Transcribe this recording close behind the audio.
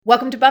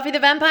Welcome to Buffy the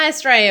Vampire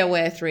Slayer,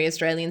 where three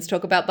Australians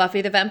talk about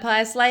Buffy the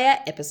Vampire Slayer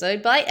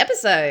episode by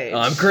episode.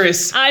 I'm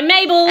Chris. I'm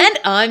Mabel. And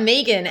I'm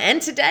Megan.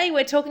 And today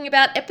we're talking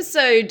about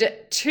episode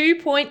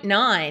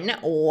 2.9,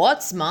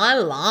 What's My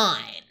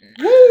Line?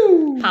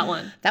 Woo! Part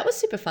 1. That was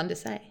super fun to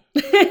say.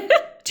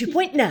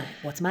 2.9,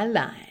 What's My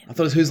Line? I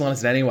thought it was Whose Line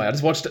Is It Anyway? I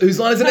just watched Whose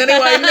Line Is It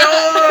Anyway? No!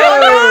 Oh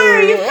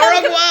no, you've come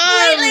Wrong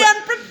completely one!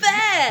 unprepared.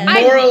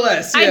 More or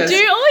less, yes. I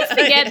do always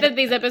forget that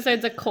these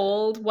episodes are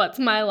called What's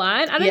My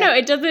Line? I don't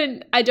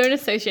know. I don't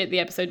associate the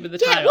episode with the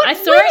title. Where I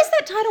does saw it.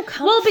 that title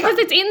come Well, from? because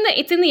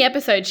it's in the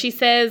episode. She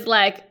says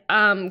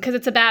because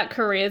it's about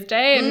Careers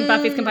Day and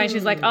Buffy's complaining.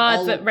 She's like,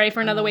 it's ready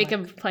for another week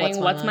of playing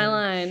What's My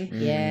Line?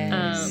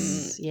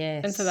 Yes.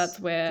 Yes. And so that's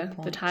where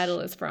the title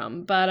is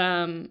from. But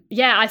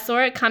I saw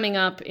it coming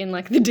up in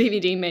like the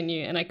DVD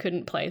menu and I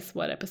couldn't place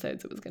what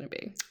episodes it was going to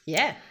be.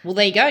 Yeah. Well,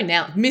 there you go.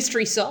 Now,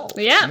 mystery solved.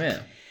 Yeah.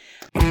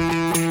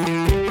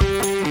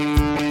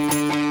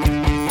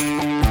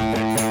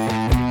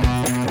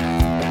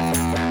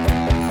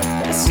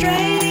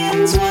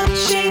 Australians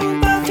watching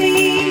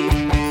Buffy.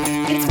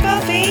 It's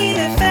Buffy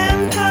the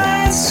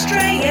Vampire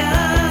Slayer.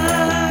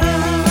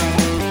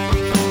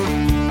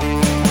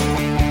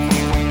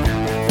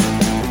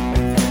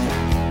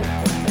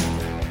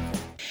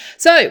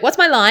 So, What's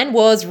My Line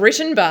was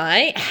written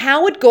by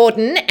Howard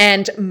Gordon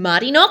and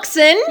Marty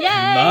Noxon. Yay!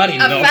 Marty A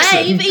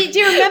Noxon. fave. Do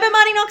you remember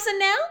Marty Noxon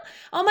now?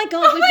 Oh my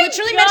God, we've my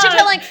literally God. mentioned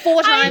her like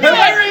 4 times. know.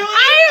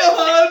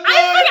 Oh,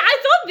 I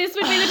thought this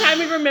would be the time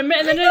we'd remember,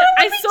 and then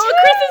I saw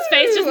Chris's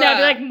face just now,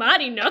 be like,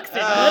 Marty Noxon,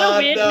 a little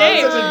weird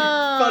name. Such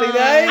a funny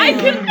name. I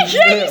couldn't. Yeah,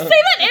 you say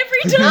that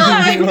every time.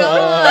 Oh my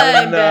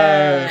God. Oh,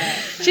 no.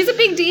 She's a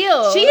big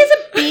deal. She is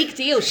a big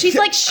deal. She's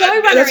like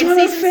showrunner That's in why I'm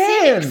a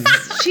season 6.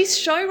 fan. She's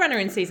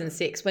showrunner in season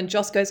 6 when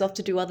Joss goes off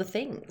to do other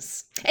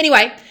things.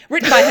 Anyway,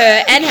 written by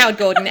her and Howard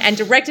Gordon and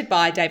directed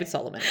by David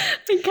Solomon.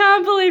 I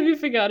can't believe you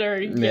forgot her.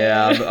 Again.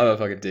 Yeah, I'm a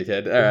fucking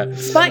dickhead. All right.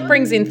 Spike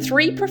brings in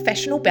 3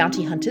 professional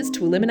bounty hunters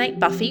to eliminate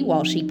Buffy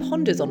while she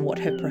ponders on what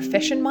her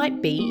profession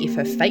might be if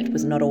her fate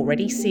was not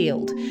already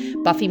sealed.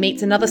 Buffy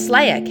meets another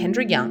Slayer,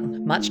 Kendra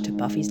Young, much to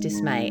Buffy's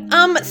dismay.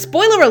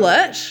 Spoiler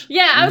alert.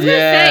 Yeah, I was going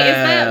to say, is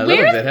Yeah, that a where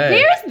little is bit, hey.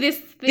 where is this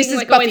thing This is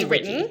like Buffy always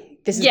Wiki. written?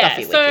 This is Yeah,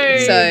 Buffy so-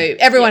 Wiki. So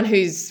everyone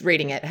who's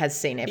reading it has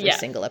seen every Yeah.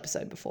 single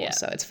episode before, Yeah.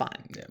 so it's fine.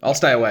 Yeah, I'll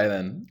stay away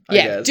then. I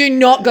Yeah, guess. do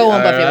not go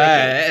on Buffy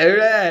Wiki. All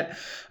right.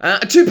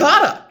 A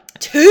two-parter.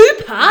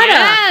 Two-parter.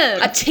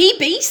 Yes. A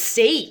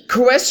TBC.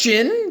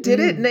 Question, did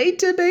it need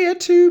to be a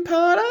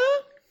two-parter?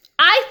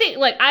 I think,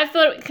 I've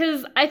thought,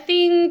 because I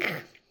think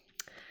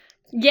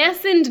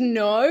yes and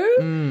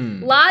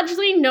no.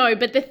 Largely no,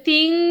 but the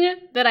thing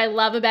that I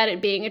love about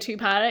it being a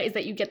two-parter is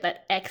that you get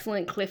that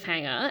excellent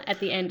cliffhanger at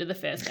the end of the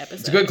first episode.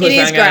 It's a good It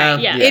is cliffhanger.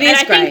 great. Yeah, It is and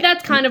I great. think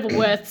that's kind of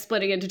worth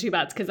splitting into 2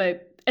 parts because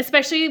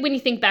especially when you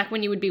think back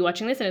when you would be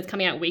watching this and it's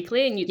coming out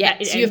weekly and Yeah,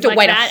 it so you have ends to like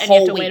wait a that and you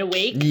whole have to wait a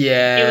week. week.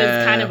 Yeah. It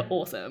was kind of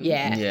awesome.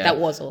 Yeah, Yeah. that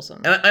was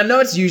awesome. And I know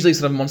it's usually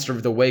sort of Monster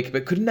of the Week,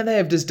 but couldn't they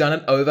have just done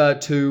it over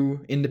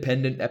 2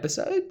 independent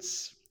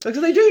episodes?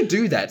 Because they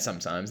do that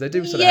sometimes. They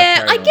do sort of have Yeah,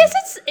 carry I on.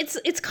 guess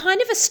it's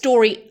kind of a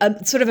story,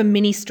 sort of a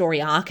mini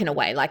story arc in a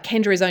way. Like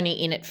Kendra is only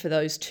in it for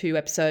those 2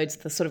 episodes.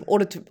 The sort of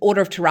Order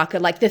of Taraka,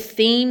 like the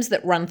themes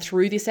that run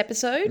through this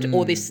episode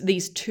or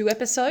these 2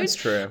 episodes, That's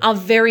true. are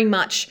very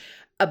much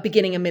a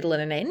beginning, a middle,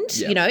 and an end.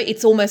 Yeah. You know,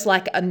 it's almost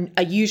like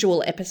a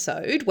usual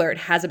episode where it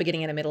has a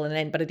beginning and a middle and an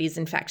end, but it is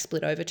in fact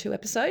split over 2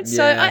 episodes.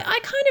 So Yeah. I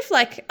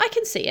kind of I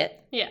can see it.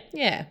 Yeah.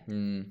 Yeah,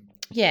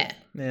 yeah,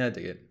 Yeah, I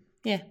dig it.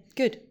 yeah.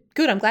 Good.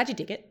 I'm glad you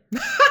dig it.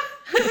 But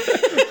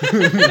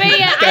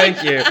yeah,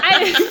 Thank you.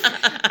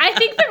 I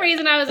think the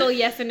reason I was all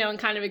yes and no and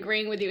kind of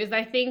agreeing with you is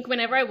I think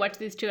whenever I watch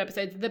these 2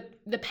 episodes,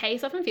 the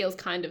pace often feels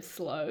kind of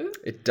slow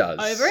It does.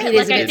 over it. It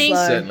is a I bit think,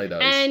 slow. It certainly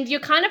does. and you're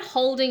kind of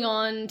holding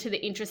on to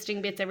the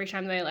interesting bits every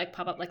time they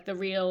pop up, like the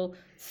real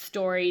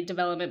story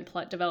development,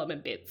 plot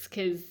development bits,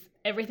 because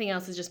everything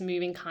else is just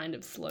moving kind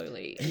of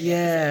slowly.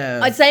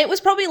 Yeah. I'd say it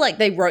was probably like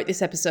they wrote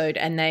this episode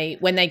and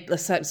when they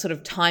sort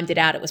of timed it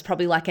out, it was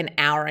probably like an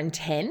hour and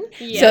 10.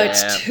 Yeah. So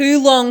it's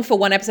too long for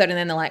one episode and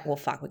then they're like, well,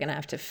 fuck, we're going to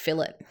have to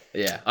fill it.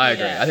 Yeah, I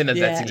agree. Yeah. I think that's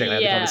Yeah. exactly how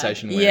the Yeah.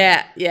 conversation went.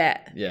 Yeah.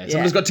 Yeah,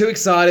 someone just got too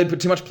excited,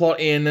 put too much plot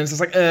in, and it's just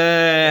like,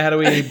 how do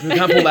we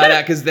can't pull that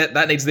out because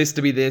that needs this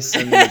to be this.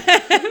 And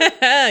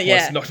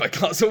Yeah. knocked my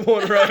glass of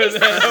water over there.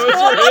 That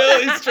was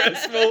really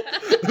stressful.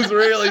 It was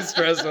really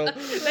stressful.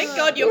 Thank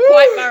God you're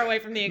quite far away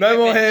from the No equipment.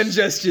 more hand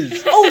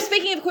gestures. Oh,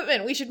 speaking of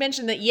equipment, we should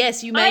mention that,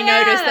 yes, you may Oh,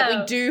 notice yeah. that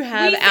we do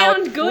have We our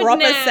sound good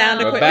proper now. sound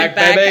We're equipment back,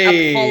 back.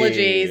 baby.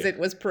 Apologies, it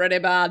was pretty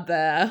bad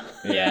there.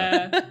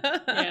 Yeah.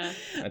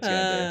 That's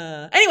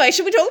gonna Anyway, Anyway,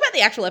 should we talk about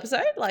the actual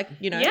episode? Like,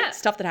 Yeah.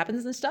 stuff that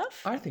happens and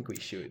stuff? I think we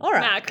should. All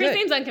right. Nah, Chris good.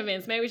 seems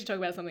unconvinced. Maybe we should talk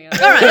about something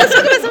else. All right, let's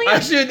talk about something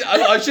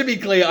else. I should be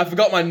clear. I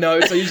forgot my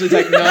notes. I usually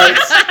take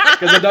notes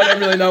because I don't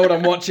really know what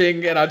I'm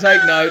watching, and I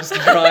take notes to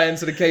try and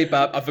sort of keep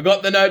up. I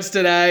forgot the notes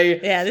today.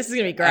 Yeah, this is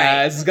going to be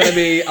great. This is going to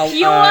be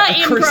Pure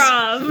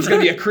improv. It's going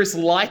to be a Chris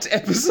Light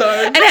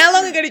episode. And how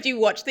long ago did you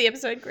watch the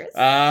episode, Chris?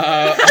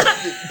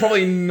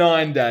 Probably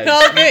 9 days.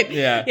 Oh, good.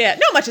 Yeah. Yeah.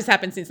 Not much has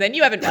happened since then.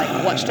 You haven't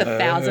watched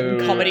 1,000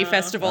 comedy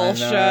festival I know.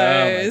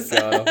 shows.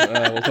 Oh my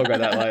God. We'll talk about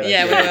that later.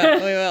 Yeah,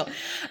 we will.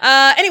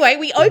 Anyway,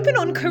 we open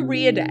on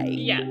career day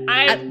Yeah.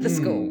 at the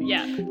school.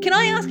 Yeah. Can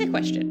I ask a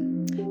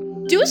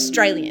question? Do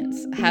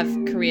Australians have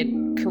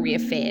career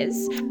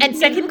fairs? And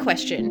second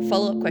question,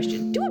 follow-up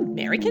question, do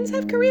Americans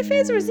have career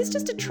fairs, or is this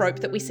just a trope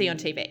that we see on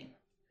TV?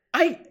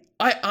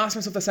 I ask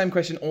myself the same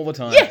question all the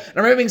time. Yeah. And I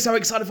remember being so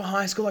excited for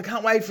high school. I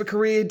can't wait for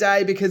career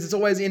day because it's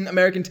always in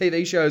American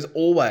TV shows,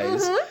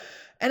 always. Mm-hmm.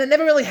 And it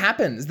never really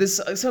happens. There's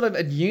sort of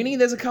at uni,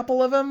 there's a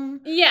couple of them.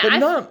 Yeah, But I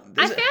not.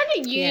 found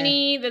at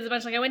uni, there's a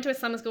bunch, like I went to a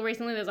summer school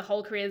recently, there's a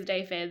whole careers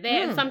day fair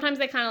there, and sometimes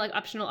they're kind of like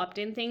optional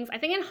opt-in things. I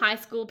think in high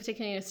school,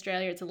 particularly in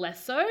Australia, it's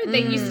less so.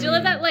 You still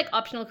have that like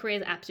optional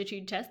careers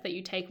aptitude test that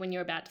you take when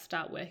you're about to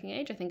start working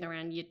age. I think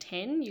around year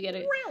 10, you get a...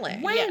 Really?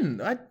 When?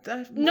 Not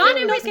every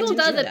not school been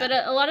does into it, but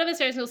that. a lot of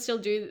Australian schools still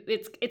do.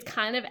 It's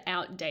kind of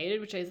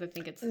outdated, which is I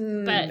think it's.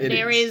 But It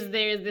there is.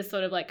 is this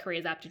sort of like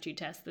careers aptitude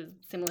test that's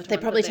similar to. They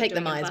ones probably that they're take the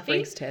doing in Buffy.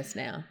 Myers-Briggs test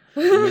now.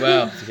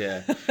 Well,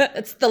 yeah.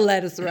 It's the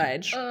latest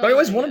rage. But I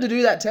always wanted to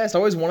do that test. I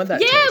always wanted that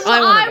Yeah, test.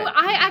 well, I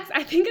wanted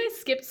I think I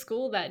skipped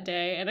school that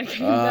day, and I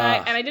came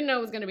back, and I didn't know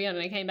it was going to be on,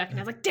 and I came back, and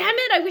I was like, "Damn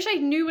it! I wish I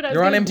knew what I was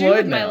You're going to do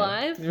unemployed with my now.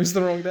 life." It was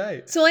the wrong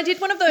day. So I did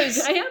one of those.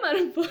 I am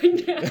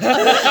unemployed now.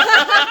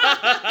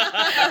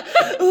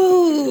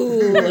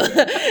 Ooh,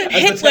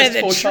 hit the where test the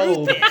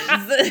foretold.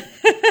 truth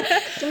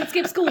is. Don't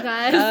skip school,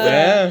 guys.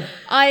 Yeah.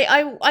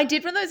 I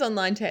did one of those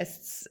online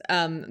tests. One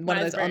of those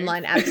Myers-Briggs.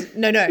 online apps.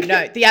 No,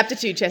 the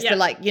aptitude test. Yeah.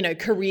 The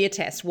career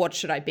test. What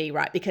should I be?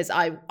 Right? Because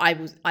I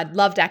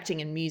loved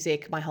acting and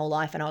music my whole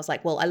life, and I was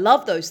like, well, I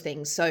love those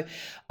things, so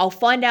I'll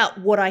find out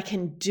what I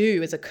can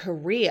do as a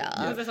career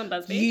Was this on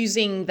BuzzFeed?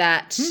 using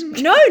that.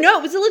 No,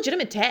 it was a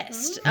legitimate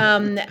test.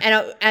 And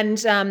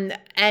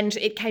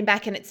it came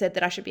back and it said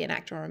that I should be an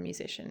actor or a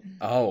musician.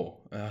 Oh.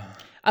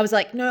 I was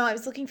like, no, I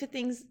was looking for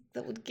things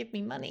that would give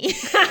me money.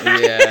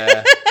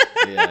 Yeah.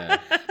 Yeah.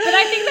 But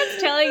I think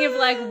that's telling of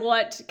like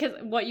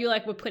what you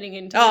like were putting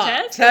into the Oh,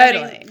 test.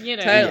 totally. I think, Totally.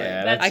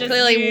 Yeah, that's I just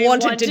clearly you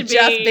wanted want to just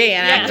be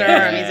an actor or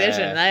a Yeah.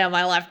 musician. They are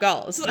my life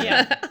goals.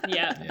 Yeah.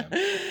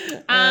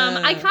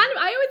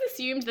 I always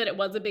assumed that it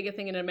was a bigger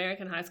thing in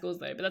American high schools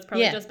though, but that's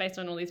probably Yeah. just based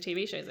on all these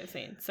TV shows I've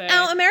seen. So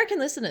Our American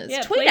listeners,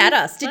 Yeah, tweet please at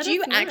us. let Did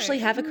you us know. actually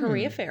have a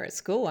career fair at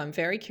school? I'm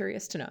very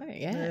curious to know.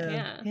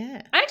 yeah.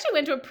 Yeah. I actually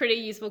went to a pretty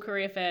useful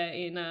career fair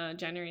in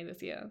January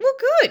this year. Well,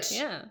 good.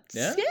 Yeah.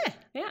 Yeah?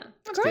 Yeah.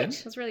 Great.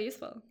 It was really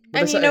useful.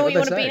 And they you say? know what you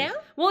What'd want they to be say?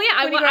 now? Well,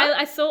 yeah, When you grow up?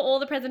 I saw all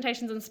the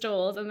presentations and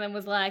stalls and then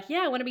was like,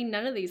 yeah, I want to be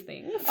none of these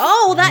things.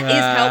 Oh, that is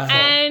Ah. helpful.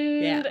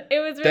 And Yeah. it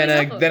was really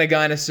helpful. Then a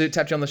guy in a suit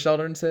tapped you on the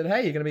shoulder and said,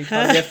 "Hey, you're going to be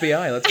part of the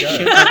FBI. Let's go."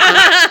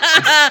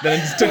 Then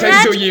it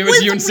takes you to you was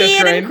and you and Seth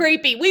weird Green. and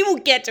creepy. We will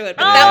get to it,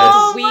 but that was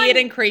Oh my weird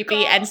and creepy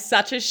God. and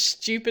such a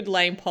stupid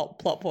lame plot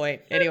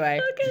point. Anyway.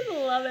 I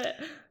love it.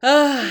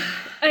 so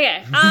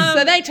Okay.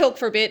 they talk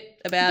for a bit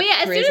about But yeah,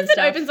 as careers soon and as it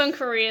stuff. opens on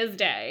Careers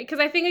Day, because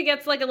I think it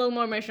gets like a little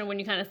more emotional when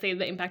you kind of see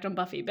the impact on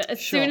Buffy. But as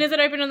Sure. soon as it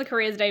opened on the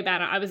Careers Day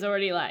banner, I was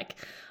already like,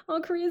 oh,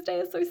 Careers Day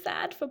is so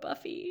sad for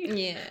Buffy.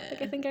 Yeah.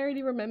 Like I think I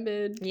already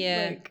remembered.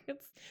 Yeah. Like,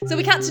 it's... So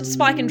we cut to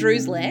Spike and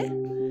Drew's lair,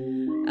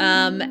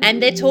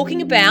 and they're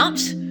talking about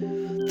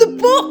the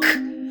book.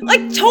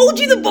 I told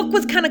you the book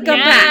was going to come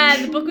back.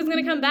 the book was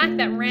going to come back.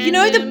 That random... You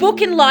know the book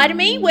in Lie to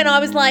Me when I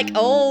was like,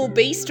 oh,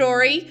 B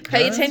story,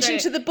 pay attention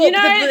to the book. You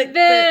know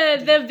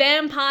the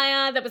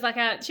vampire that was like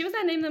she was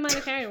that name that Minor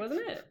Carrier,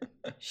 wasn't it?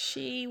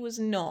 She was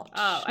not.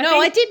 Oh,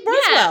 I did yeah.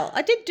 Roswell.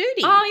 I did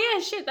Duty. Oh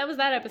yeah, shit, that was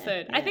that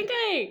episode. I think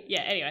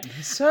anyway.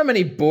 So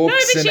many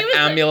books No, but and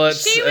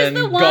amulets she was and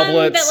the one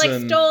goblets that like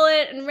and... stole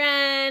it and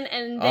ran,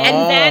 and then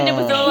Oh.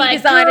 Xander was all He like,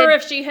 decided- "Grr,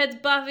 if she hits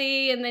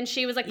Buffy," and then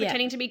she was like Yeah.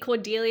 pretending to be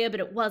Cordelia, but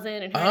it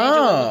wasn't, and her and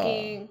Angel were Oh.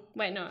 looking.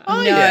 Wait, no. Oh,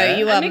 no, yeah.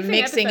 you I'm are mixing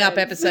mixing up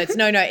episodes. episodes.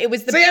 No, it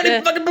was the See how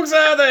many fucking books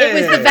are there?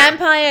 it was the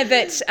vampire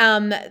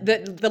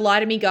that the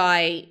Lie to Me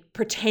guy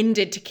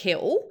pretended to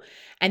kill.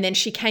 And then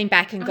she came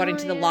back and got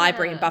into the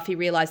library, and yeah. Buffy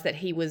realized that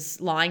he was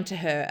lying to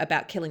her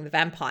about killing the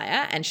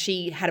vampire. And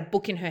she had a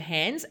book in her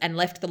hands and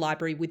left the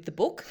library with the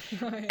book.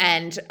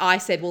 And I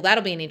said, well,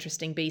 that'll be an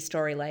interesting B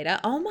story later.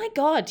 Oh my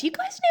God, do you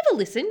guys never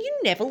listen? You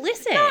never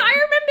listen. No, I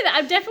remember that.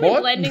 I'm definitely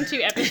What? blending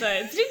two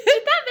episodes. Did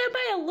that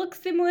vampire look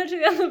similar to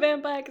the other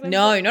vampire? 'Cause I'm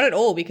No, not at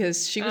all,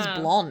 because she was Oh,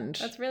 blonde.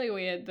 That's really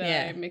weird that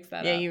yeah. I mixed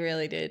that Yeah, up. you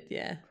really did.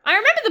 Yeah. I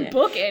remember the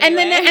book anyway. And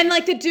then, and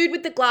like the dude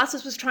with the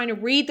glasses was trying to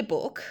read the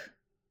book.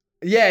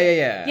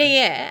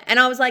 Yeah. And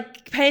I was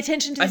like, pay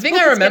attention to I this think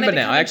book. I It's gonna remember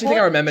now. become I actually think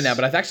I important. remember now,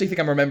 but I actually think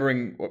I'm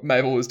remembering what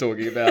Mabel was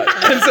talking about.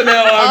 And so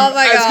now I'm Oh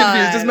my as God.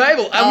 confused as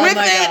Mabel. I'm Oh with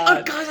my it. God.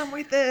 Oh, guys, I'm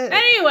with it.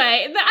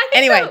 Anyway, I think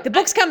Anyway, the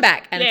books come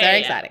back and it's very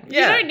exciting. You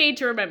Yeah. don't need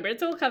to remember.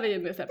 It's all covered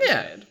in this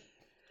episode.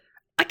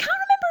 I can't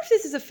remember if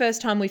this is the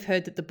first time we've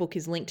heard that the book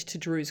is linked to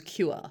Drew's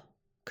cure.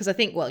 Because I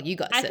think, well, you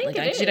guys I certainly think it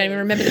don't. 'Cause you don't even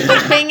is. remember the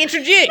book being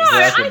introduced. No,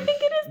 I Exactly.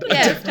 think it is the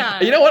Yeah. first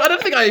time. You know what? I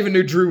don't think I even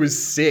knew Drew was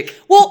sick.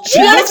 Well, to She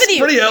be honest looks with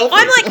you, pretty healthy.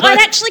 I'm like, I'd Like-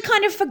 actually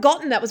kind of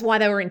forgotten that was why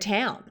they were in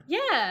town.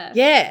 Yeah.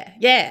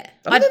 Yeah.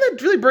 I don't think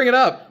they really bring it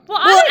up. Well,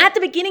 Well, I at the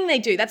beginning they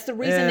do. That's the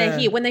reason they're Yeah.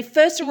 here. When they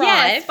first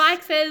arrive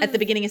Spike says at the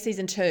beginning of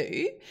season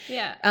 2,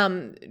 Yeah.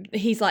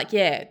 he's like,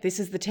 yeah, this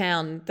is the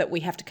town that we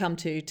have to come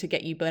to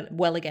get you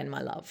well again,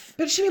 my love.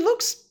 But she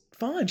looks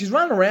fine. She's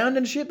running around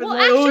and shit. But Well,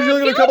 like, actually, oh, she's I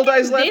only got a feel couple like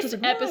days in left. this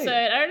It's like, episode,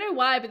 right. I don't know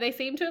why, but they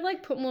seem to have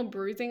like put more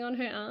bruising on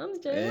her arms.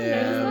 Did anyone notice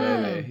Yeah,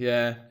 that? maybe.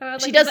 Yeah. And I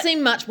was She like, does is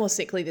seem much more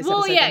sickly this Well,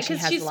 episode yeah, than she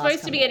because has she's the last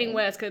supposed to be couple. getting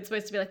worse because it's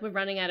supposed to be like we're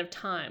running out of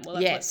time. Well,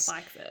 that's Yes. what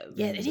Spike says.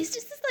 Yeah, it is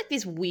just like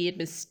this weird,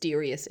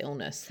 mysterious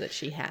illness that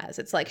she has.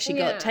 It's like she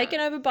Yeah. got taken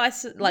over by,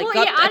 got Well,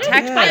 yeah, I don't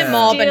attacked by a think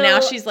mob, and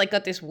now still- she's like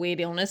got this weird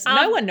illness.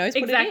 No one knows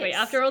what exactly. it is.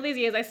 After all these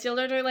years, I still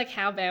don't know like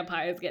how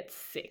vampires get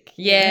sick.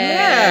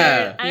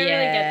 Yeah. I don't really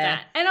get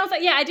that. And I was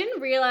like, I didn't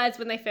realize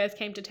when they first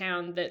came to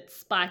town that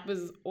Spike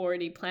was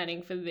already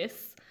planning for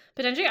this.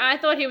 Potentially, I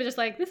thought he was just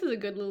like, this is a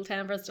good little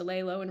town for us to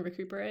lay low and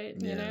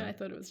recuperate. You know, I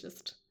thought it was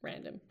just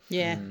random.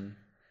 Yeah.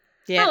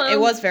 Yeah, Oh, it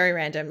was very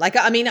random. Like,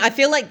 I mean, I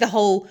feel like the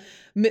whole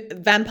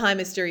vampire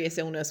mysterious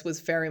illness was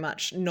very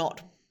much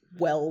not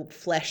well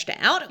fleshed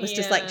out. It was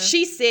just like, Yeah.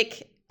 she's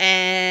sick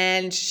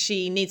and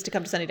she needs to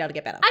come to Sunnydale to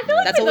get better. I feel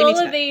like That's all with we need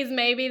all to of know. these,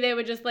 maybe they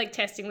were just like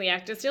testing the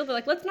actors still. They're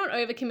like, let's not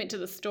overcommit to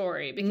the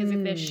story because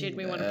if they're shit,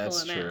 we want to pull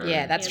that's them out. true.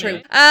 Yeah, that's you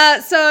true. know?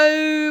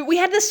 So we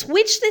had the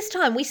switch this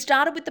time. We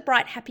started with the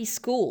bright, happy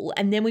school,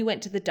 and then we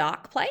went to the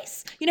dark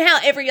place. You know how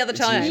every other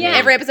time, Yeah.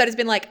 every episode has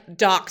been like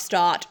dark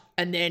start,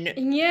 and then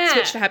Yeah.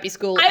 switch to happy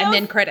school, I and also-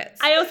 then credits.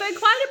 I also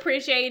quite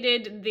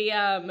appreciated the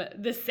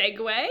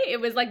segue.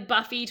 It was like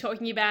Buffy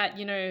talking about,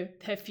 you know,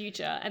 her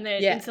future, and then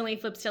it Yeah. instantly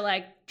flips to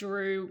like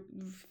Drew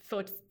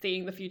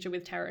seeing the future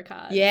with tarot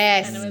cards.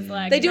 Yes. And it was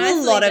like they do a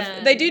nicely lot of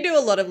done. they do a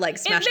lot of like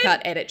smash they're-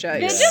 cut edit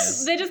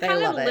jokes. They're just They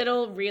kind of love it.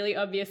 little, really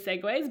obvious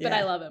segues, but Yeah.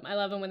 I love them. I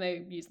love them when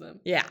they use them.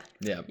 Yeah.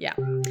 Yeah. Yeah.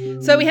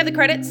 So we have the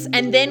credits,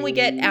 and then we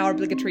get our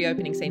obligatory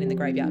opening scene in the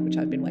graveyard, which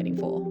I've been waiting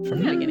for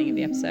from the beginning of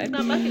the episode.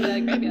 Not Buffy without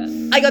a graveyard.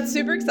 I got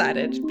super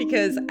excited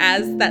because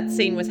as that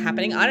scene was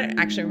happening, I don't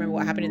actually remember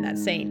what happened in that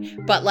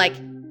scene, but like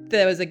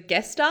there was a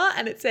guest star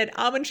and it said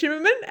Armin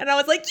Shimmerman, and I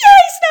was like, yay,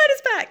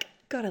 Snyder's back.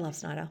 God, I love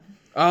Snyder.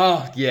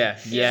 Oh, yeah.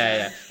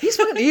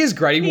 He is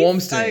great. He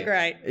warms to so me.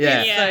 great.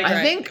 Yeah. He's so I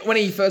great. think when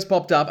he first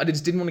popped up, I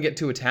just didn't want to get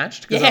too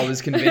attached because Yeah. I was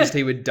convinced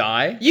he would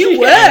die. You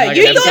were. Like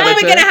You an thought we episode were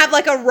two. going to have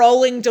like a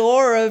rolling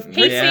door of He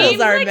principals,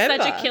 seems I like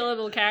remember. such a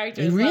killable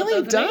character. He as well,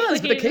 really doesn't he? does,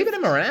 Like, but they're he keeping just-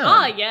 him around.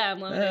 Oh, yeah, I'm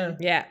loving it.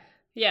 Yeah.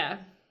 Yeah.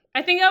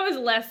 I think I was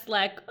less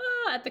like,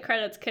 at the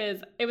credits because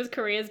it was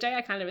Careers Day.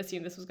 I kind of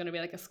assumed this was going to be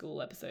like a school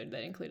episode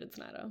that included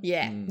Snyder.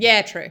 Yeah.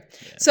 Yeah, true.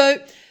 So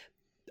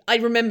I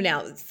remember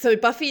now. So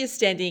Buffy is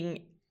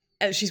standing,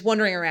 she's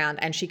wandering around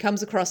and she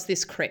comes across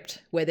this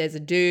crypt where there's a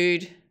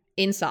dude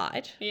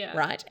inside, Yeah.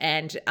 right?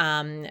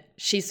 And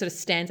she sort of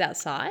stands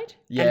outside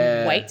Yeah.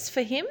 and waits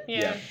for him.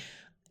 Yeah.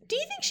 Do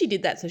you think she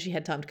did that so she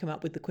had time to come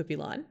up with the quippy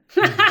line?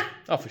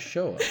 Oh, for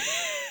sure.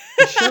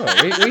 For sure.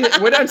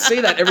 We don't see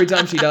that every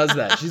time she does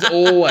that. She's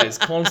always,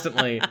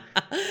 constantly.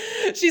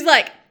 She's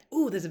like,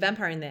 ooh, there's a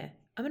vampire in there.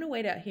 I'm going to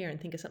wait out here and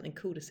think of something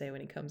cool to say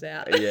when he comes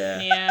out. Yeah.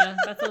 Yeah,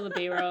 that's all the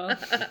B-roll.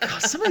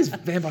 God, some of these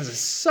vampires are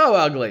so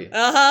ugly.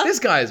 Uh-huh. This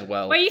guy as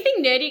well. Wait, you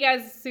think Nerdy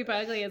Guy's super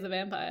ugly as a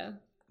vampire?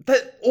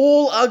 They're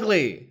all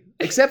ugly.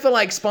 Except for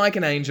like Spike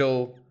and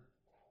Angel.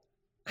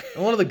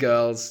 And one of the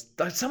girls.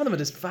 Some of them are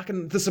just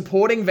fucking the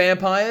supporting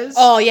vampires.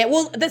 Oh yeah,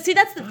 well, that's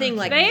the thing.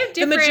 Like They have the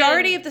different-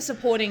 majority of the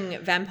supporting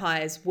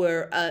vampires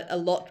were a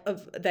lot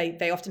of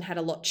they often had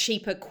a lot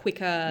cheaper,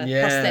 quicker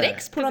Yeah.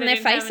 prosthetics put on They their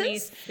didn't have any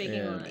faces. speaking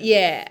Yeah. lines.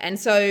 Yeah, and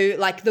so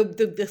like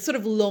the sort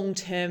of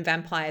long-term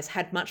vampires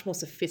had much more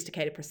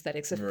sophisticated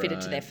prosthetics that fitted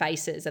to Right. their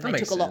faces, and That they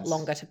makes took a lot sense.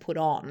 longer to put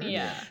on.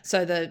 Yeah.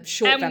 So the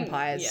short And-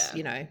 vampires, yeah.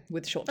 you know,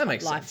 with short That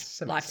makes life sense.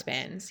 That makes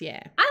lifespans,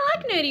 yeah. I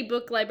like Nerdy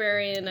Book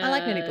Librarian. I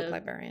like Nerdy Book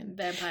Librarian.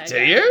 Vampire. Do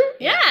guy. you?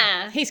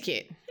 Yeah. He's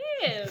cute.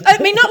 He is.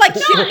 I mean, not like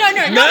cute. No, not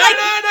like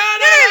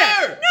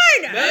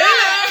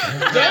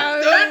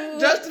Don't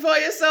justify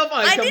yourself.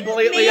 I didn't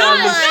completely mean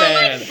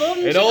understand. like bum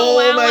It to all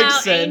wow wow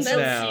makes sense angels.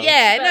 now.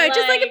 Yeah, But no,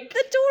 just like like-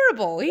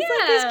 adorable. He's like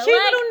Yeah, this cute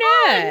like, little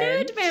oh,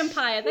 nerd. nerd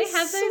vampire. They He's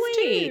have those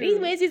sweet. too. He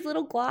wears his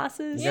little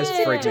glasses. He does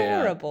He's freak me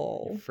out.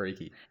 adorable.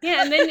 Freaky.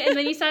 Yeah, and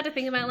then you start to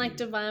think about like,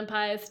 do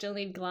vampires still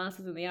need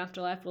glasses in the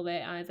afterlife? Will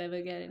their eyes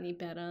ever get any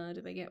better?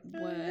 Do they get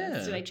worse?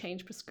 Yeah. Do they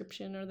change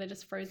prescription, or are they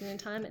just frozen in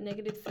time at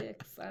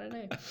 -6? I don't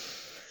know.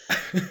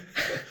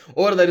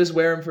 Or do they just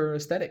wear them for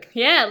aesthetic?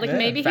 Yeah, like Yeah,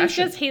 maybe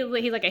fashion. he's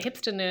like a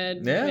hipster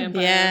nerd Yeah.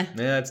 vampire. Yeah. Yeah,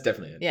 that's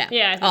definitely it. Yeah.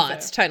 Yeah, I think Oh, so.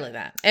 it's totally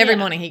that. Every Yeah.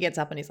 morning he gets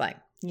up and he's like,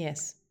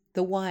 yes,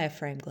 the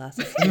wireframe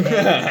glasses. He's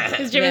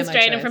driven Yeah, my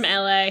straight in choice. from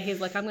LA. He's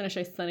like, I'm going to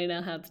show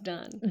Sunnydale how it's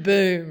done.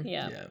 Boom.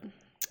 Yeah. Yeah.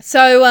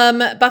 So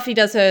Buffy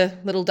does her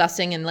little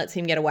dusting and lets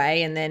him get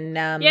away, and then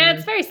Yeah,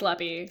 it's very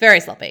sloppy. very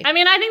sloppy. I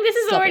mean, I think this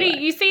is Sloppy already, work.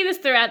 you see this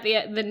throughout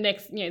the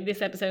next,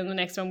 this episode and the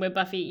next one where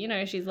Buffy,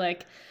 she's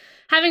like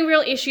having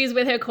real issues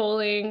with her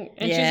calling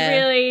and Yeah. she's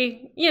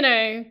really,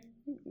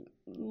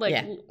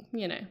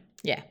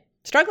 Yeah,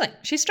 struggling.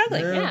 She's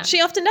struggling. Yeah.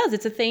 She often does.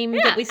 It's a theme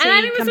Yeah, that we see and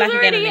I think come this back is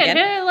again already and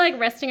it. again. Her like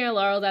resting her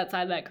laurels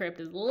outside that crypt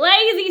is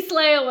lazy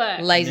Slayer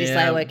work. Lazy Yeah.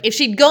 Slayer work. If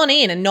she'd gone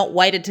in and not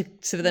waited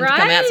for them to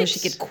come out so Right? she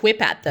could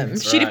quip at them,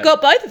 That's she'd have right.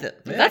 got both of them.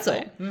 That's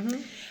all.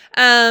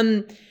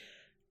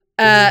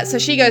 So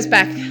she goes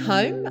back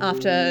home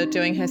after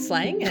doing her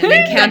slaying and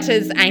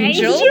encounters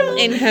Angel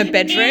in her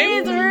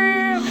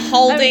bedroom,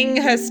 holding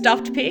her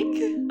stuffed pig,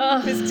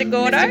 Mr.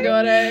 Gordo. Mr.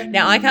 Gordo.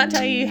 Now, I can't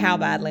tell you how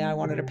badly I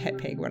wanted a pet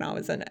pig when I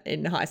was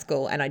in high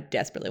school, and I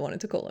desperately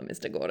wanted to call him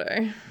Mr.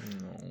 Gordo.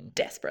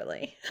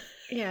 Desperately.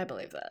 Yeah, I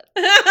believe that.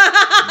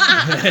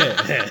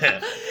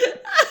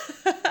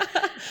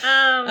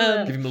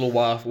 Give him little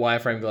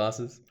wireframe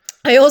glasses.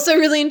 I also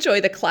really enjoy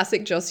the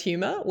classic Joss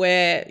humor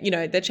where,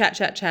 they're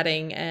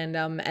chatting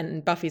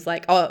and Buffy's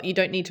like, oh, you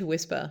don't need to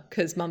whisper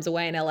because Mum's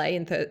away in LA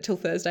till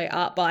Thursday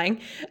art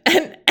buying.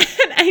 And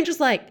Angel's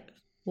like,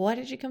 why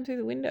did you come through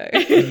the window?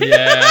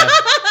 Yeah.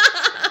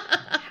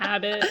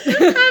 Habit.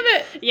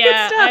 Habit. Yeah,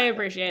 Good stuff. I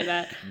appreciate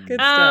that. Good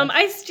stuff.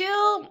 I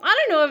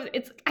don't know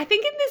if I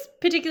think in this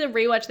particular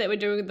rewatch that we're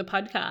doing with the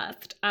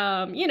podcast,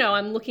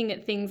 I'm looking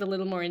at things a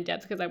little more in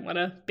depth because I want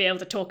to be able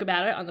to talk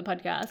about it on the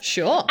podcast.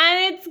 Sure.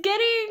 And it's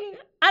getting,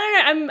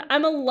 I don't know,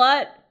 I'm a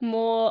lot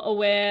more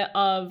aware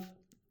of,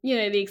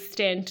 the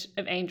extent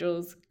of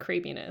Angel's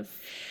creepiness.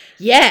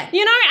 Yeah. And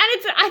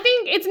I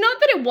think it's not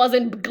that it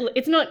wasn't,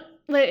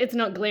 it's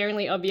not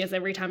glaringly obvious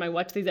every time I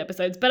watch these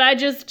episodes, but I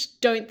just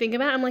don't think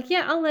about it. I'm like,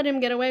 yeah, I'll let him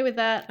get away with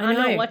that. I'm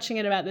know. not watching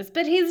it about this,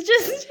 but he's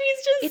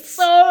just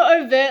so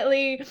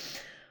overtly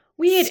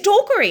weird.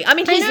 Stalkery. I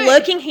mean, he's know.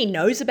 lurking. He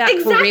knows about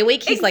Career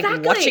Week. He's like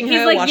watching her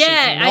He's like, while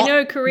yeah, she's not I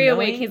know Career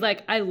knowing. Week. He's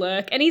like, I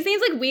lurk. And he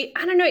seems like weird.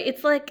 I don't know.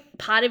 It's like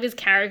part of his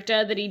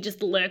character that he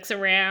just lurks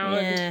around,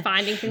 Yeah.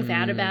 finding things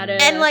out about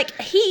it. And like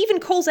he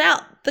even calls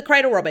out the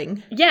cradle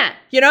robbing, yeah,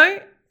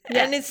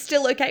 and is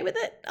still okay with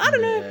it. I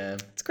don't know. Yeah.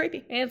 It's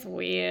creepy. it's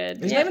weird.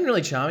 He's not even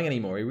really charming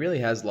anymore. He really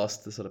has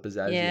lost the sort of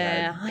pizzazz he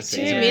Yeah, had. I a do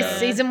season miss ago.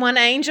 season 1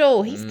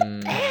 Angel. He's the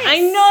best. I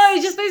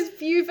know, just those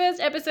few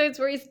first episodes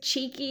where he's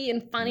cheeky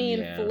and funny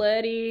Yeah. and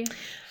flirty.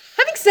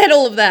 Having said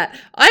all of that,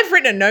 I've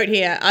written a note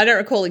here. I don't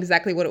recall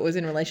exactly what it was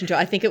in relation to.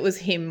 I think it was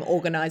him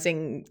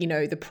organising,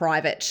 the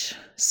private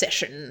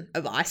session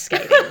of ice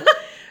skating.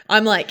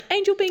 I'm like,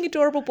 Angel being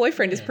adorable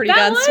boyfriend is pretty That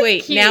darn was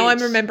sweet. cute. Now I'm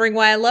remembering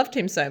why I loved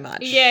him so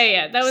much.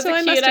 Yeah, that was So I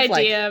a must cute have, like,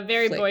 idea.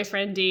 Very flicked.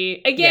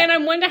 boyfriendy. Again, Yeah. I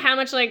wonder how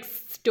much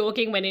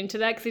stalking went into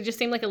that because he just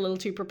seemed like a little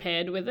too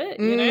prepared with it.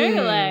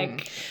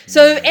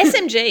 So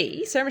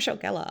SMG, Sarah Michelle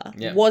Gellar,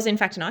 Yeah. was in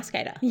fact an ice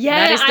skater.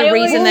 Yeah, that is I the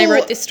reason always- they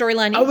wrote this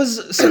storyline. I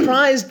was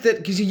surprised that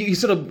because you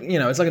sort of,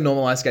 it's like a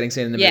normal ice skating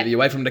scene in the Yeah. movie. You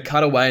wait for him to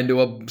cut away and do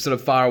a sort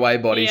of far away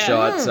body Yeah.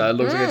 shot. So it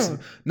looks like it's.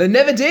 They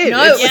never did.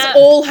 No, It's it was Yeah.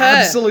 all her.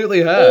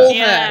 absolutely her. All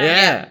Yeah. her.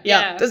 Yeah.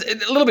 Yeah.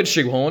 A little bit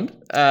shoehorned.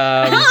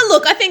 Oh,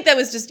 look, I think that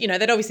was just, they'd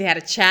obviously had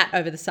a chat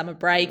over the summer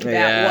break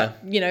about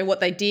Yeah. what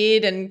they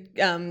did. And,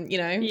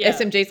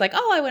 SMG's like,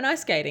 oh, I went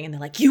ice skating. And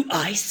they're like, you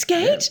ice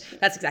skate?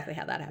 That's exactly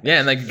how that happened. Yeah,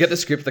 and they get the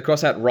script, they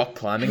cross out rock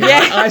climbing,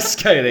 Yeah. and ice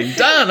skating.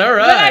 Done. All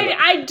But right.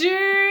 I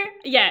do,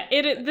 yeah,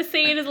 the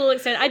scene is a little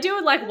extended. I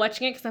do like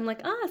watching it because I'm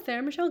like,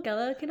 Sarah Michelle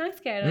Gellar can ice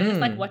skate. And I just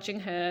like watching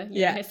her,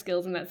 Yeah. her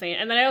skills in that scene.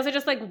 And then I also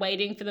just like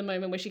waiting for the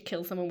moment where she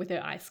kills someone with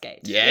her ice skate.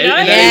 Yeah, You know?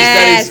 that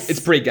Yes. is, it's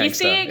pretty You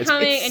gangster. see it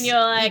coming and you're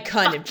like, you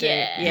kind of fuck do.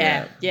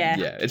 yeah. Yeah.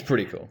 Yeah, it's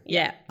pretty cool.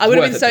 Yeah. I would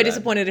have worth been it so for that.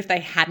 disappointed if they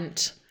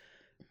hadn't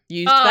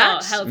used Oh,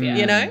 that. hell yeah.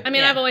 I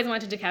mean, Yeah. I've always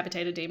wanted to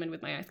decapitate a demon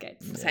with my ice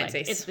skates. Same Like,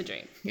 seas. it's the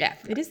dream. Yeah,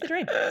 it is the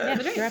dream. Yeah,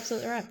 you're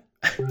absolutely right.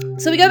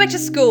 So we go back to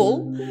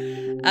school,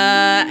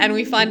 and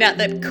we find out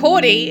that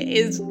Cordy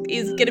is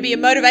going to be a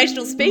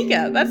motivational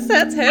speaker. That's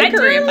her I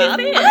career totally path.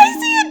 see it. I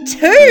see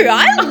it too.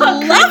 I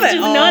love Chris it.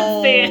 does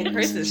not see it.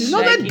 Chris is She's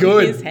not that shaking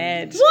good. his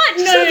head. What?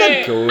 No, not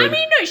that good. I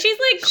mean, no, she's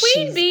like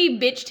Queen Bee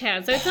bitch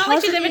town. So it's not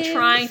like she's ever Positive.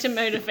 trying to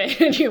motivate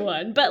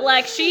anyone. But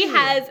like she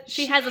has a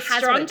what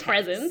strong it takes.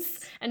 presence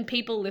and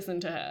people listen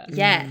to her.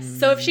 Yes.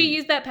 So if she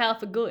used that power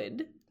for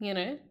good,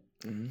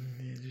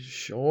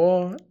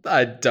 Sure.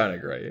 I don't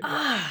agree.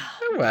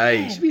 No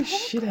way. She'd be a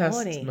shithouse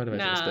Cordy. motivational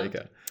Nah.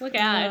 speaker. Look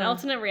out. In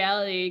alternate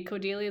reality,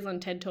 Cordelia's on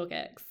TED Talk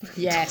X.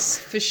 Yes,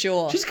 for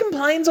sure. She just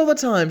complains all the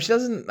time. She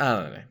doesn't. I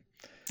don't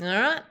know.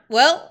 All right.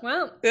 Well,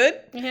 Well, good.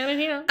 you heard it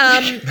here.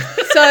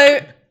 So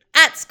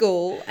at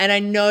school, and I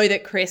know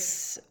that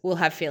Chris will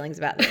have feelings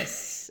about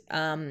this.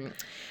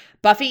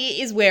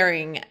 Buffy is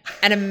wearing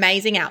an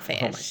amazing outfit.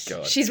 Oh my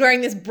God. She's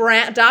wearing this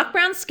dark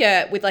brown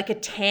skirt with like a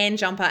tan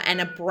jumper and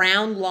a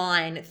brown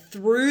line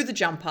through the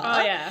jumper.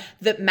 Oh, yeah.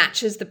 That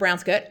matches the brown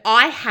skirt.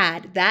 I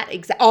had that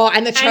exact. Oh,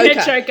 and the choker. And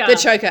the choker. The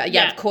choker. Yeah,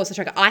 Yeah. of course, the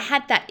choker. I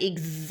had that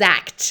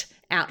exact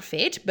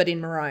outfit, but in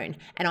maroon,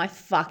 and I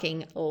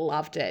fucking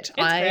loved it.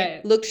 It's I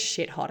great. looked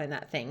shit hot in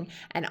that thing,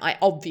 and I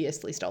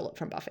obviously stole it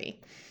from Buffy.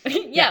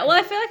 Yeah, well,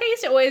 I feel like I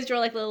used to always draw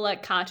like little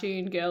like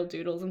cartoon girl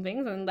doodles and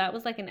things, and that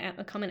was like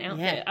a common outfit.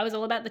 Yeah. I was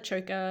all about the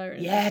choker.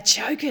 And Yeah,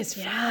 chokers.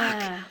 Fuck.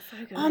 Yeah, so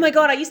good. Oh my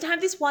God, I used to have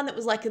this one that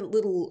was like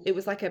it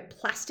was like a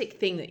plastic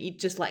thing that you'd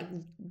just like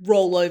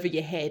roll over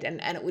your head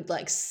and it would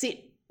like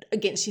sit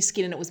against your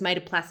skin, and it was made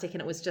of plastic, and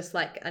it was just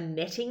like a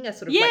netting, a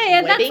sort of Yeah,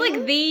 like that's webbing.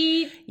 like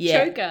the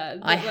Yeah, choker. That,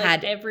 I like,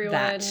 had everyone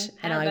that,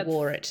 and had. I That's-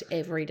 wore it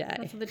every day.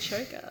 That's the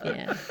choker.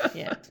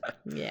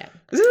 Yeah.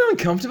 Is it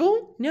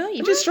uncomfortable? No, you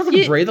You just struggle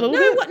to breathe a little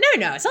bit?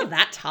 No, it's not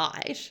that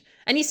tight.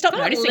 And you stop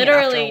Not noticing it after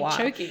a literally while.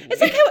 choking.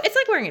 It's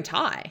like wearing a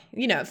tie.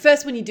 You know,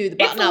 first when you do the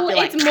It's, button up, you're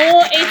like,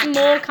 it's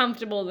more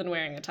comfortable than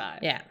wearing a tie.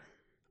 yeah.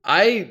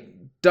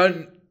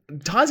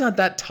 Ties aren't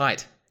that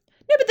tight.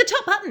 No, but the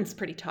top button's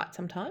pretty tight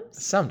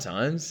sometimes.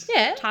 Sometimes.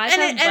 Yeah. Ties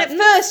and have at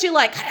buttons? first you're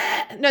like,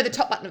 no, the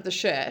top button of the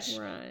shirt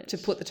Right. to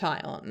put the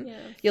tie on. Yeah.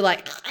 You're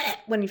like,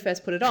 when you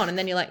first put it on, and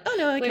then you're like, oh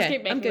no, Let's okay,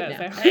 keep I'm making good that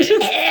now.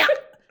 sound.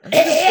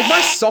 If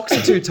my socks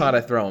are too tight, I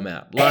throw them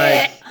out.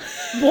 Like,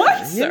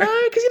 What? you know,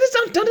 because you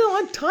just don't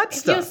like tight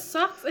If your stuff.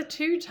 socks are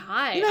too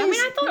tight. You know, I mean, you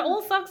I thought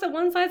all socks are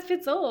one size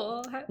fits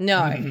all.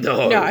 No.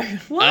 No. No.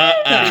 What?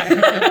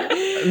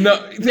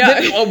 No.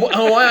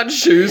 Why aren't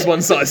shoes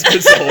one size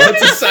fits all? It's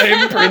the same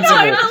No, principle.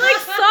 but like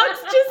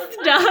socks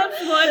just start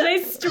one.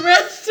 They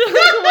stretch to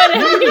like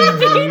whatever you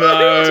think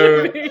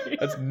No. them to be.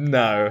 That's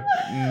no.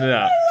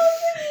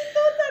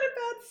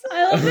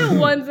 I love that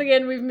once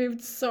again we've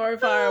moved so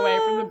far away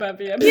from the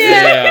Buffy episode.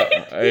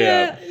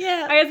 Yeah.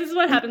 Yeah. I guess this is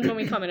what happens when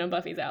we comment on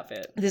Buffy's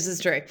outfit. This is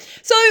true.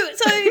 So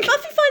Buffy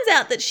finds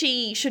out that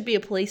she should be a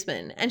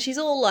policeman, and she's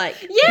all like,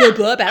 Yeah. blah,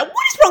 blah about it.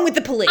 What is wrong with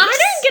the police? I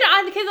don't get it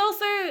either because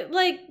also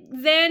like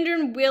Xander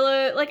and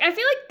Willow, like I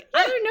feel like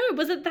I don't know.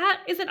 Was it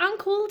that? Is it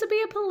uncool to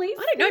be a police?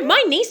 I don't know.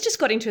 My niece just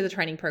got into the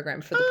training program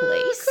for the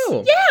police.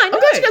 Cool. Yeah, I know. I'm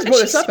glad you guys And brought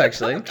she's this up, super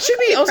actually. proud. Should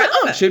be. I was like, proud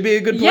of oh, it. should be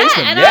a good Yeah,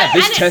 policeman. and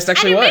This test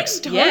actually works.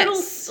 It makes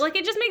Yes. like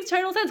it just makes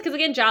total sense because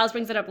again, Giles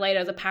brings it up later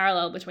as a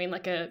parallel between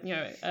like a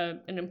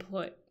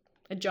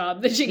a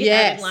job that she can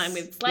have in line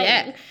with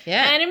slaying.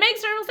 Yeah. And it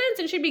makes total sense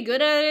and she'd be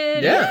good at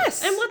it.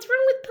 Yes. And what's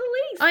wrong with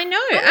police? I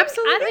know,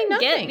 absolutely I don't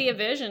nothing. get the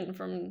aversion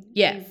from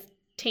Yeah. these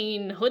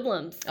teen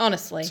hoodlums.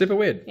 Honestly. Super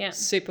weird. Yeah.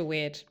 Super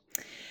weird.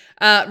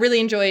 Really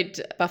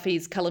enjoyed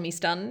Buffy's Colour Me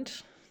Stunned.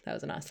 That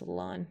was a nice little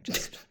line.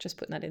 Just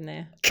putting that in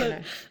there. You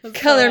know. That's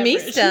so Colour me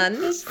average. stunned.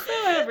 That's so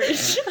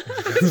average.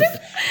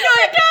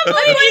 I'm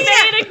putting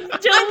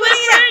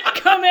it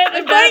Comment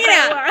I'm pointing it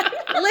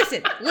out.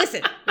 Listen.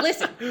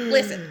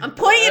 I'm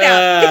pointing it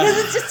out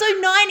because it's just so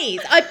 90s.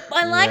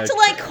 I like to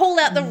like call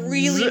out the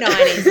really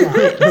 90s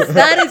lines.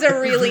 That is a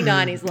really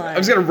 90s line. I'm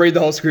just going to read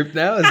the whole script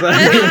now. Is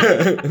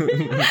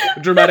that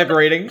dramatic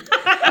reading?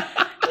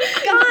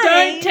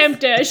 Don't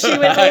tempt her. She would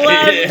love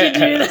to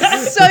do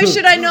that. So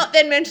should I not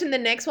then mention the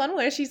next one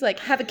where she's like,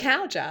 have a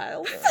cow,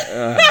 Giles?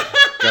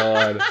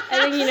 God. I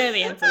think you know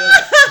the answer to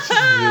that.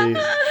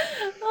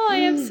 Jeez. Oh, I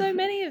have so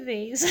many of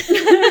these.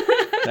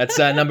 That's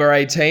number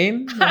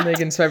 18.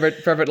 Megan's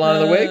favorite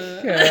line of the week.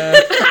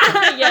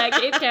 Yeah,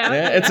 keep count.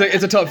 Yeah,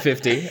 it's a top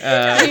 50.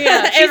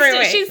 Yeah, Every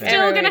week. she's still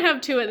Every going to week.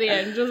 have two at the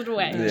end. Just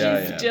wait.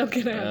 She's still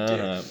going to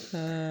have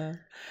two.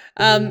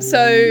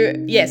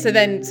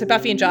 So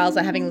Buffy and Giles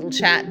are having a little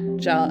chat.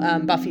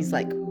 Buffy's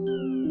like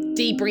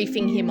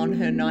debriefing him on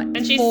her night And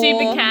she's before.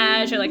 super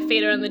cash. Her like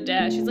feet are on the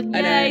desk. She's like, I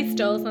yeah, know. he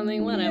stole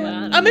something, whatever. I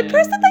don't I'm know.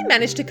 impressed that they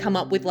managed to come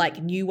up with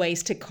like new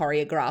ways to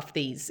choreograph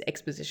these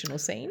expositional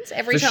scenes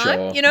every For time.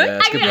 sure. You know, Yeah,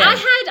 it's I good mean, plan.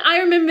 I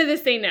remember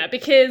this scene now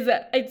because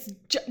it's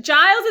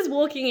Giles is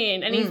walking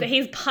in and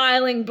he's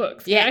piling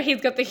books. you Yeah. know? He's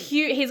got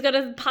he's got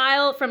a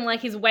pile from like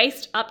his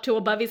waist up to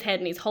above his head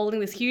and he's holding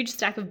this huge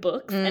stack of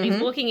books and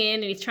he's walking in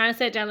and he's trying to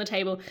set it down the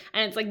table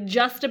and it's like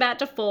just about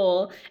to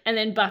fall and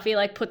then Buffy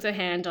like puts her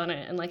hand on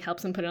it and like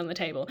helps him put it on the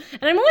table.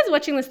 And I'm always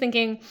watching this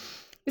thinking,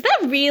 is that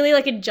really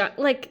like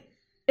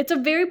it's a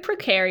very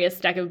precarious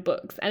stack of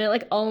books and it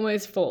like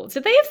almost falls.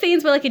 Did they have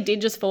scenes where like it did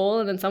just fall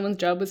and then someone's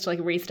job was to like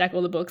restack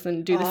all the books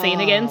and do the scene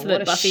again so what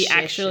that a Buffy shit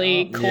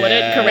actually job. caught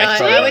Yeah. it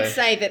correctly? I Totally. would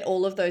say that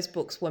all of those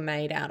books were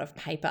made out of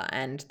paper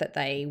and that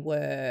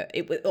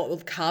it was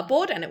of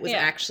cardboard and it was Yeah.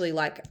 actually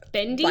like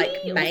Bendy?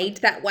 like made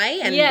that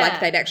way and Yeah. like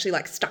they'd actually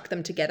like stuck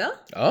them together.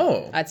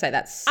 Oh. I'd say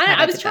that's. how I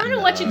they was did trying that.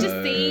 to watch it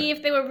to see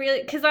if they were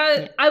really because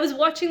I was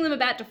watching them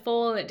about to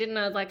fall and it didn't.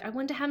 I was like, I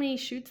wonder how many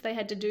shoots they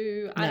had to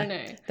do. I don't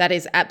know. That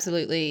is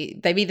absolutely.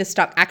 They've either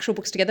stuck actual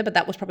books together, but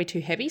that was probably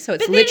too heavy, so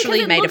it's But then, 'cause literally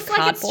it made looks of like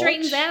cardboard. it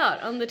straightens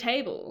out on the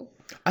table.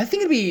 I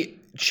think it'd be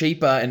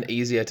cheaper and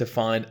easier to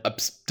find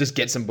just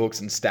get some books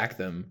and stack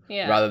them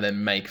Yeah. rather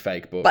than make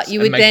fake books. But you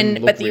and would make them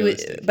then, look but you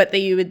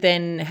realistic. would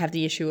then have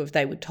the issue of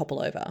they would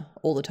topple over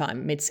all the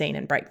time mid scene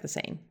and break the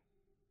scene.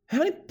 How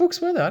many books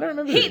were there? I don't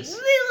remember He this.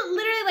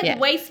 literally like Yeah.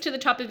 waist to the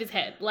top of his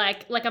head,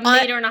 like a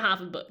meter and a half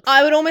of books.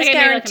 I would almost Like,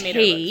 maybe like a meter of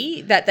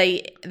guarantee that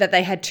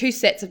they had 2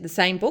 sets of the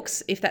same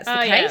books, if that's the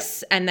Oh, yeah.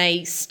 case, and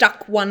they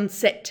stuck one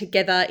set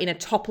together in a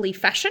topply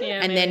fashion,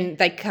 Yeah, and maybe. then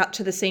they cut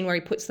to the scene where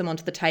he puts them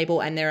onto the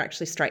table and they're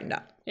actually straightened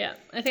up. Yeah,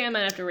 I think I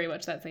might have to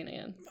rewatch that scene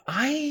again.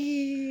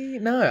 I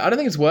don't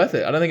think it's worth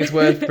it. I don't think it's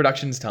worth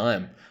production's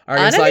time. I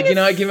reckon I it's don't like,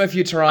 think give him a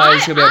few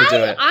tries, he'll be able to do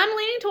it. I'm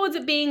leaning towards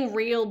it being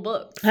real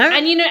books. Huh?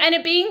 And, and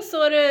it being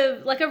sort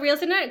of like a real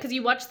note, because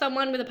you watch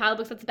someone with a pile of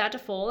books that's about to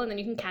fall and then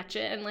you can catch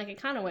it and, like, it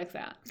kind of works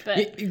out.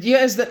 But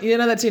Yes,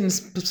 that's in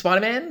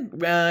Spider-Man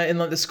in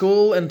like the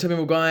school, and Tobey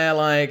Maguire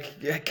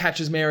like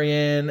catches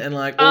Marianne and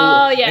like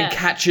and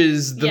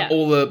catches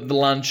all the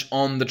lunch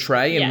on the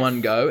tray in Yes. one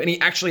go, and he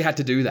actually had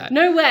to do that.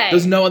 no way.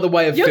 There's no other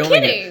way of You're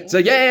filming kidding. it.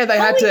 So they had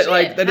Holy to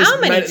like shit. they just How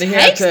many made it, and he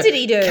had takes to did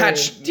he do?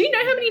 catch. Do you know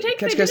how many takes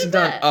Catch they Kirsten did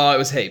of Dunst. that? Oh, it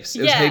was heaps.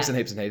 It was Yeah. heaps and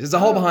heaps and heaps. There's a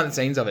whole behind the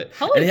scenes of it.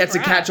 Holy and he had to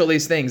crap. catch all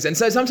these things. And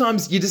so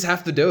sometimes you just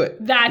have to do it.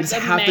 That's you just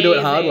have to do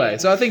it hard way. amazing.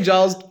 So I think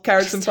Giles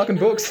carried some fucking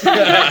books.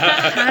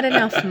 Had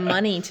enough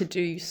money to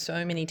do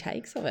so many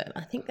takes of it.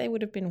 I think they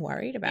would have been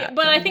worried about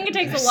But I doing think it that.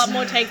 takes a lot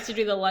more takes to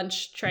do the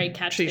lunch tray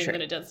catch True, thing true,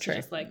 than it does to true.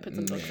 just, like, put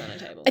some books on a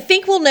table. I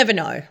think we'll never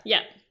know,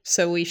 Yeah.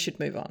 so we should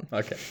move on.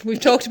 Okay. We've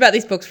talked about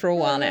these books for a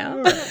while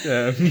now.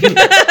 Yeah.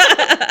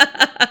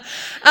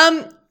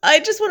 I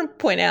just want to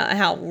point out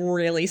how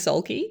really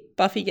sulky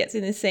Buffy gets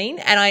in this scene,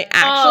 and I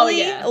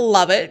actually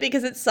love it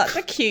because it's such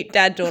a cute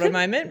dad-daughter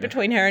moment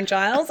between her and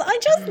Giles. I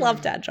just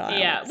love Dad Giles.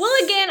 Yeah. Well,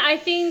 again, I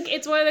think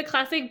it's one of the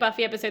classic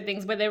Buffy episode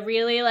things where they're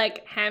really,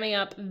 like, hamming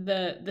up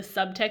the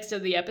subtext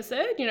of the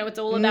episode. You know, it's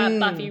all about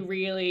Buffy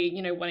really,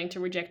 wanting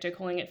to reject her,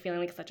 calling it feeling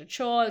like such a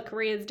chore, the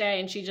careers day,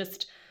 and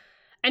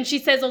she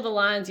says all the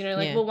lines,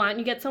 well, why don't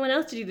you get someone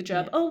else to do the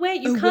job? Oh,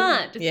 wait, you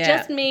can't. It's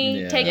just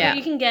me. Yeah. Take Yeah. what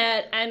you can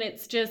get. And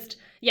it's just,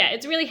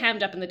 it's really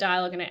hammed up in the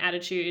dialogue and her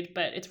attitude,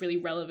 but it's really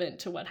relevant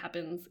to what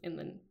happens in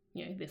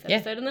this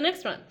episode and the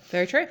next one.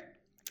 Very true.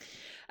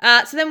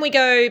 So then we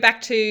go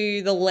back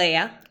to the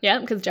lair. Yeah,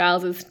 because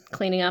Giles is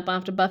cleaning up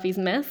after Buffy's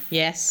mess.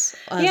 Yes.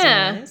 as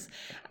Yeah.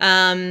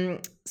 always.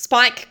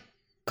 Spike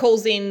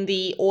calls in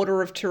the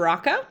Order of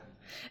Taraka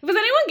Was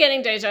anyone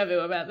getting deja vu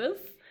about this?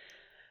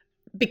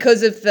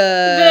 because of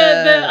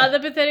The other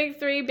pathetic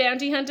 3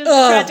 bounty hunters who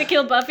tried to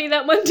kill Buffy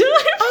that one time.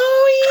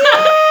 Oh,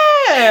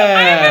 yeah.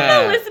 I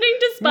remember listening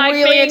to Spike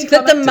Really being into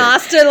that the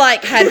master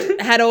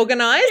had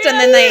organized, and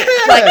then they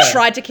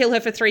tried to kill her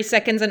for 3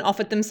 seconds and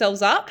offered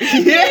themselves up.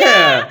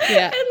 Yeah.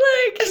 Yeah. and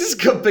like This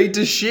just got beat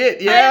to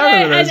shit. Yeah, I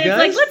and remember those it's guys.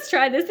 like, let's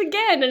try this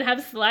again and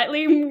have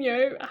slightly,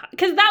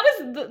 because that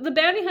was the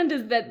bounty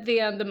hunters that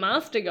the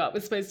master got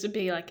was supposed to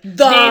be like, these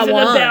are the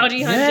one.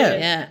 bounty hunters.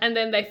 Yeah. And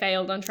then they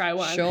failed on try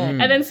 1. Sure. And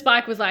then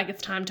Spike was like,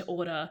 it's time to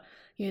order,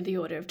 the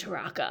Order of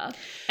Taraka.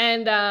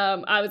 And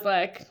I was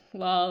like,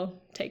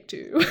 lol, take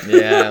 2.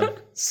 Yeah.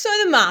 So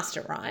the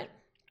master, right?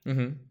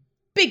 Mm-hmm.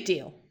 Big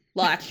deal.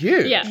 Like,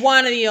 Huge. Yeah.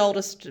 one of the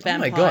oldest Oh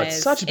vampires my God,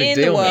 such a big in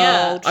deal. the world.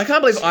 Yeah. I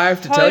can't believe I have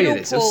to tell you Total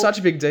this. It was pull. such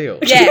a big deal.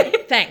 Yeah,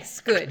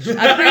 thanks. Good.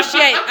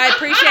 I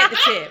appreciate the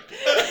tip.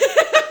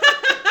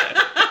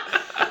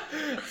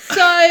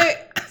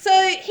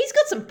 So he's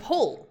got some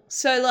pull.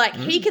 So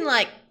he can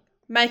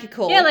make a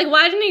call. Yeah, like,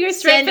 why didn't he go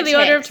straight Send for a the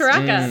Order of text.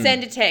 Taraka?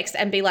 Send a text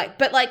and be like,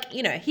 but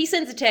he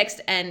sends a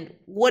text and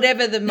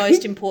whatever the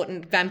most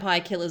important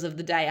vampire killers of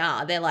the day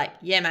are, they're like,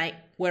 yeah, mate,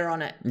 we're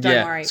on it.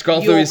 Don't worry.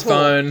 Scroll You're through his cool.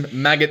 phone,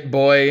 maggot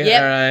boy.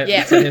 Yep, All right.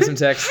 yep. Send him some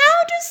text.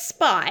 How does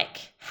Spike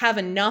have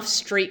enough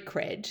street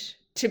cred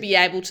to be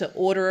able to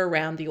order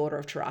around the Order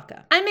of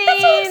Taraka? I mean,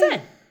 That's all I'm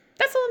saying.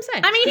 That's all I'm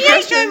saying. I mean, he he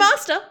ain't no actually-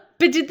 master.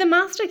 but did the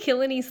master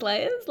kill any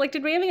Slayers? Like,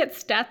 did we ever get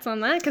stats on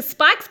that? Because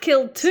Spike's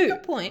killed 2.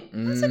 Good point.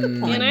 That's a good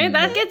point.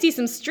 That gets you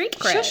some street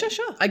cred.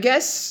 Sure. I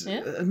guess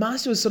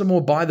Master was sort of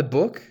more by the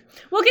book.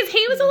 Well, because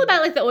he was all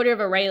about the Order of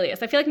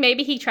Aurelius. I feel like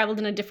maybe he traveled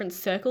in a different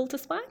circle to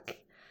Spike.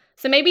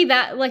 So maybe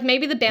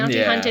maybe the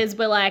bounty hunters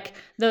were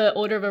the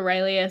Order of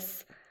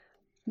Aurelius,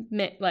 guns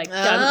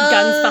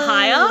for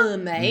hire.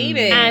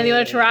 Maybe. And the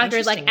Order of Taraka is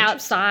Interesting,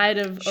 outside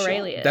of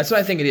Aurelius. That's what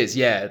I think it is.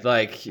 Yeah,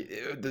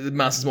 the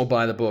Master's more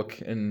by the book,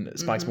 and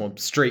Spike's more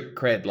street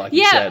cred, like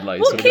you said.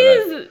 Like, well, sort of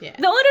like- because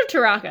the Order of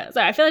Taraka.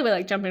 Sorry, I feel like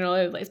we're jumping all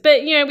over the place,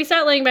 but we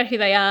start learning about who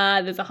they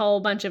are. There's a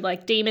whole bunch of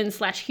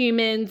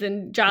demons/humans,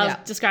 and Giles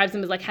describes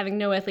them as having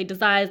no earthly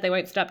desires. They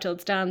won't stop till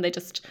it's done. They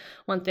just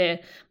want their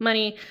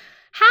money.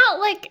 How,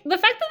 the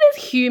fact that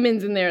there's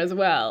humans in there as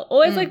well,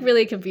 always,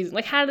 really confusing.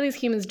 How do these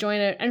humans join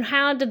it, and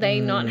how do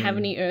they not have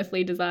any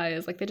earthly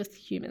desires? They're just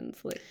humans,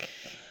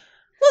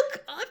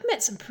 Look, I've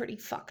met some pretty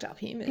fucked up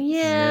humans.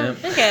 Yeah,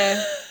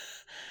 okay.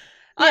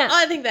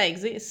 I think they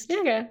exist.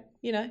 Okay. And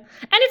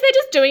if they're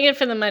just doing it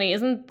for the money,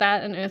 isn't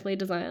that an earthly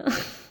desire?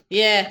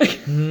 yeah.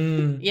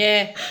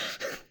 Yeah.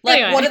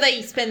 Anyway. What do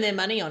they spend their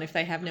money on if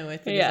they have no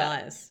earthly Yeah.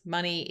 desires?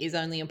 Money is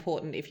only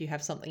important if you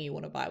have something you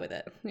want to buy with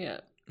it. Yeah.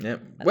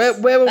 Yep. Where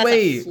were That's a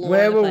we? flaw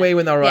Where in the were plan. we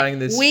when they were writing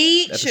this?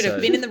 We should have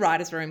episode? been in the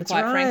writer's room, That's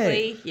quite right.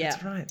 frankly. Yeah.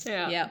 That's right.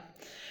 Yeah. Yeah.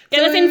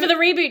 Get us in for the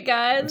reboot,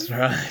 guys. That's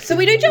right. So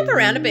we do jump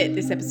around a bit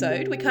this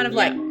episode. We kind of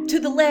like to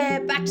the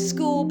lair, back to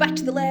school, back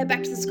to the lair,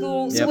 back to the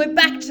school. So we're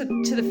back to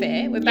the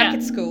fair. We're back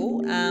at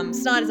school.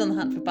 Snyder's on the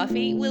hunt for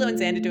Buffy. Willow and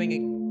Xander doing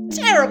a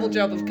terrible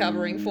job of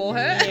covering for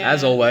her.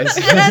 As always.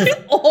 As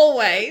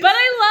always. But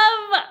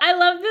I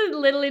love the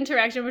little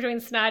interaction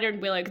between Snyder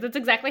and Willow, because that's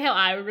exactly how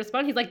I would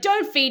respond. He's like,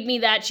 don't feed me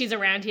that, she's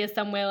around here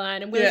somewhere,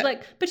 line. And Willow's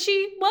like, but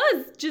she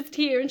was just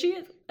here and she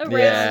is around.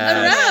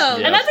 Yeah.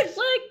 And that's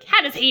like,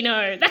 how does he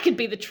know? That could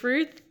be the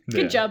truth.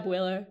 Good job,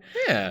 Willow.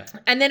 Yeah.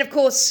 And then, of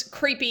course,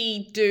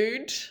 creepy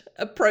dude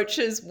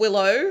approaches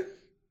Willow,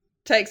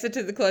 takes her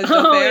to the closed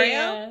off area.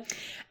 Yeah.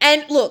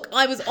 And look,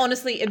 I was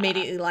honestly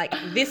immediately like,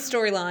 this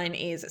storyline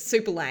is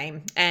super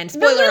lame. And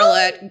spoiler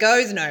alert,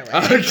 goes nowhere.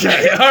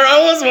 Okay.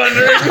 I was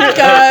wondering.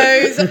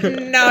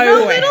 Goes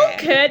nowhere. The little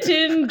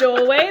curtain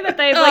doorway that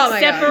they've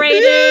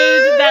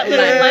separated, that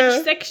little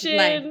lunch section.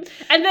 Lame.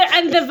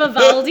 And the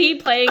Vivaldi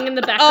playing in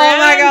the background. Oh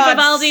my God,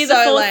 Vivaldi, so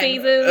the Four lame.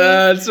 Seasons.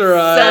 That's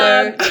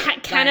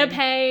right.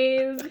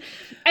 Canapes.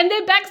 And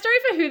their backstory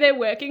for who they're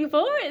working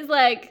for is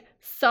like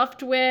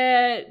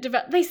software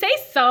they say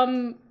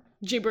some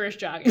gibberish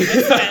jargon.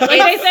 Like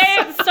they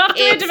say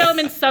software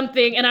development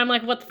something, and I'm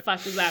like, what the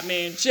fuck does that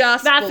mean?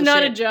 Just That's bullshit.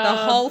 not a job.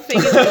 The whole thing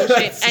is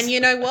bullshit. And you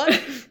know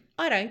what?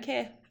 I don't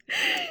care.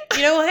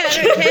 You know why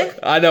I don't care?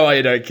 I know why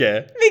you don't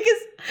care.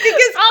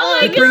 Because oh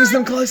my It brings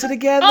them closer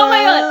together. Oh my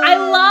God.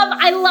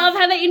 I love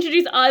how they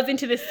introduce Oz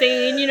into the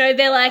scene. You know,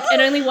 they're like,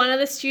 and only one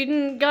other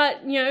student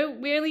got, you know,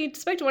 we only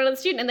spoke to one other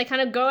student, and they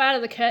kind of go out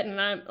of the curtain,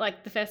 and I'm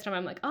like, the first time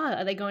I'm like, oh,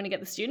 are they going to get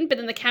the student? But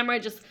then the camera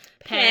just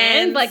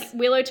pans, like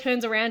Willow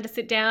turns around to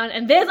sit down,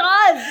 and there's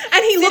Oz.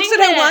 And he looks at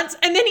her there. once,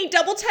 and then he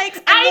double takes.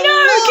 And I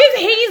know,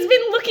 because he's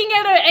been looking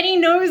at her, and he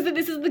knows that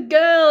this is the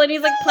girl, and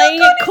he's like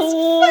playing it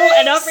cool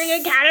and offering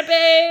her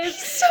canapes.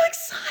 He's so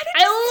excited.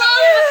 I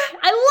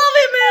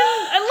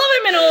love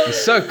him in all.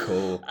 He's so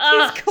cool.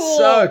 He's cool.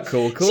 So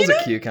cool. Cool as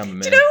a cucumber,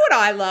 man. Do you know what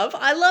I love?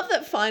 I love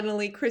that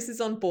finally Chris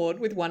is on board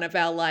with one of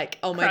our like,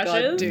 oh my Crushes?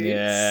 God, dudes.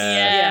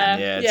 Yeah,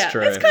 it's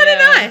true. It's kind of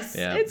nice.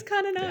 Yeah. It's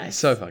kind of Yeah, nice. he's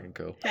so fucking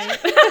cool.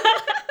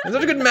 It's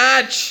such a good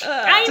match.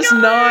 I It's just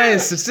know.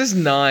 nice. It's just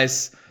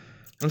nice.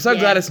 I'm so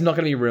glad it's not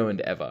going to be ruined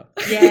ever.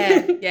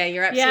 Yeah,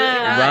 you're absolutely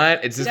Yeah. right. Right?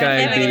 It's just Never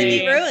going going to to be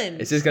be ruined.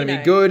 It's just going to you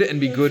be know. good and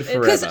be good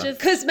Because forever.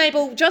 Because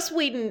Mabel, Joss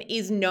Whedon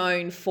is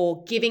known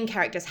for giving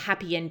characters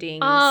happy endings.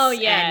 Oh,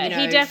 yeah. and, you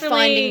know, He definitely-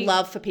 finding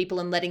love for people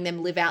and letting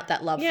them live out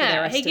that love for the Yeah,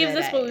 rest he of gives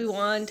their us what we days.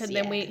 want, and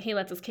then Yeah. he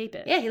lets us keep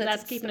it. Yeah, he lets us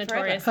That's keep it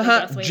notorious.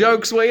 forever. for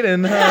Joss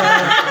Whedon. Joke Sweden.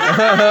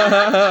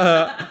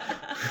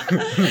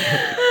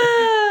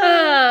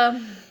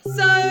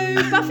 So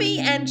Buffy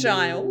and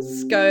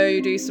Giles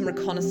go do some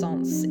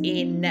reconnaissance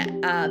in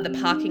the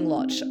parking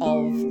lot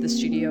of the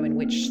studio in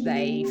which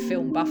they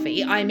film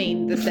Buffy. I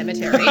mean, the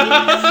cemetery.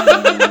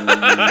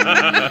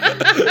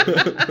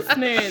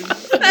 Smooth.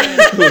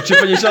 Little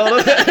chip on your shoulder.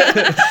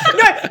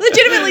 No,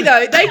 legitimately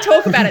though, they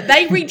talk about it.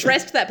 They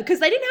redressed that because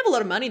they didn't have a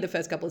lot of money the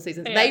first couple of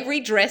seasons. Yeah. They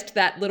redressed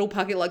that little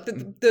parking lot.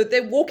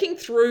 They're walking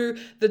through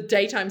the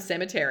daytime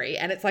cemetery,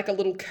 and it's like a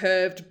little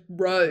curved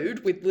road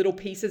with little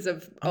pieces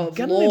of I'm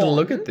gonna lawn. need to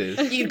look at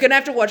this. You're gonna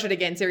have to watch it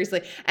again,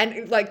 seriously.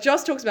 And like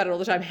Joss talks about it all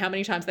the time, how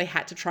many times they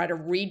had to try to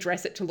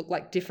redress it to look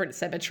like different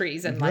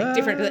cemeteries and like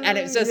different. And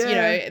it's just you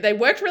know they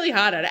worked really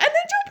hard at it, and they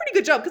do a pretty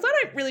good job because I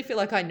don't really feel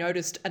like I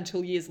noticed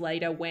until years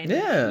later when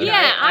Yeah. you know,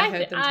 Yeah, I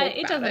heard them talk it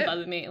about doesn't it.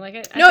 bother me. Like,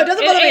 No, it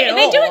doesn't bother me at all.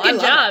 They do a I good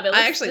love job. it.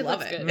 I actually love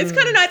looks it. good. It's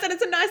kind of nice, and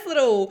it's a nice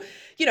little,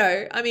 you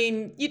know, I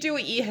mean, you do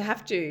what you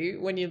have to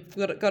when you've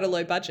got a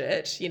low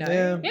budget, you know.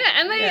 Yeah. Yeah,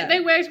 and they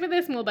worked with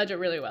their small budget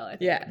really well, I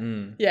think. Yeah.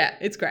 Mm. Yeah,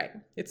 it's great.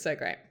 It's so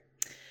great.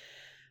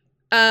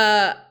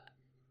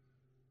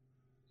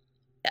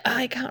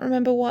 I can't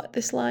remember what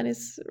this line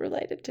is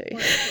related to.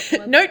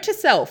 What? Note to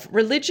self,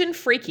 religion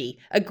freaky,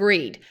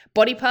 agreed.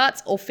 Body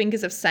parts or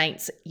fingers of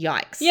saints,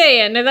 yikes.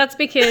 Yeah, no, that's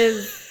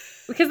because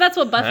that's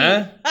what Buffy.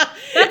 Huh?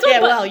 That's what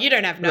yeah, well, you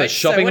don't have A notes.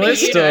 shopping so what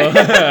list do you or know?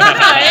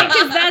 No,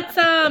 because that's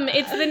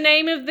it's the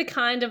name of the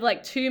kind of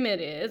like tomb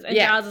it is, and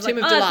Yeah, Giles is like,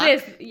 Tomb of oh, Dulac.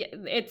 it's this. Yeah,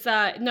 it's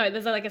no,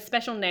 there's like a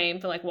special name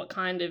for like what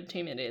kind of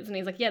tomb it is, and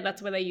he's like, yeah,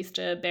 that's where they used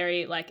to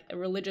bury like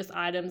religious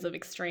items of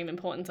extreme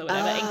importance or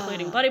whatever,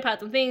 including body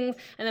parts and things.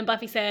 And then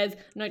Buffy says,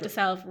 note to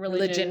self,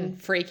 religion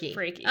freaky.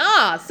 freaky.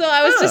 Ah, so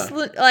I was just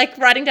like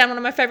writing down one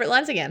of my favorite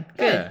lines again.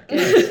 Good.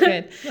 Yeah.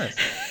 Good. Nice.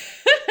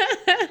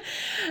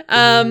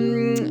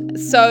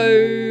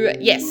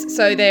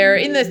 So they're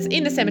in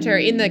the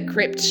cemetery, in the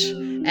crypt,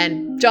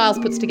 and Giles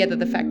puts together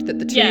the fact that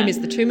the tomb is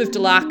the Tomb of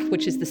Dulac,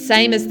 which is the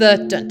same as the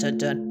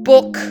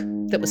book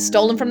that was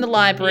stolen from the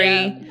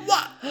library.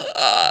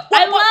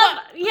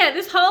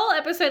 This whole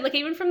episode, like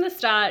even from the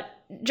start,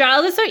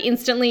 Giles is so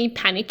instantly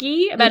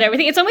panicky about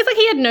everything. It's almost like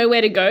he had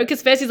nowhere to go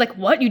because first he's like,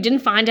 "What? You didn't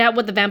find out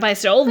what the vampire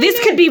stole?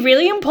 This could be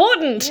really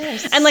important."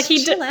 Yes, and like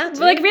chill out,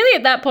 dude. like really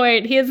at that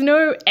point, he has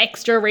no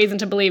extra reason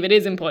to believe it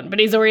is important, but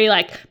he's already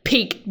like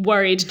peak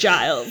worried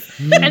Giles.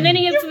 And then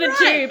he gets to the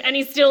tomb and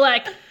he's still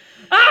like,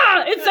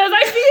 It says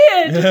I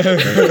feared.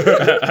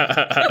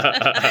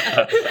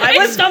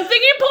 It's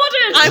something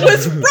important. I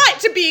was right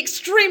to be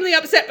extremely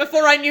upset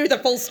before I knew the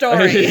full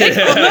story. It's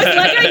almost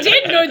like I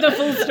did know the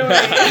full story.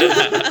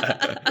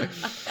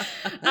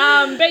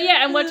 But yeah,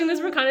 I'm watching this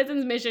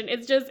reconnaissance mission.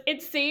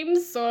 It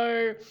seems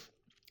so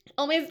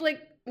almost like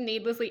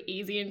needlessly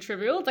easy and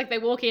trivial. It's like they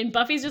walk in,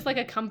 Buffy's just like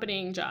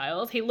accompanying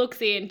Giles. He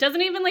looks in,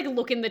 doesn't even like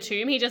look in the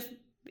tomb. He just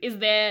is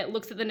there,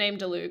 looks at the name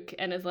Diluc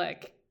and is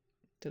like,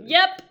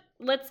 yep,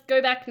 let's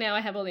go back now. I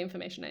have all the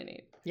information I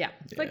need. Yeah.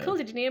 It's like, cool.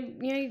 Did you need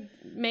to,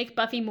 make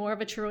Buffy more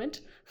of a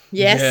truant?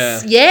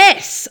 Yes. Yeah.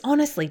 Yes.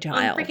 Honestly,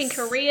 Giles. On freaking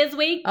Careers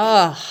Week.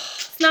 Oh.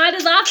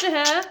 Snyder's after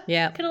her.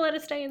 Yeah. Could have let her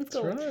stay in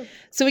school. Right.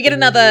 So we get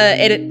another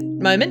edit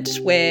moment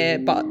where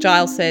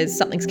Giles says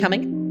something's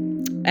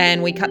coming,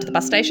 and we cut to the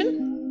bus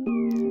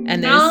station,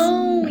 and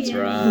there's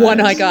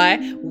One-Eye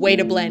Guy. Way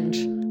to blend.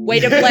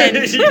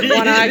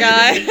 One-Eye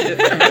Guy.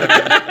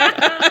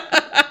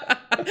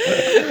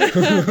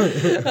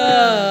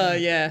 Oh,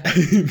 yeah.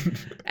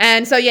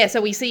 And so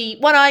we see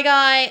One-Eye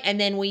Guy, and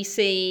then we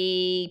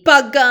see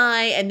Bug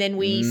Guy, and then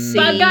we see...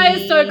 Bug Guy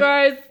is so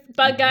gross.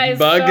 Bug Guy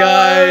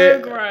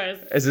gross.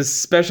 There's a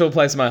special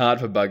place in my heart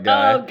for Bug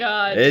Guy. Oh,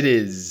 God. It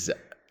is...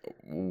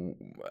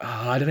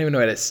 I don't even know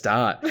where to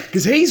start.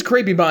 Because he's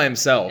creepy by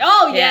himself.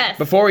 Oh, yes.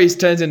 Before he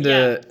turns into...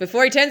 Yeah.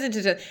 Before he turns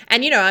into...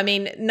 And,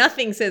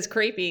 nothing says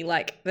creepy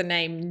like the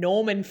name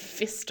Norman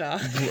Pfister.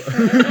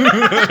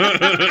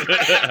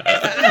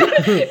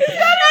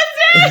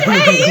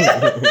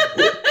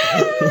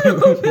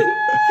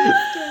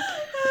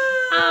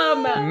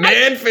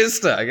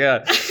 Man-Fister,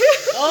 God.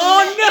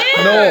 Oh,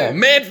 no. No,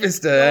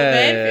 Man-Fister.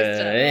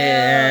 Man-Fister.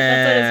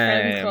 That's what his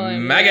friends call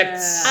him.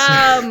 Maggots.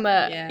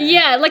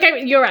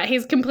 You're right.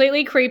 He's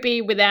completely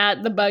creepy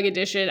without the bug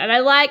addition.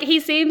 And he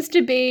seems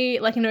to be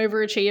like an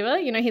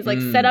overachiever. He's like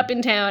set up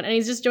in town and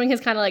he's just doing his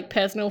kind of like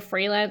personal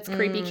freelance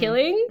creepy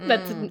killing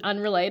that's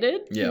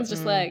unrelated. Yeah. He's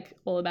just like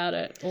all about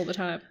it all the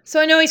time. So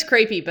I know he's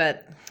creepy,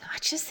 but I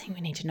just think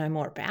we need to know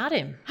more about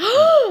him.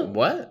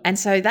 What? And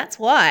so that's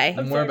why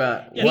More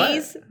about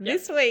he's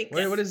this week.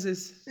 Wait, what is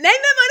this? Name them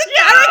on a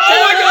character.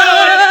 Oh my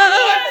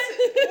God!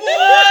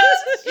 What?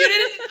 You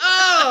didn't...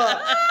 Oh!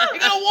 You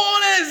gotta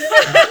warn us!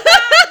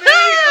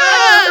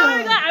 I'm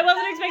so glad. I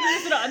wasn't expecting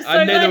this at all. I'm so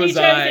glad you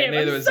chose him.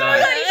 Neither was glad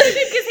you chose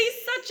him because he's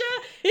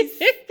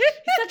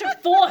such a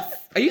force.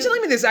 Are you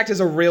telling me this actor's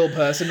a real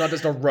person, not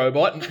just a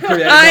robot?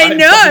 I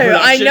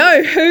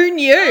know. Who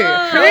knew?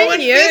 Who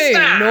knew?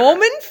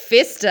 Norman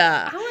Pfister.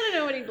 I want to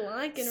know what he's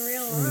like in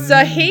real life. So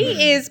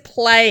he is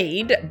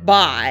played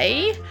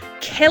by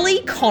Kelly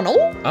Connell.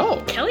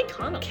 Oh. Kelly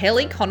Connell.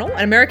 Kelly Connell,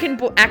 an American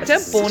actor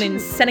born in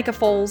Seneca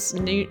Falls,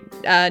 New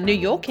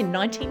York in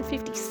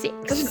 1956.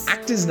 That's an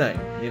actor's name,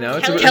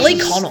 Kelly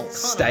Connell.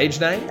 Stage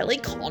name? Kelly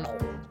Connell.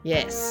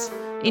 Yes,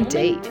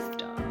 indeed.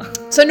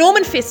 So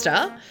Norman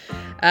Pfister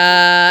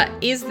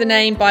is the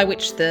name by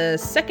which the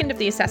second of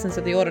the assassins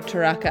of the Order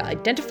Taraka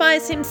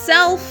identifies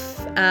himself.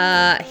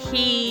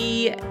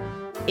 He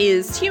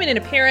is human in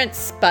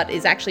appearance, but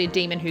is actually a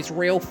demon whose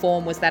real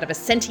form was that of a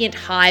sentient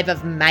hive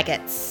of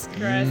maggots.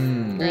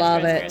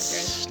 Love it.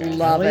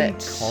 Love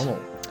it. Connell.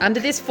 Under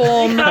this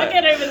form... Can't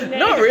get over the name.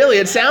 Not really.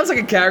 It sounds like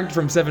a character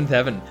from Seventh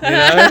Heaven.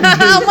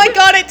 Oh my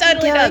God, it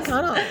totally does.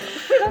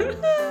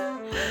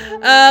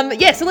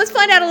 So let's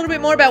find out a little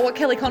bit more about what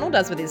Kelly Connell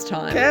does with his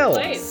time.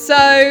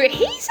 So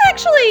he's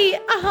actually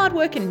a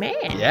hard-working man.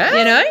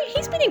 Yeah?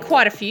 He's been in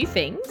quite a few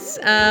things.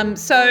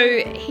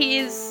 So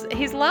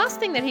his last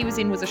thing that he was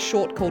in was a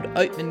short called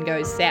Oatman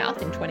Goes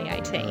South in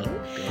 2018.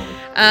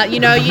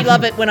 You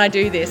love it when I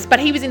do this. But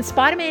he was in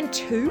Spider-Man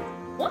 2.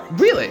 What?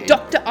 Really?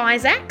 Dr.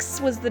 Isaacs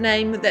was the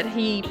name that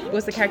he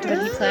was the character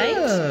that he played.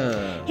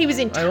 He was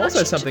in Touched. I'm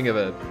also something of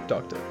a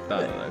doctor.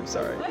 No,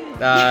 sorry.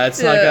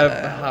 It's like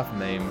a half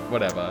meme,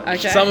 whatever.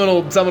 Okay. Someone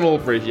will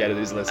appreciate it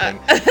who's listening.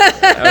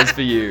 That was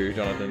for you,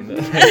 Jonathan.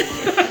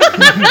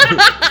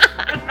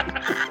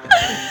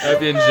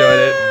 Hope you enjoyed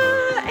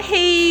it.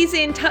 He's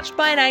in Touched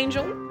by an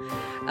Angel.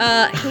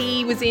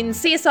 He was in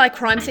CSI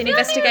Crime Scene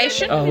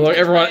Investigation. Oh, look,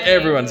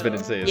 everyone's been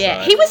in CSI.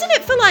 Yeah, he was in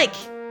it for like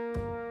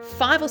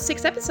 5 or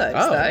 6 episodes,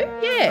 though.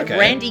 Yeah, okay.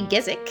 Randy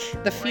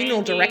Gezick, the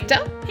funeral director.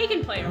 He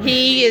can play.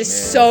 He is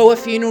so a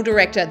funeral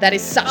director. That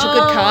is such a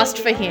good cast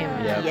for him.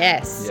 Yep.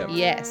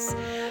 Yes.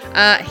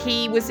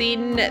 He was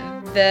in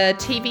the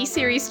TV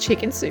series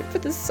Chicken Soup for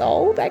the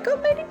Soul. That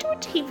got made into a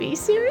TV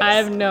series. I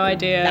have no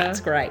idea.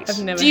 That's great.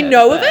 I've never Do you heard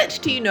know of of it?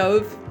 Do you know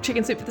of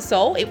Chicken Soup for the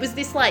Soul? It was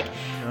this like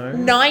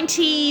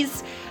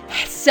 90s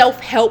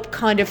self-help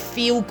kind of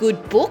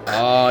feel-good book.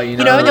 Oh, and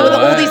there were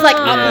all these like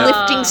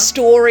uplifting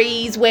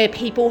stories where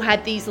people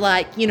had these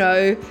like,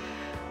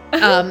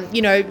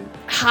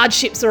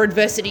 hardships or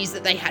adversities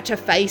that they had to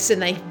face,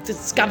 and they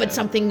discovered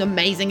something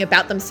amazing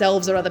about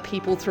themselves or other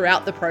people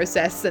throughout the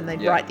process, and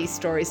they'd write these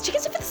stories.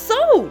 Chicken Soup for the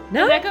Soul.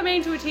 No? That got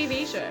made into a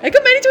TV show. It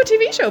got made into a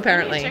TV show,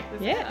 apparently. Check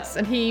this Yes, out.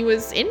 and he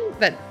was in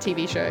that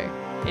TV show.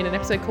 in an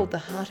episode called The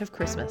Heart of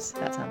Christmas.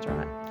 That sounds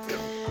right.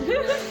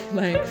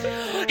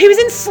 Like, he was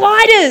in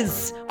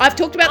Sliders. I've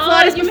talked about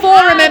Sliders before.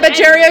 Remember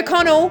Jerry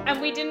O'Connell?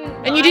 And we didn't.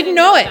 And you didn't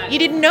know it. You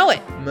didn't know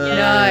it.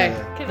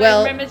 No. Because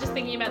Well, I remember just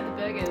thinking about the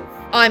burgers.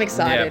 I'm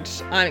excited.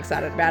 I'm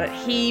excited about it.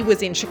 He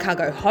was in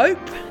Chicago Hope.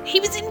 He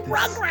was in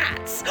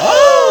Rugrats.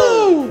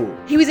 Oh!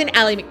 He was in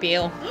Ally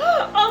McBeal.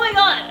 Oh my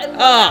god! I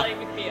love Ally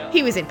McBeal.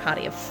 He was in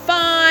Party of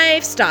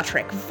Five, Star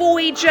Trek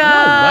Voyager. Oh,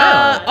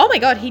 wow. Oh my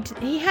god, he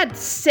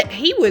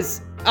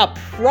was a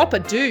proper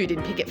dude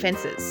in Picket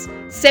Fences.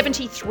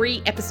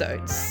 73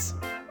 episodes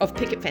of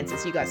Picket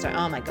Fences. You guys don't.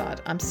 Oh my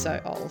god, I'm so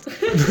old.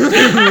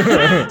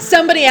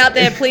 Somebody out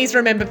there, please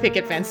remember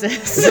Picket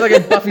Fences. Is it like a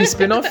Buffy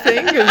spin-off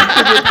thing?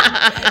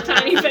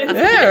 Tiny fences.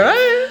 Yeah,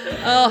 right.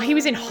 Oh, he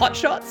was in Hot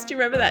Shots. Do you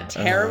remember that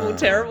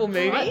terrible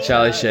movie?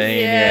 Charlie Sheen.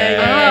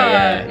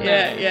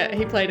 Yeah.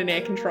 He played an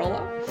air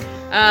controller.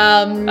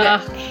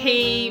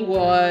 He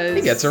was.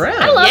 He gets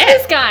around. I love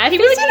this guy. He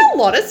was in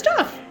a lot of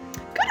stuff.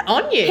 Good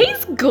on you.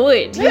 He's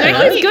good. You Yeah.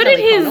 know, he's good at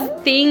Kelly his Connell.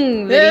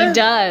 thing that he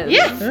does.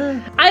 Yeah.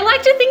 I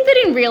like to think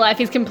that in real life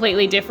he's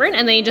completely different,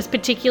 and then he just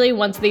particularly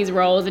wants these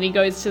roles, and he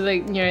goes to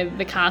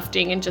the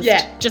casting and just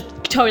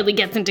totally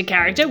gets into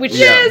character, which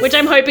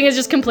I'm hoping is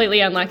just completely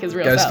unlike his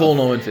real Goes self. full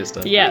Norman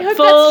Fister. I Yeah, hope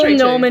full that's true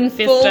too. Norman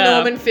Fister. Full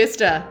Norman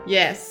Fister.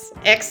 Yes.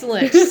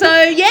 Excellent.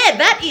 So, yeah,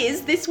 that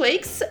is this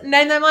week's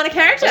Name That Minor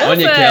Character. On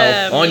your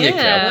Kel. Awesome. On your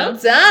Yeah. Kel.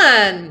 Well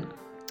done.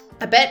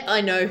 I bet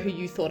I know who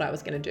you thought I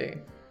was going to do.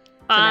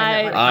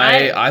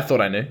 I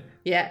thought I knew.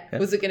 Yeah.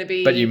 Was it going to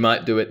be... But you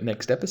might do it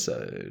next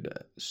episode.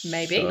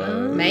 Maybe.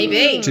 So-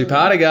 Maybe.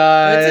 Two-parter,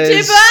 guys.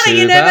 It's a two-parter.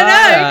 You never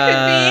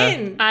know. Could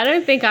be in. I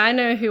don't think I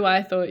know who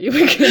I thought you were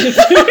going to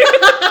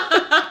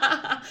do.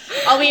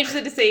 I'll be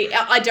interested to see.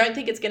 I don't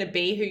think it's going to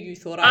be who you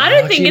thought I I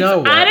don't was. think you it's. know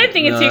what? I don't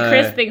think it's who No.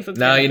 Chris thinks it's.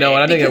 No, gonna you know be.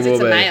 what? I think Because it will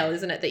it's a be. male,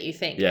 isn't it, that you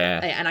think? Yeah.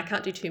 And I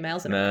can't do two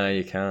males in No,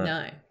 you can't.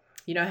 No.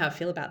 You know how I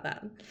feel about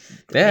that.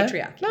 The Yeah.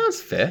 patriarchy. No,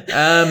 it's fair.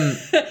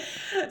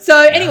 So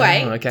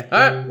anyway, Okay. All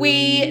right.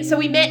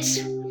 we met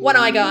One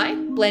Eye Guy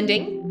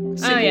blending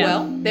super yeah.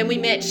 well. Then we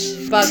met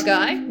Bug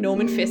Guy,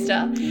 Norman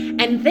Fister,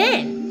 and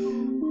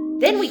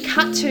then we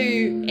cut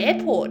to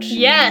airport.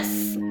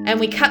 Yes. And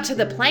we cut to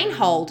the plane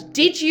hold.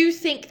 Did you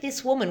think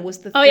this woman was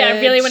the Oh yeah, I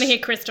really want to hear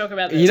Chris talk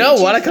about this. You know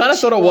Did what? you I kind of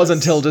think thought it she was was?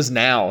 until just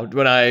now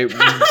when I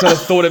sort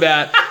of thought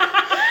about.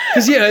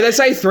 Because, they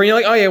say three, you're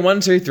like, oh yeah, 1,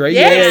 2, 3,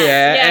 Yes.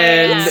 Yeah,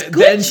 and yeah.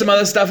 then some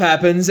other stuff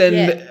happens, and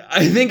Yeah.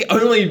 I think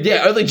only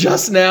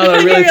just now that I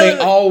really Really? think,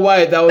 oh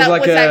wait, that was that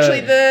like was a...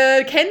 actually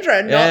the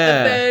Kendra,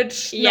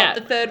 Yeah. not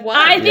the third one.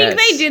 I think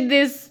Yes. they did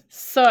this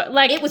so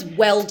like it was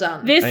well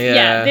done. this.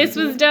 Yeah. This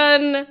was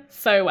done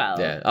so well.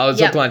 Yeah, I was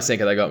Yep. hook, line,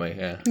 sinker, they got me,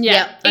 yeah. Yeah.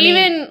 Yeah, I mean-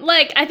 Even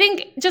I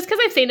think just because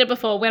I've seen it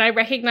before, when I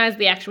recognize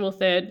the actual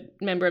third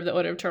member of the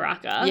Order of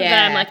Taraka,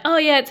 that I'm like, oh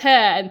yeah, it's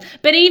her.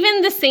 But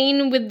even the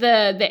scene with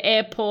the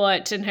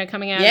airport and her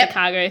coming out of the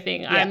cargo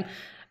thing,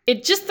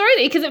 it just throws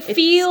it because it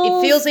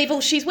feels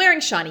evil. She's wearing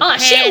shiny Oh,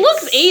 pants. she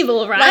looks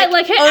evil, right?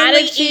 Like her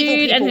only attitude evil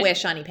people and her- wear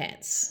shiny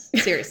pants.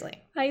 Seriously.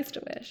 I used to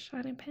wear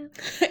shiny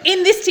pants.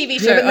 In this TV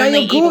show, but now only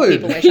you're evil good.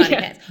 people wear shiny Yeah.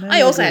 pants.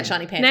 I also had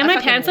shiny pants. Now I my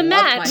fucking pants are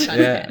loved matte. my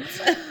shiny Yeah.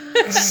 pants.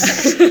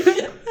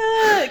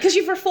 Because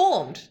you've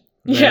reformed.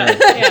 Yeah,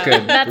 It's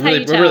good. That's we're really,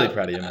 how you we're really tell.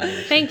 proud of you,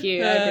 man. Thank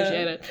you. I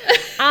appreciate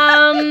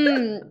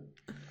it.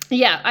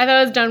 Yeah, I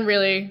thought it was done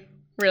really,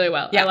 really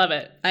well. Yeah. I love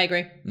it. I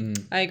agree.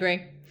 I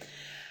agree.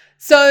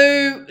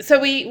 So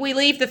we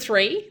leave the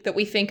three that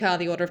we think are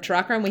the Order of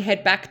Taraka and we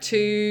head back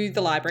to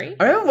the library.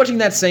 I remember watching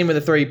that scene where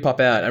the three pop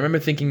out. I remember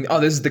thinking, oh,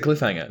 this is the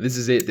cliffhanger. This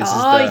is it. This is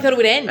Oh, the... you thought it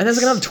would end. And there's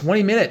like another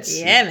 20 minutes.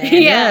 Yeah, man.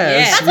 Yeah,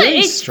 it's That's really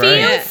it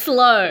strange. feels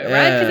slow,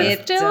 right? Because Yeah.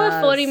 it's It still does.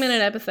 a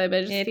 40-minute episode, but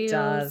it just It feels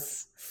does.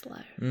 slow.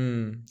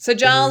 So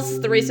Giles,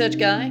 the research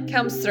guy,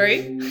 comes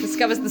through,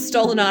 discovers the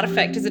stolen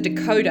artifact is a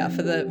decoder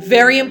for the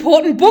very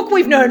important book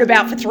we've known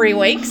about for 3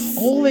 weeks.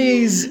 All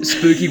these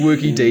spooky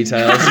wooky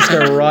details just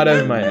go right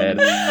over my head.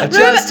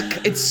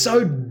 It's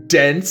so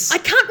dense. I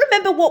can't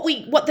remember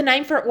what the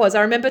name for it was.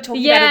 I remember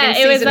talking Yeah, about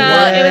it in it was season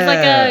 1. it was like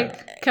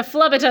a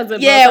kaflubbatism.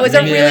 Yeah, it was a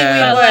really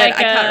Yeah. weird word. Like,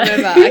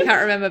 I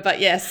can't remember, but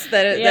yes,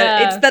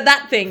 Yeah. it's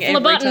that thing. every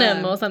Phlebotinum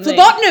time. or something.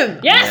 Phlebotinum.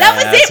 Yes. that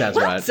was Yeah, it. that sounds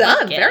Well right.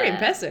 done. Yeah. Very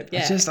impressive.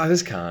 Yeah. I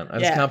just can't. I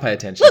just Yeah. can't pay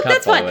attention. Look, I can't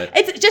that's follow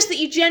fine. it. It's just that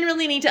you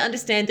generally need to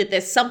understand that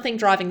there's something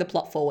driving the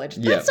plot forward.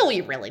 That's all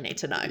you really need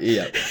to know.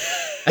 Yeah.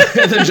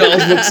 And then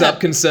Giles looks up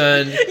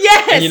concerned.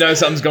 Yes. And you know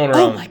something's going Oh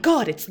wrong. my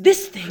god, it's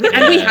this thing,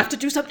 and we have to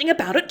do something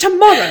about it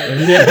tomorrow.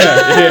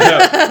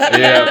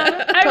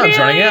 Yeah. Time's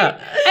running out.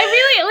 I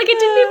really like it.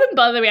 Didn't even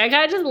bother me. I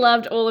kind of just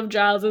loved all of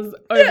Giles's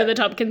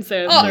over-the-top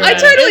concerns. Oh, I throughout.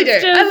 totally do.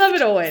 It's I love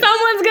it always.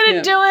 Someone's gonna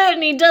Yeah. do it,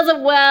 and he does it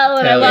well,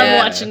 and I Hell love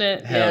yeah. watching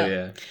it. Hell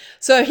yeah.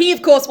 So he,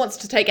 of course, wants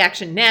to take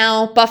action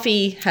now.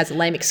 Buffy has a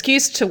lame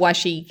excuse to why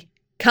she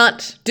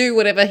can't do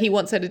whatever he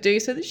wants her to do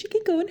so that she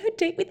can go on her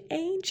date with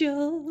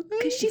Angel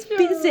because she's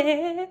busy.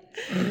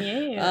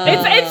 Yeah,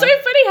 it's so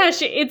funny how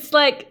it's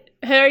like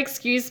her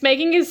excuse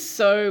making is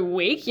so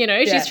weak, you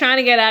know? She's trying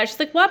to get out. She's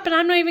like, what? But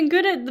I'm not even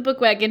good at the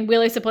bookwork. And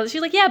Willow supports.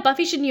 She's like, yeah,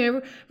 Buffy should,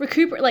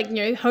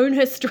 recuperate, hone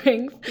her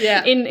strength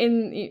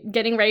in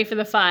getting ready for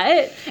the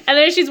fight. And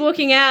then she's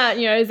walking out,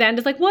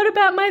 Xander's like, what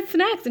about my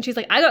snacks? And she's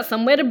like, I got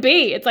somewhere to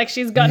be. It's like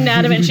she's gotten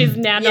out of it and she's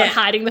now not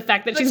hiding the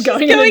fact that she's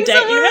going on a date.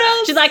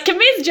 Else. She's like,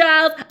 Miss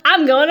Giles,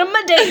 I'm going on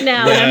my date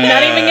now. And I'm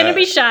not even going to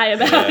be shy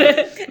about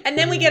it. And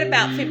then we get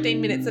about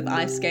 15 minutes of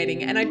ice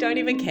skating and I don't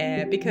even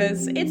care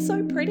because it's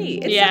so pretty.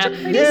 It's such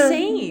a pretty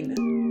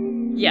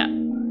scene. Yeah.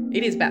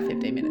 It is about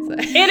 15 minutes though.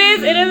 It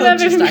is about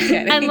 15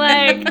 minutes.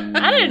 And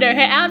I don't know,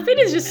 her outfit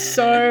is just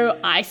so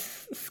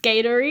ice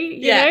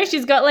skatery. You know?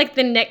 She's got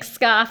the neck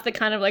scarf that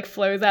kind of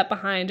flows out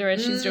behind her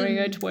as she's doing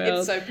her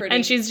twirls. It's so pretty.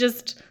 And she's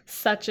just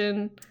such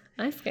an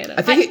ice skater.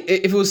 I think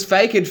if it was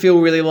fake, it'd feel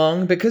really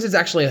long because it's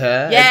actually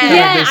her. I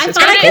guess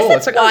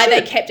that's why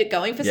they kept it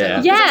going for so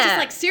long. Yeah. It's just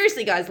like,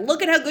 seriously, guys,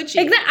 look at how good she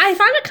is. Exactly. I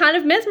find it kind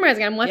of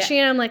mesmerizing. I'm watching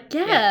it and I'm like,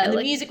 And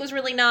the music was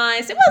really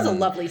nice. It was a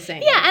lovely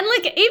scene. Yeah, and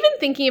even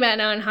thinking about it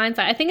now in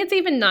hindsight, I think it's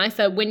even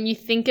nicer when you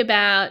think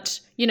about,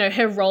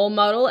 her role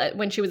model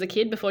when she was a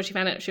kid before she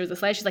found out she was a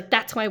slave. She's like,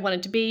 that's who I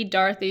wanted to be,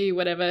 Dorothy,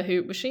 whatever.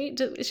 Who was she?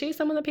 Is she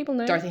someone that people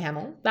know? Dorothy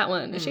Hamill. That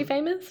one. Is she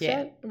famous?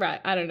 Yeah. Right.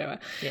 I don't know her.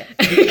 Yeah.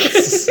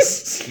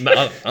 No,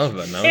 I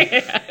don't know.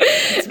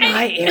 It's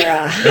my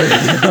era.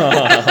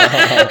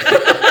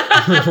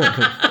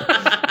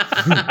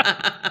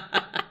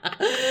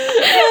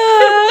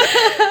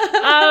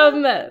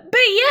 But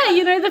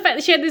yeah, the fact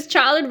that she had this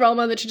childhood role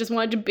model that she just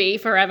wanted to be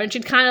forever, and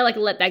she'd kind of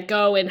let that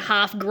go and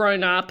half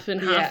grown up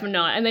and half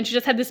not, and then she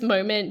just had this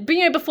moment, but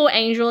before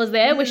Angel is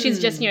there, where she's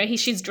just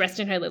she's dressed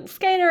in her little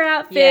skater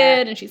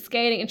outfit and she's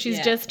skating and she's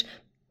just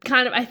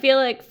kind of, I feel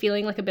like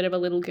feeling like a bit of a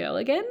little girl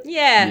again.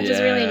 Yeah, which is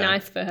really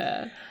nice for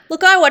her.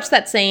 Look, I watched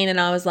that scene and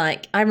I was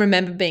like, I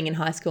remember being in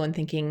high school and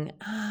thinking,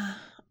 I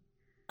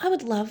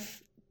would love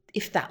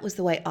if that was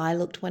the way I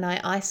looked when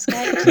I ice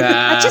skate.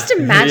 I just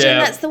imagine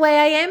that's the way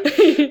I am.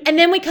 And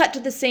then we cut to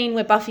the scene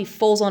where Buffy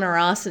falls on her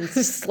ass and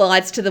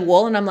slides to the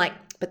wall and I'm like,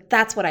 but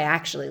that's what I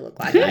actually look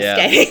like ice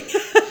skating.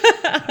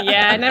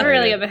 I never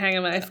really got the hang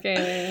of ice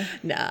skating.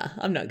 Nah,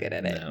 I'm not good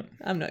at it. No.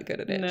 I'm not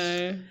good at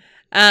it.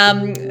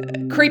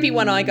 No. Creepy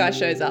one-eye guy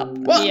shows up.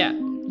 What? Yeah.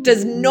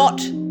 Does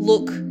not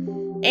look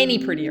any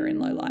prettier in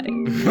low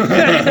lighting.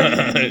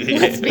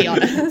 Let's be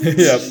honest.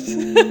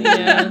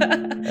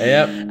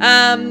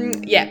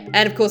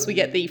 And of course we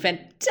get the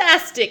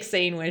fantastic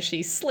scene where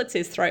she slits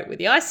his throat with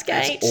the ice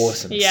skate. That's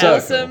awesome. Yeah. So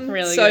Awesome. cool.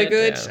 Really so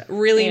good. good.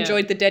 Really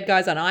enjoyed the dead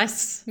guys on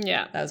ice.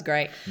 Yeah. That was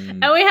great.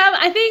 And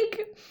I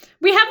think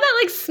we have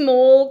that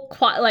small,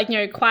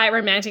 quiet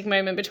romantic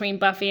moment between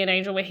Buffy and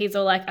Angel where he's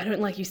all like, I don't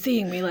like you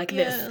seeing me like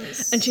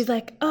this. And she's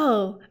like,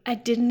 oh, I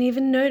didn't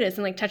even notice,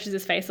 and touches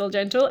his face all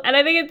gentle. And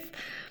I think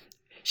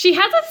she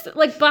has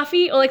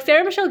Buffy or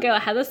Sarah Michelle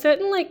Gellar has a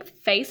certain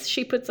face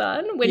she puts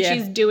on when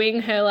she's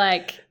doing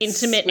her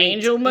intimate Sweet.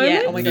 Angel moment.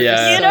 Yeah, oh my God.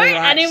 Yeah. So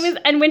right.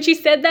 And when she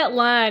said that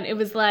line, it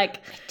was like,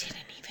 I didn't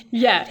even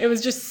know. it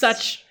was just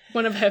such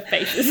one of her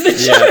faces that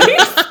she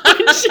makes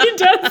when she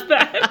does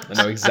that. I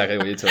know exactly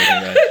what you're talking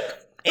about.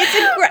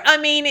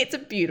 It's a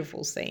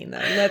beautiful scene though.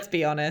 Let's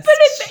be honest. But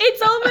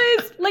it's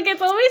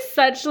almost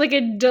such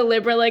a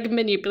deliberate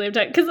manipulative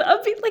type, because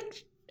I'll be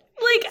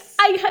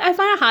I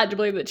find it hard to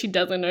believe that she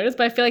doesn't notice,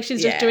 but I feel like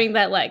she's just doing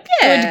that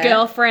good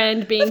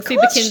girlfriend being Of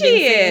super course convincing.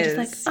 she is.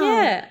 And just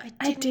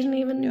I didn't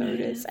even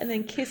notice. And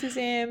then kisses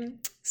him.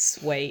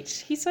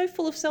 Sweet. He's so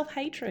full of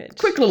self-hatred.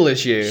 Quick little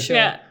issue. Sure.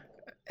 Yeah.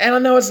 And I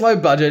know it's low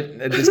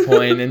budget at this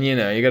point, and you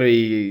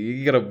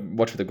gotta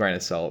watch with a grain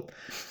of salt.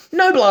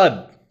 No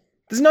blood.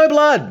 There's no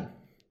blood.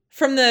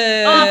 From the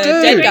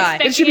dead guy.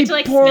 It should be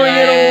pouring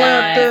it all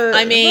out the...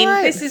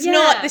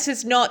 This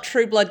is not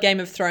True Blood Game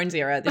of Thrones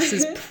era. This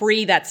is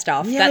pre that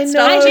stuff. Yeah, that I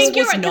stuff know. I think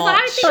you're was right,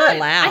 not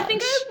allowed. I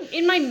think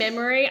in my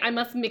memory, I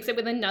must mix it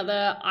with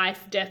another ice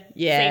death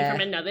Yeah. scene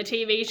from another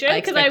TV show,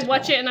 I because I expected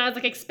watch more. it and I was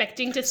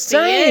expecting to see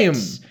Same.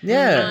 it.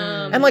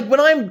 Yeah. And when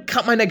I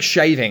cut my neck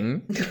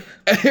shaving,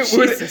 it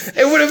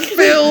would have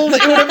filled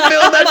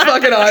that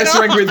fucking ice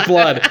rink with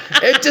blood.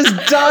 It just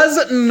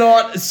does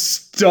not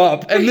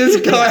stop. And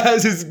this guy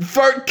has his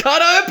throat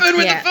cut open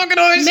with the fuking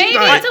ice Maybe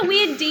rink. it's a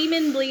weird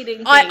demon bleeding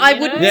thing. I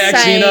wouldn't Yeah,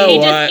 actually, say you know He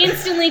what? just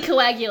instantly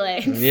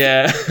coagulates.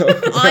 Yeah.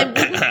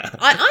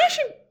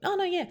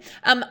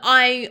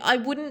 I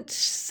wouldn't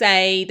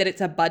say that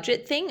it's a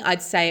budget thing.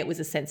 I'd say it was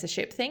a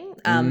censorship thing.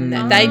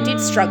 They did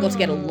struggle to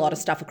get a lot of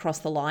stuff across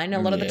the line a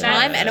lot of the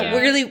time, and it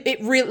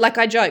really, like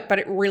I joke, but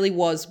it really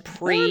was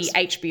pre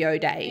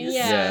HBO days.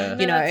 Yeah.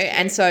 You know,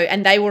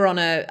 and they were on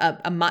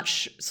a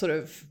much sort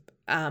of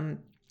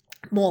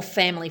more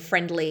family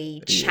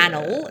friendly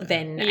channel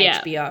than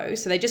HBO,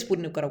 so they just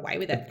wouldn't have got away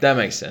with it. That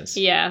makes sense.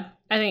 Yeah.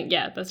 I think,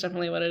 that's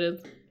definitely what it is.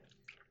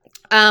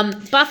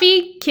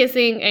 Buffy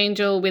kissing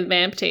Angel with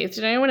vamp teeth.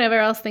 Did anyone ever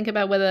else think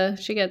about whether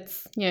she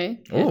gets,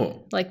 Ooh.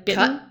 bitten?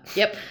 Cut?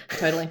 Yep,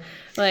 totally.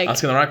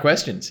 Asking the right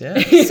questions, yeah.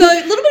 So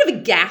a little bit of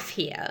a gaffe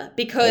here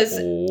because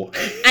Uh-oh.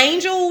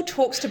 Angel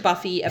talks to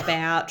Buffy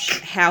about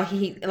how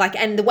he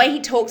and the way he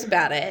talks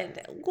about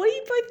it What are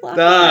you both laughing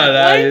No, at?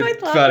 Why are you no, both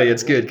it's laughing? funny.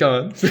 It's good. Come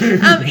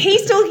on.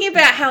 He's talking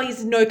about how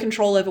he's no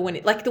control over when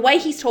like the way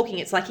he's talking,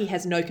 it's like he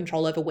has no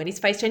control over when his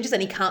face changes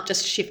and he can't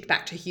just shift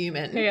back to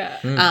human. Yeah.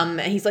 And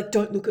he's like,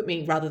 don't look at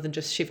me rather than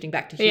just shifting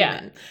back to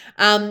Yeah.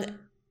 human.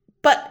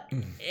 But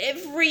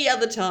every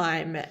other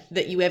time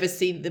that you ever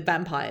see the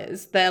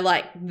vampires, they're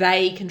like,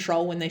 they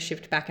control when they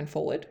shift back and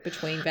forward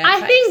between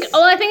vampires. I think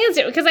it's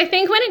different because I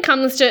think when it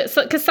comes to,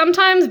 because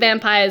sometimes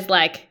vampires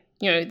like,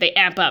 they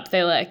amp up,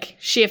 they like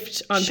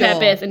shift on Sure.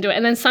 purpose and do it.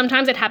 And then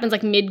sometimes it happens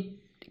like mid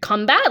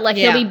combat, like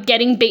he'll Yeah. be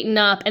getting beaten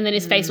up and then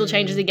his face will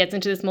change as he gets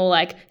into this more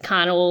like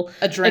carnal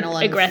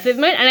Adrenaline aggressive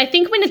mode. And I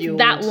think when it's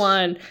fueled. that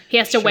one, he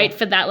has to wait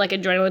for that like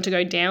adrenaline to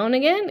go down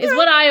again is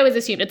what I always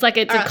assumed. It's like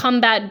it's a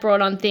combat brought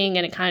on thing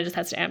and it kind of just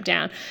has to amp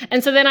down.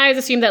 And so then I always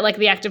assumed that like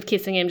the act of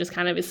kissing him just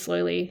kind of is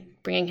slowly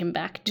bringing him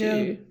back to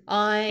Angel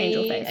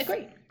I face.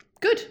 agree.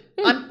 Good.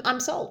 I'm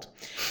sold.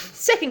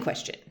 Second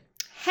question.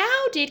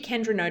 How did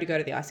Kendra know to go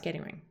to the ice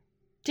skating ring?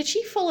 Did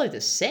she follow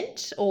the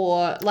scent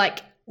or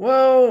like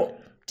Well,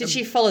 did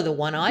she follow the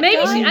one-eyed Maybe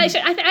guy?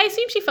 I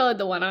assume she followed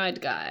the one-eyed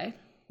guy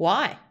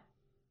Why?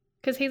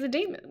 because he's a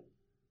demon.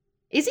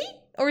 Is he?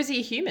 Or is he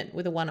a human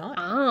with a one eye?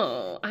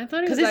 Oh, I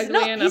thought he was Because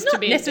ugly enough he's to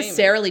not be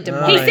necessarily a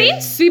demonic. demon. He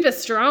Right. seemed super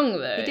strong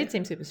though. He did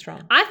seem super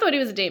strong. I thought he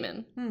was a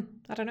demon.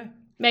 I don't know.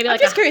 Maybe I'm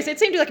like just a curious. It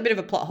seemed like a bit of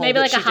a plot hole. maybe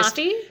that like a she just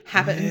halfie.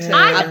 happened to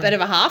Yeah. a bit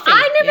of a halfie.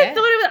 I never yeah?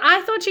 thought it was.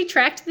 I thought she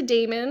tracked the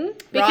demon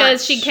because Right.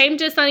 she came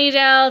to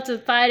Sunnydale to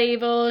fight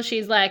evil.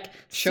 She's like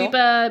Sure.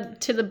 super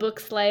to the book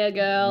Slayer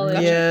girl.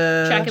 And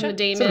yeah. tracking the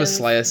demons. Sort of a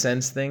Slayer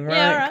sense thing, right?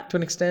 Yeah, alright. To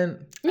an extent.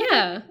 Yeah,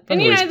 Everyone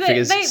and you know always they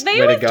figures they where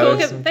to always go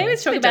talk sometimes. they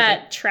always talk They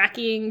about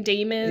tracking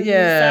demons.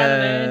 Yeah. I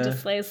don't know,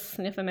 just like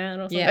sniff them out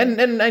or something. Yeah.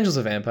 And Angels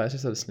are vampires.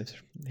 Just sort of sniffs him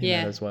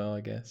Yeah. out as well,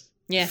 I guess.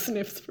 Yeah.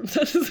 Sniffs from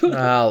that as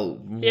well.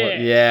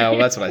 Yeah, well,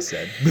 that's what I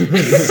said.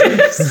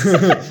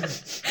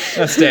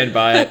 I stand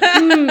by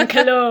it.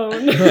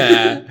 Cologne.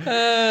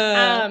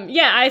 Yeah.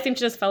 Yeah, I think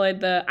she just followed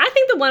the. I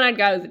think the one-eyed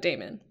guy was a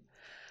demon.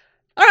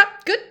 All right.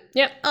 Good.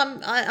 Yep.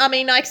 I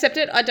mean, I accept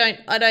it. I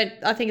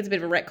think it's a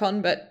bit of a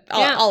retcon, but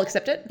Yeah. I'll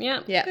accept it.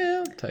 Yeah. Yeah. Yeah,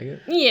 I'll take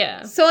it.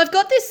 Yeah. So I've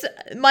got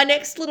my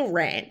next little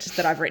rant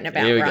that I've written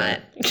about, Here we go. right?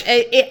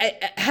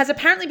 It has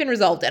apparently been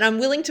resolved, and I'm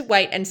willing to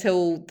wait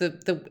until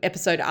the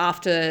episode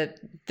after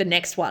the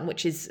next one,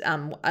 which is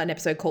an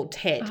episode called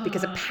Ted,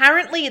 because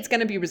apparently it's going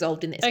to be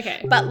resolved in this.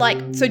 Okay. But like,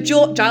 so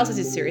Giles has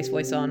his serious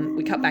voice on.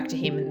 We cut back to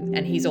him,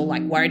 and he's all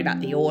like worried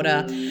about the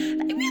order. They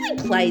really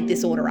played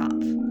this order up.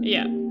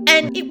 Yeah.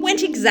 And it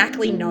went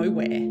exactly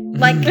nowhere.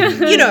 Like,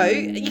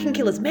 you can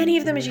kill as many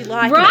of them as you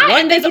like. Right, it won't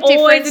and make there's a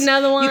always difference.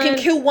 another one. You can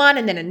kill one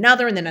and then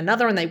another and then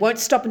another, and they won't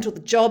stop until the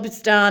job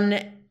is done.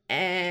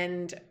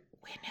 And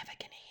we're never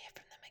going to hear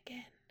from them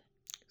again.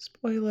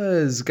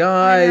 Spoilers,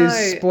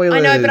 guys. Spoilers. I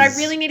know, but I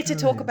really needed to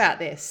talk about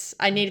this.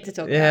 I needed to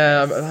talk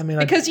Yeah, about this. I mean,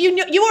 because you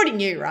already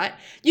knew, right?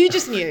 You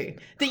just knew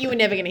that you were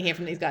never going to hear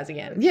from these guys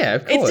again. Yeah,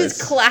 of course. It's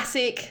just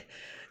classic,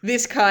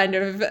 this kind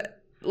of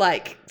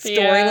like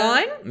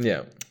storyline.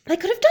 Yeah. They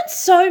could have done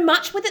so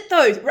much with it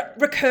though,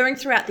 recurring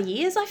throughout the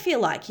years, I feel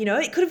like,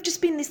 it could have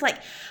just been this like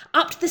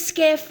upped the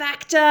scare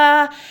factor,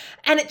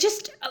 and it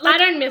just like, I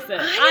don't miss it.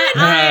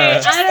 I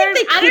just think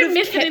they I could don't have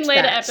miss it in kept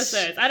later that.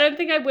 episodes. I don't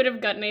think I would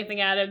have gotten anything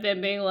out of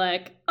them being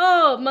like,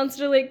 oh,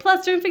 Monster League.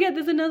 Plus, don't forget,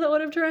 there's another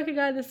Order of Taraka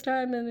guy this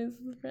time, and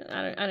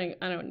I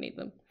don't need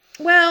them.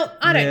 Well,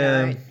 I don't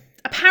Yeah. know.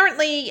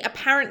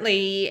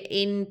 Apparently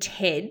in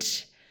Ted,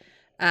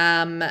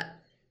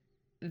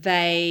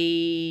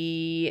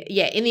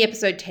 in the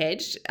episode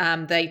Ted,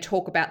 they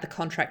talk about the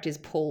contract is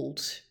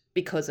pulled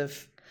because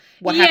of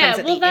what happens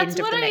at the end of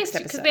the next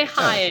because episode. they're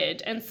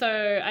hired, and so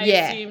I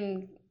Yeah.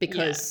 assume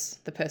because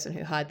the person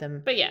who hired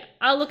them. But yeah,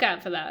 I'll look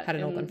out for that. Had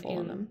an organ fall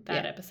on in them.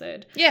 that Yeah.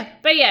 episode. Yeah.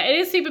 But yeah, it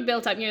is super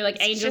built up. Like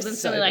Angels just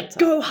instantly so like, built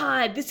go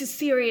hide. This is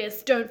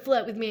serious. Don't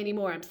flirt with me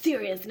anymore. I'm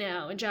serious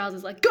now. And Giles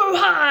is like, go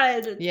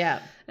hide. Yeah.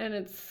 And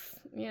it's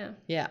Yeah.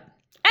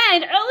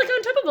 And like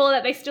on top of all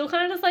that, they still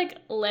kind of just like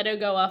let her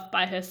go off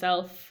by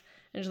herself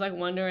and just like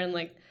wander, and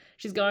like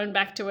she's going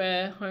back to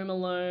her home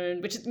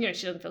alone, which is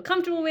she doesn't feel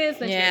comfortable with.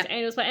 Then Yeah. she goes to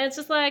Angel's place, and it's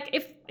just like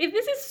if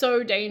this is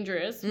so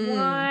dangerous,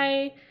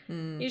 why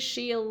is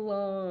she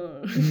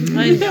alone?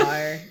 I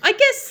know. I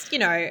guess,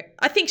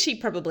 I think she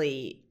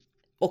probably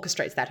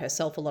orchestrates that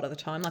herself a lot of the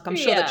time. Like, I'm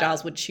sure that Yeah.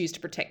 Giles would choose to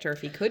protect her if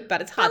he could,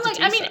 but it's hard But,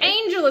 to like, do I mean, so.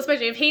 Angel,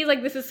 especially if he's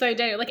like, this is so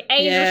dangerous. Like,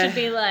 Angel Yeah. should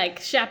be like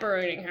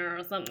chaperoning her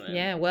or something.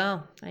 Yeah,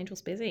 well,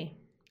 Angel's busy.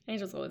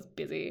 Angel's always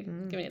busy,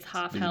 giving his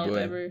half Busy help boy.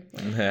 every.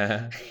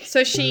 So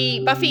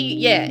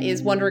Buffy,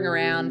 is wandering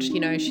around,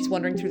 she's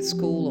wandering through the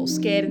school all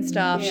scared and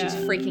stuff. Yeah. She's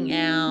freaking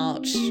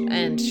out,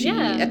 and she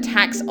Yeah.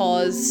 attacks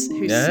Oz,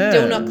 who's Yeah.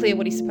 still not clear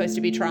what he's supposed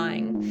to be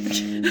trying.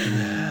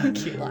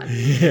 Cute line.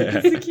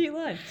 Yeah. It's a cute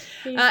line.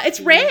 It's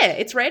rare.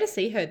 It's rare to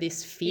see her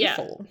this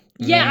fearful.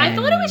 Yeah, I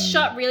thought it was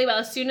shot really well.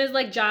 As soon as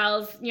like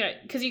Giles, you know,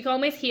 because you can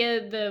almost hear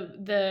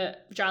the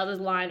Giles'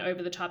 line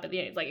over the top at the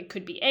end. It's like it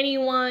could be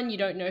anyone. You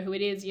don't know who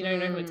it is. You don't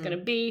know who it's gonna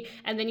be.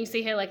 And then you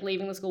see her like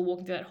leaving the school,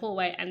 walking through that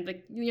hallway, and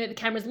the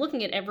camera's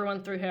looking at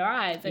everyone through her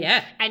eyes. And,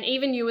 and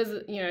even you as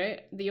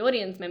the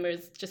audience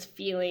members just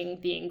feeling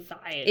the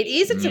anxiety. It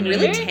is. It's a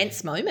really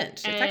tense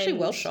moment. It's actually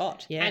well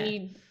shot. Yeah.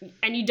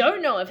 And you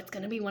don't know if it's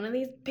gonna be one of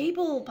these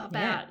people pop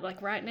out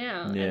like right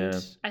now. Yeah.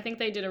 And I think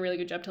they did a really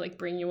good job to like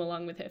bring you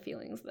along with her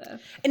feelings there.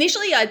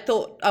 Initially,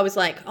 I was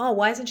like, oh,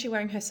 why isn't she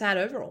wearing her sad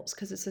overalls?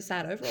 Because it's a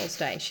sad overalls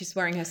day. She's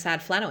wearing her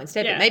sad flannel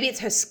instead. Yeah. But maybe it's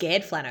her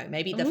scared flannel.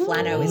 Maybe the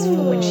flannel is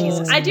for when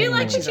she's. I do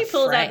like when she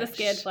pulls out the afraid.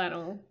 scared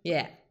flannel.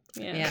 Yeah.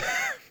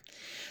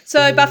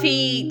 So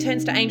Buffy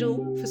turns to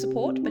Angel for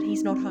support, but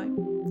he's not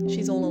home.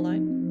 She's all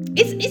alone.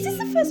 Is this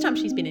the first time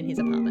she's been in his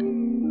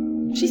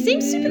apartment? She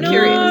seems super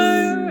curious.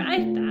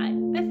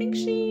 I think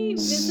she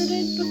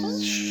visited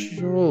before.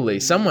 Surely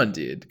someone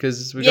did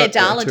because we got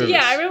Darla the two did. of Yeah,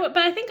 us. I remember,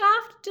 but I think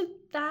after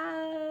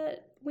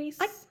that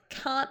I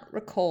can't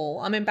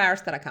recall. I'm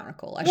embarrassed that I can't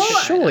recall.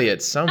 Surely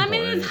at some I point.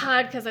 mean, it's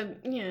hard because I'm,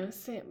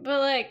 but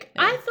like,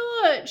 I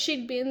thought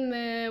she'd been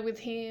there with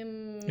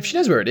him. If she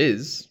knows where it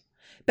is.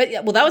 But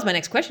well, that was my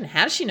next question.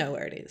 How does she know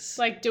where it is?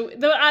 Like, do we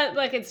know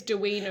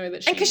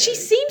that she And because she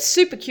knows? seems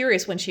super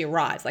curious when she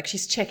arrives, like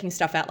she's checking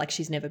stuff out like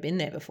she's never been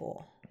there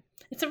before.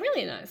 It's a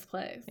really nice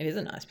place. It is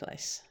a nice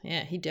place.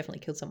 Yeah, he definitely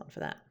killed someone for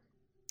that.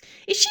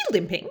 Is she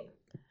limping?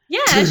 Yeah,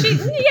 she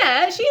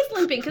is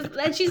limping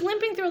and she's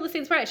limping through all the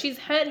scenes. Right, she's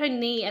hurt her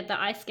knee at the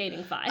ice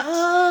skating fight,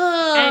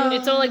 Oh. and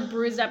it's all like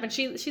bruised up, and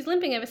she's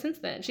limping ever since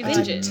then. She's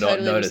injured. did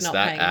not notice that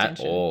paying at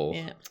attention. all.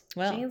 Yeah.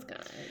 Well, Jeez,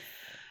 guys.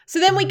 so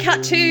then we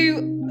cut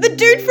to the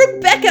dude from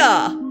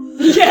Becca.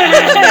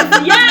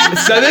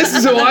 Yes. So this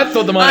is who I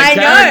thought the minor I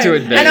character know.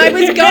 would be. And I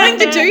was going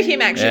to do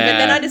him actually, but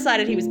then Yeah. I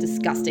decided he was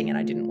disgusting and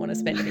I didn't want to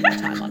spend any more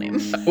time on him.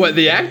 What,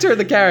 the actor or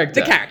the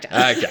character? The character.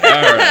 Okay,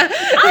 all right.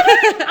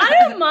 I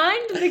don't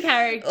mind the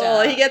character.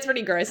 Oh, he gets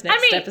pretty gross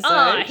next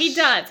episode. he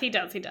does.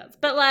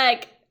 But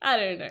like, I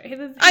don't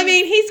know. I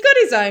mean, he's got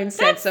his own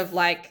sense of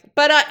like,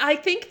 but I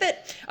think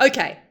that,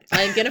 okay,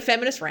 I'm going to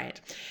feminist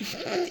rant.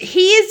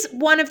 He is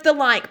one of the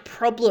like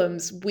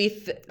problems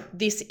with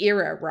this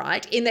era,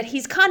 right? In that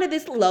he's kind of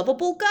this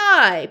lovable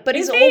guy, but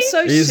he's he?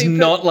 also He's super.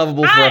 not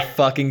lovable for a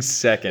fucking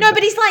second. No,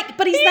 but he's that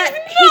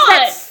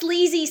not.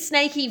 sleazy,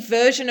 snaky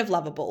version of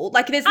lovable.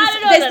 Like there's I this,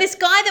 don't know there's that- this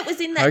guy that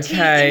was in that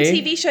Okay. in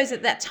TV shows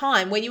at that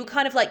time where you were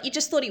kind of like you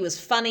just thought he was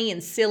funny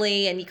and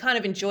silly and you kind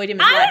of enjoyed him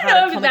as I don't lighthearted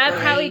know if comic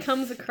that's how he relief.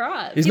 comes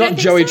across. He's You don't not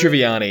think Joey so?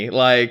 Tribbiani.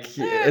 Like,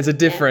 it's a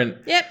different...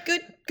 Yep,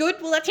 good.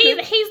 Well, that's He's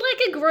good.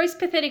 like a gross,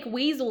 pathetic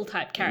weasel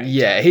type character.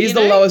 Yeah, he's you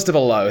the know? lowest of a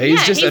low.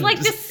 He's just he's a, like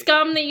the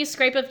scum that you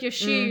scrape off your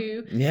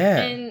shoe. Yeah.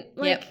 And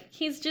like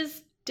he's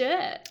just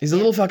dirt. He's a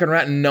little fucking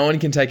rat and no one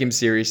can take him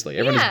seriously.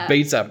 Everyone Yeah.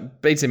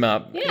 just beats him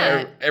up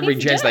Yeah, every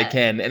he's chance they dirt.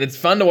 can. And it's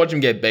fun to watch him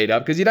get beat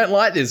up because you don't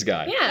like this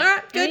guy. Yeah. All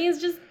right, good. And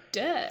he's just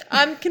dirt.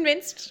 I'm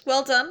convinced.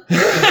 Well done.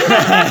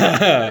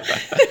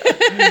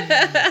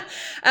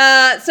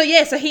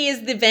 So he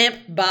is the vamp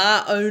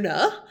bar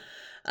owner.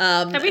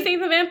 Have we seen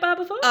the vampire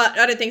before?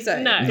 I don't think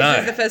so. No. This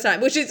is the first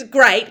time, which is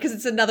great because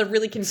it's another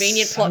really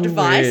convenient So plot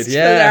device weird,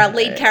 yeah. for our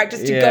lead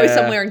characters to go Yeah.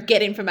 somewhere and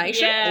get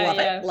information. Yeah,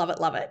 yeah. Love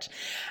it.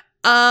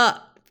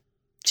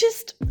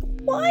 Just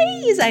why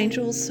is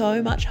Angel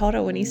so much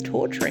hotter when he's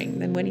torturing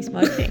than when he's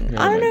smoking?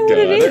 I don't know what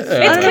it God. is. It's I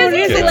don't know what it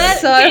is.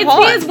 It's so it's hot.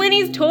 because when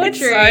he's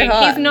torturing,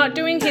 hot. he's not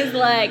doing his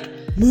like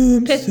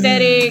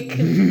pathetic,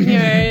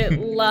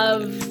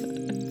 love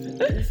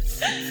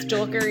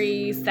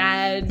stalkery,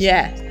 sad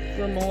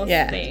remorse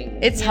thing.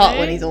 It's you hot know?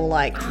 when he's all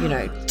like,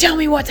 tell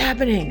me what's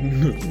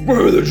happening. Where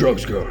are the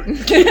drugs going?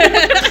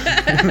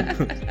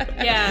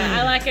 Yeah,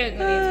 I like it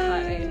when he's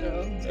hot,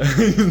 Angel.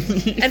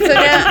 And so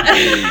now,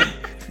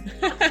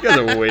 You guys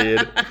are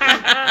weird.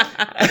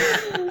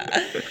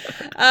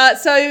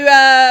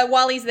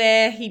 while he's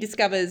there, he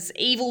discovers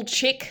evil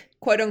chick,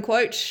 quote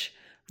unquote,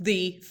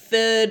 the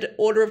third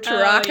Order of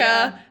Taraka,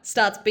 yeah.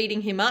 starts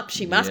beating him up.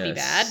 She must be Yes.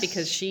 bad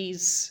because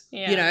she's,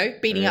 Yeah.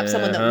 beating up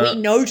someone that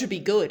we know to be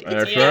good. It's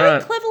That's very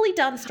right. cleverly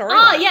done story.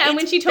 Oh yeah, and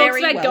when she talks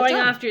about going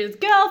done. after his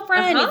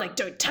girlfriend, Uh-huh. he's like,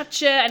 "Don't touch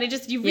her," and it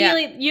just you Yeah.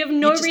 have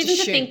no You just reason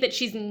to assume. think that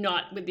she's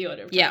not with the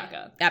Order of Yeah,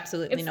 Taraka.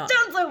 absolutely It's not.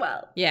 done so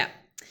well. Yeah.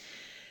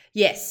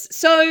 Yes.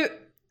 So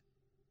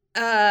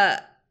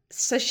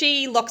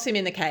she locks him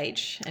in the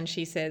cage and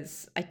she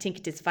says, I think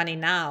it is funny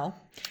now.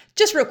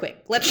 Just real quick.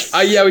 Let's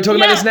Oh, yeah, we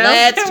talking about this now?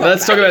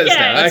 Let's talk about this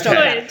Yeah, now. let's Okay.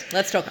 talk about it.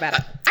 Let's talk about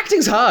it.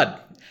 Acting's hard.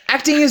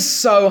 Acting is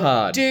so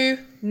hard. Do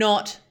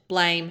not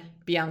blame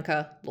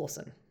Bianca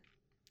Lawson.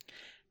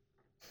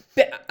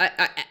 But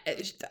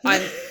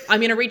I'm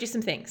going to read you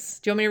some things.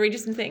 Do you want me to read you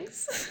some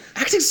things?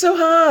 Acting's so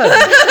hard.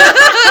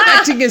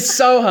 Acting is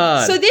so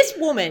hard. So this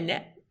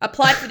woman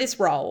applied for this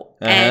role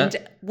Uh-huh. and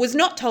was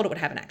not told it would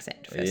have an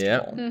accent, first Yeah.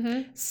 of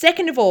all.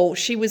 Second of all,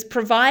 she was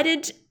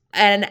provided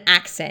an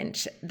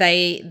accent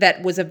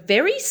that was a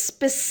very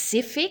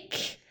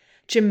specific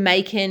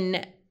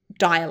Jamaican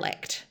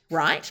dialect,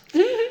 right?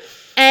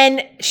 And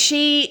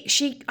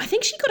I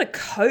think she got a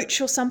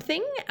coach or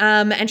something,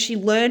 and she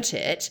learnt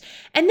it.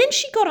 And then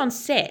she got on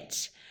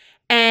set.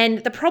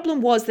 And the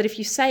problem was that if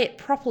you say it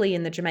properly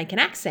in the Jamaican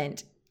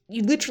accent,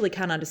 you literally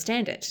can't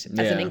understand it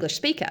as an English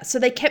speaker. So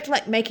they kept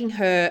like making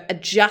her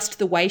adjust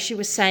the way she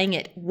was saying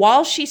it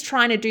while she's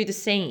trying to do the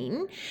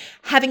scene,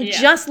 having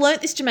just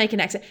learnt this Jamaican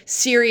accent.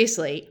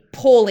 Seriously,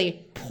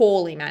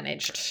 poorly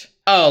managed.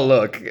 Oh,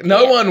 look,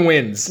 no one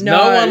wins.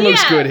 No one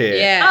looks good here.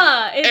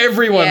 Yeah.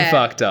 Everyone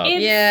fucked up.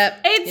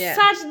 It's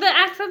such, the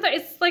accent,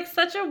 it's like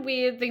such a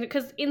weird thing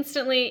because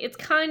instantly it's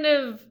kind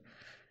of,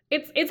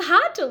 it's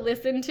hard to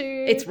listen to.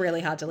 It's really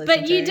hard to listen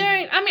to. But you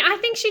don't, I mean, I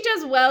think she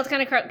does well to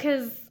kind of correct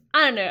because,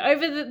 I don't know,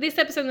 over this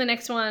episode and the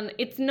next one,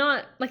 it's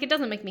not, like, it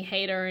doesn't make me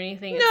hate her or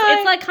anything.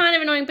 It's like kind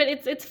of annoying, but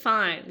it's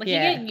fine. Like, you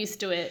get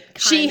used to it.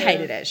 She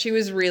hated it. She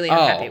was really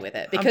unhappy with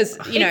it because,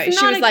 she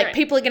was like,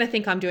 people are going to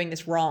think I'm doing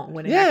this wrong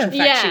when in actual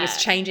fact she was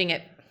changing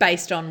it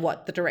based on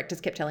what the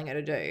directors kept telling her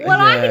to do. Well,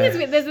 I think it's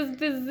weird.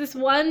 There's this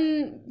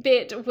one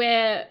bit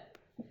where,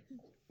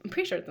 I'm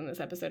pretty sure it's in this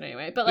episode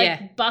anyway, but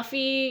like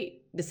Buffy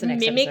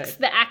mimics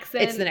the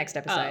accent. It's the next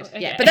episode. Oh,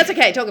 okay. Yeah, but that's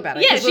okay. Talk about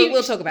it. Yeah,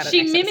 we'll talk about it. She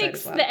next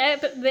mimics episode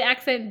as well. the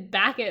accent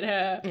back at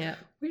her. Yeah.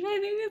 Which I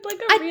think is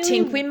like I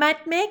think we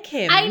might make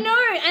him. I know,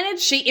 and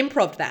it's... She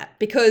improv'd that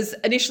because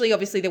initially,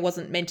 obviously, there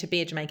wasn't meant to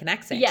be a Jamaican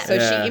accent. Yeah. So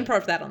she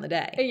improv'd that on the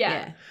day.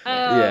 Yeah.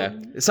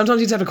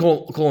 Sometimes you just have to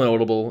call an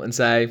audible and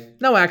say,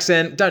 no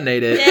accent, don't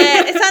need it.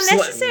 Yeah, it's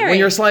unnecessary. When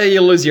you're a Slayer, you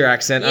lose your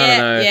accent. I don't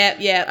know. Yeah.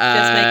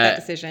 Just make that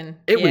decision.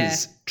 It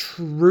was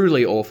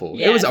truly awful.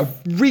 Yes. It was a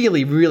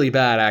really, really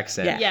bad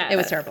accent. Yeah, it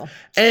was terrible.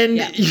 And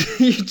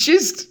you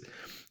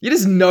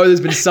just know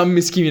there's been some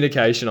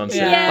miscommunication on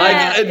set.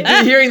 Yeah.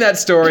 Like, hearing that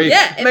story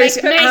makes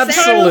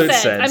absolute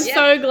sense. I'm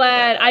so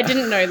glad I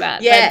didn't know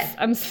that. Yeah.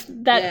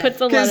 That puts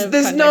a lot Because of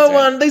there's context no to it.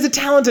 one, these are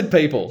talented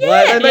people. Yeah,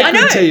 Like, they make I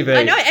know. good TV.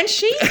 I know, and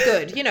she's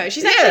good.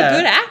 She's actually a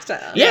good actor.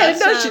 Yeah,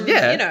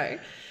 But,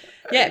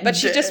 Yeah, but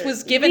she just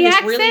was given The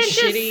this really accent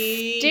just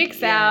shitty...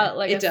 sticks out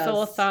like it a does.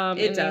 sore thumb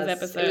in these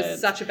episodes. It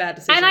was such a bad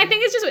decision. And I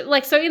think it's just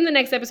like, so in the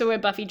next episode where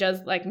Buffy does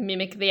like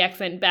mimic the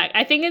accent back,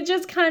 I think it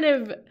just kind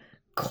of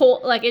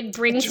it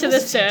brings to the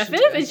surface.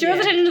 It draws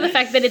attention to the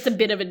fact that it's a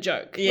bit of a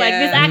joke. Yeah. Like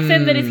this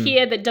accent that is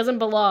here that doesn't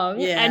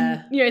belong.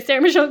 Yeah. And Sarah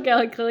Michelle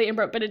Gellar clearly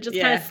improv, but it just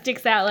kind of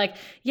sticks out like,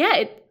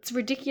 it's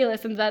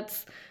ridiculous, and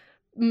that's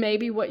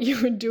maybe what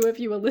you would do if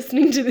you were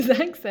listening to this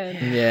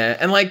accent. Yeah,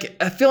 and like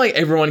I feel like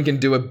everyone can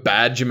do a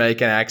bad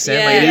Jamaican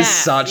accent. Like it is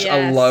such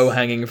a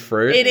low-hanging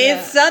fruit. It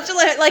is such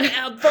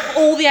a from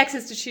all the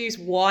accents to choose,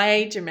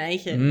 why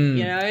Jamaican?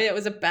 It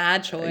was a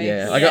bad choice.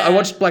 Yeah, like I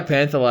watched Black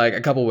Panther like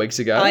a couple of weeks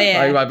ago. Oh,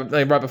 yeah.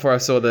 Right before I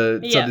saw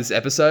this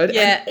episode.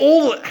 Yeah. And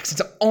all the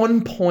accents are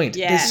on point.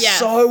 Yeah. They're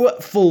so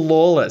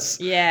flawless.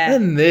 Yeah.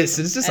 And this,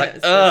 it's just like,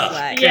 It's just ugh,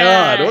 like- God,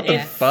 Yeah, what the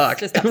it's fuck?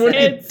 just What are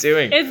you upsetting.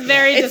 doing? It's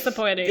very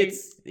disappointing.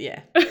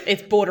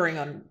 It's bordering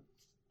on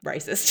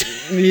racist.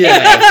 Yeah.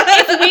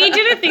 If we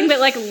did a thing that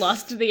like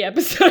lost the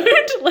episode,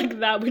 like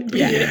that would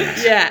be it.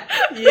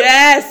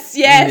 Yes.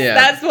 Yeah.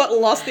 That's what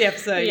lost the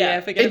episode. Yeah.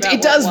 Forget about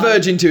It does what won.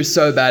 verge into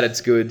so bad it's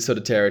good sort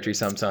of territory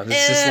sometimes.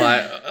 It's just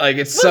like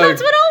it's Well, so...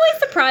 that's what always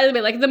surprises me.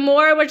 Like the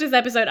more I watch this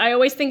episode, I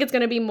always think it's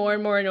going to be more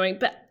and more annoying.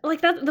 But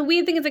like that, the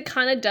weird thing is it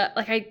kind of does.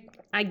 Like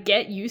I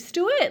get used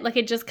to it. Like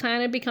it just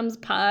kind of becomes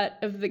part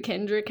of the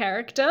Kendra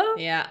character.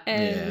 Yeah.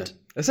 And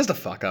It's just a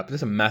fuck up. It's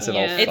just a massive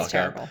old fuck It's up.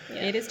 terrible.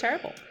 It is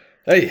terrible.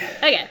 Hey.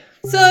 okay.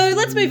 So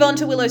let's move on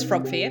to Willow's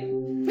frog fear.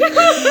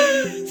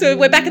 So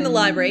we're back in the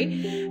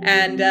library,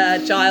 and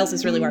Giles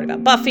is really worried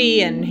about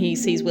Buffy, and he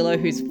sees Willow,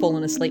 who's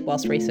fallen asleep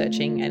whilst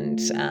researching,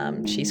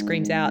 and she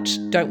screams out,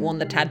 "Don't warn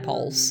the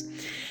tadpoles."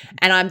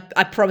 And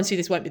I promise you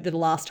this won't be the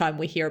last time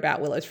we hear about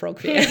Willow's frog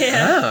fear.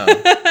 Oh.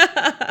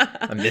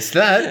 I missed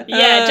that.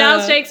 Yeah,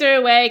 Giles shakes her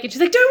awake, and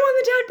she's like, "Don't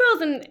want the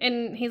tadpoles,"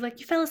 and he's like,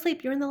 "You fell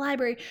asleep. You're in the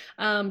library.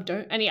 Don't."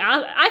 And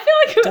I feel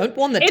like Don't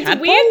warn the it's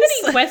tadpoles? weird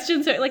that he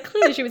questions her. Like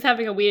clearly she was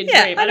having a weird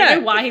Yeah, dream. I I don't know.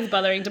 know why he's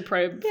bothering to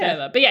probe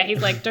further. But yeah,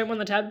 he's like, "Don't want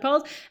the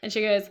tadpoles," and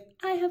she goes,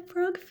 "I have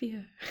frog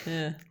fear."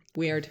 Yeah,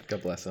 weird.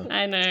 God bless her.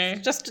 I know.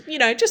 Just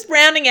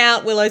rounding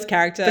out Willow's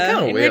character, They're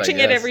kinda weird, I enriching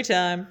it guess. every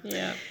time.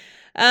 Yeah.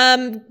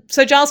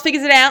 So Giles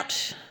figures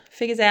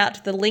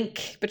out the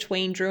link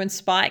between Drew and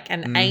Spike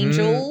and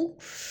Angel,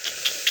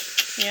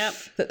 Yep.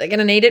 that they're going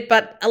to need it,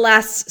 but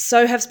alas,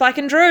 so have Spike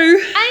and Drew.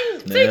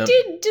 And so Yeah.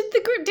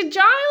 did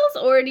Giles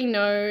already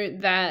know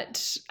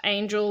that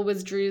Angel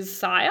was Drew's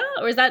sire,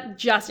 or is that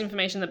just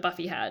information that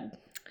Buffy had?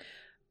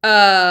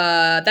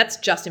 That's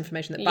just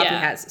information that Buffy Yeah.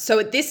 has. So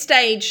at this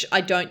stage, I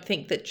don't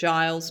think that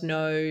Giles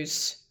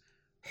knows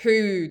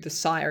who the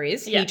sire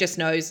is. Yeah. He just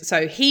knows.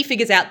 So he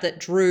figures out that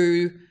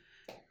Drew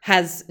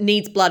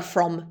needs blood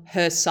from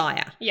her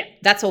sire. Yeah.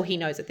 That's all he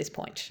knows at this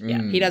point.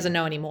 Yeah. He doesn't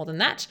know any more than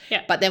that.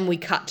 Yeah. But then we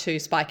cut to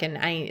Spike and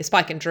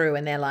Drew,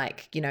 and they're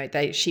like,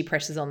 she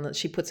puts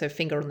her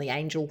finger on the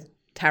angel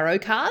tarot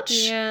card.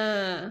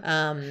 Yeah.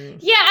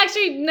 Yeah,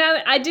 actually,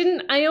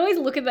 I always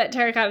look at that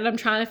tarot card and I'm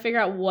trying to figure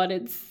out what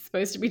it's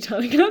supposed to be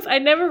telling us. I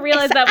never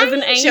realized It's that was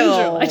an angel.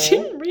 angel. I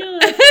didn't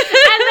realize. And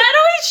that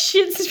always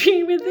shits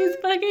me with these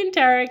fucking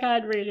tarot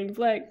card readings.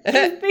 Like,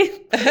 there's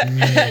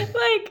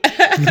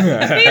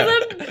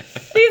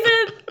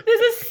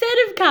a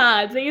set of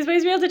cards that you're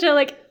supposed to be able to tell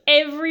like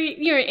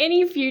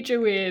any future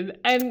with,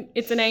 and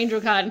it's an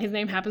angel card and his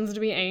name happens to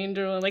be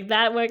Angel, and like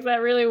that works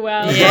out really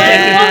well. Yeah.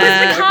 Like, what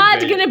was the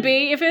card gonna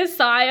be if her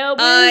sire was,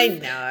 I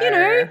know. you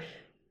know,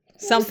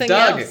 something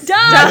Doug. else.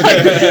 Doug?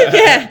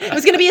 Yeah, it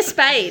was going to be a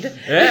spade.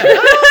 Yeah.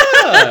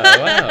 Oh,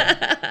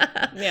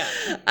 wow. Yeah.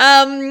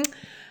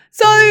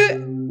 So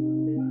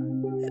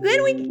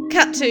then we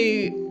cut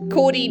to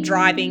Cordy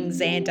driving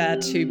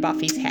Xander to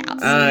Buffy's house.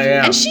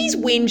 Yeah. And she's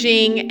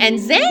whinging, and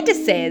Xander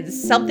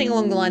says something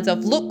along the lines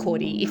of, look,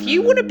 Cordy, if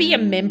you want to be a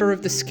member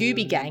of the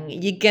Scooby Gang,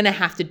 you're going to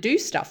have to do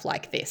stuff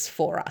like this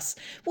for us.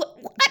 At what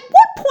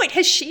point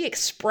has she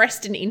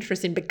expressed an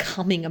interest in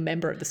becoming a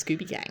member of the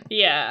Scooby Gang?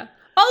 Yeah.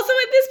 Also,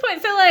 at this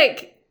point, so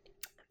like,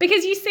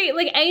 because you see,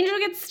 like, Angel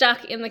gets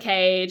stuck in the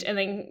cage, and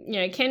then, you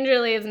know,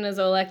 Kendra leaves and is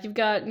all like, you've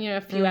got, you know,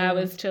 a few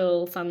hours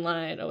till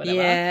sunlight or whatever.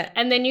 Yeah.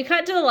 And then you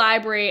cut to the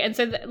library, and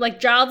so, like,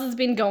 Giles has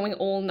been going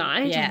all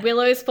night. Yeah.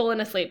 Willow's fallen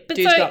asleep. But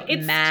Dude's so got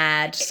it's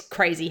mad,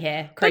 crazy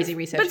hair, crazy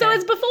research But so hair.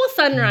 it's before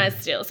sunrise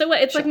still. So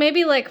what, it's like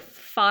maybe like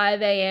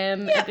 5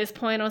 a.m. at this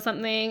point or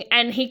something.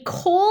 And he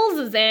calls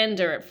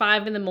Xander at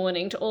 5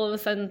 a.m. to all of a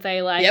sudden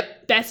say like,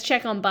 Yep. best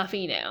check on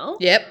Buffy now.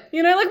 Yep.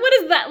 You know, like what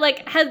is that?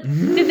 Like,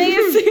 did they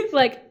assume,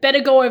 like, better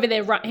go over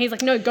there right? He's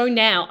like, no, go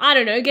now. I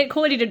don't know, get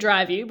Cordy to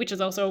drive you, which is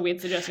also a weird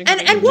suggestion.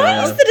 And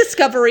why is the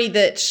discovery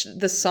that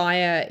the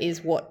sire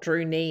is what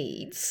Drew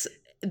needs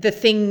the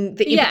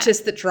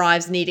impetus that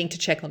drives needing to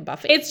check on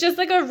Buffy? It's just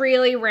like a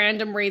really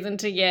random reason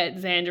to get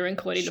Xander and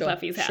Cordy to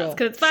Buffy's house.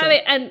 Because it's 5 sure.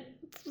 and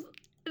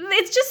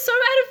it's just so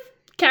out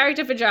of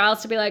character for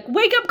Giles to be like,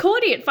 wake up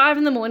Cordy at 5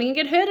 a.m. and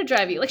get her to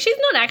drive you. Like, she's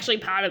not actually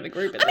part of the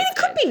group. I mean, it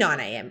could be 9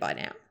 a.m. by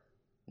now.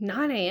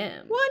 9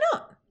 a.m. Why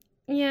not?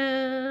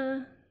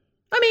 Yeah.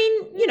 I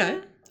mean, you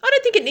know, I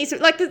don't think it needs to,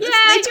 like, it's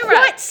you're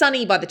quite right.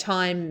 sunny by the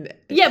time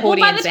Yeah, well,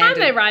 Cordy by and the time Xander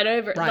they ride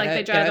over, like,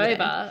 they get drive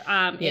over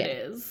over, Yeah.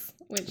 it is.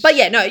 Which, But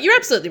yeah, no, you're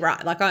absolutely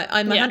right. Like,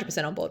 I'm Yeah.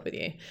 100% on board with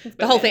you.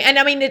 The whole thing. And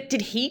I mean,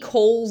 did he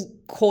call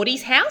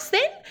Cordy's house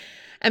then?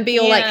 And be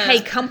all like, Yeah.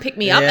 hey, come pick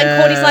me up? Yeah.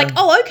 And Cordy's like,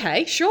 oh,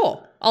 okay,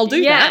 sure. I'll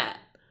do that.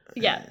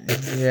 Yeah.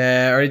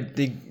 Yeah.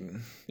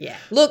 Yeah.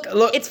 Look,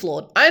 it's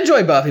flawed. I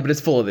enjoy Buffy, but it's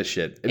full of this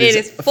shit. It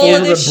is full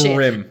of this shit.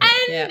 brim.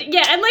 And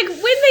and like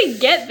when they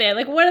get there,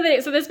 like what are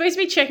they? So they're supposed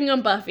to be checking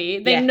on Buffy.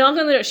 They knock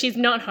on the door. She's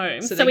not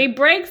home. So they- he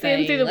breaks in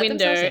they through the let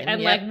window themselves in, and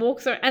yep. like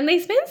walks around. And they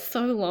spend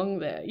so long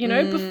there, you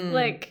know,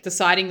 like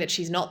Deciding that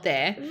she's not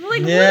there.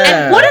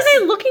 Yeah. what are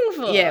they looking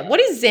for? Yeah. What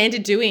is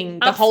Xander doing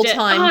the whole Upstairs.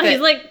 time? Oh, that- he's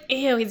like,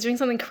 ew, he's doing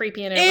something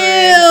creepy in her Ew!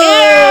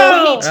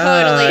 room. He totally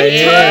Oh, is.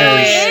 he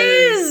totally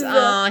is.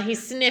 Oh,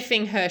 he's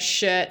sniffing her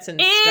shirts and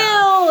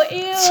stuff.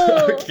 Ew.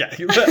 Okay,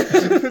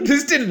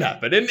 this didn't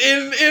happen. In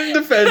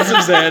defense of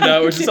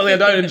Xander, which is something I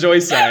don't enjoy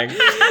saying, this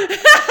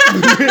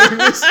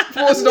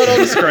was not on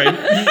the screen.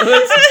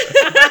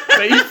 Let's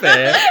be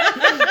fair.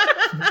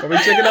 Probably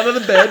checking under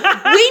the bed.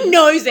 We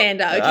know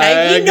Xander, okay?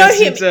 I We know guess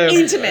you him do.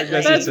 intimately.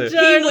 I guess you That's do.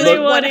 He was totally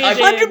what he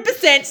did.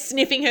 100%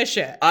 sniffing her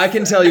shirt. I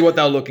can tell you what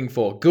they're looking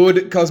for.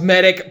 Good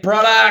cosmetic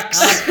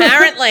products.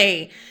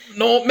 Apparently.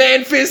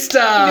 Nortman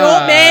Fister.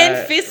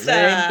 Nortman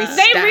Fister.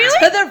 They really-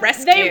 To the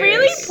rescue. They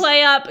really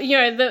play up, you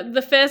know,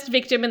 the first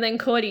victim and then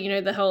Cordy, you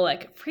know, the whole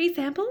like free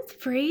samples,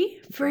 free.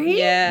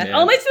 Yeah. Yeah.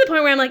 Almost to the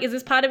point where I'm like, is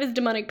this part of his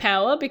demonic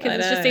power? Because I it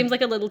know. just seems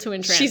like a little too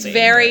entrancing. She's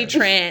very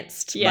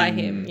tranced Yeah. by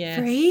him. Yeah.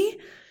 free.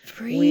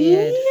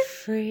 Weird.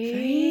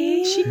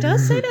 Free. She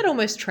does say that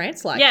almost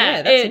trance-like. Yeah,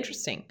 Yeah, that's it-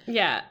 interesting.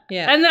 Yeah.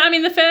 Yeah. And I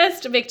mean, the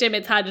first victim,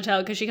 it's hard to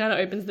tell because she kind of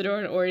opens the door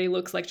and already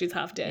looks like she's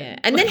half dead. Yeah.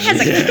 And then has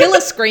a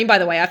killer scream, by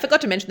the way. I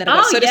forgot to mention that. I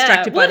got so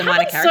distracted by Well, the it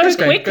minor happens characters. so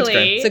Good scream.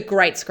 quickly. It's a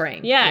great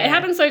scream. Yeah, it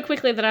happened so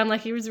quickly that I'm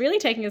like, he was really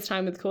taking his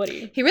time with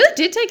Cordy. He really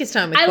did take his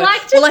time with I Cordy.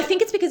 liked it. Well, I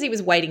think it's because he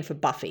was waiting for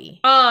Buffy.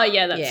 Oh,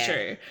 yeah, that's Yeah.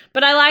 true.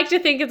 But I like to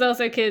think it's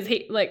also because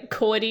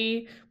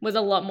Cordy was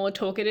a lot more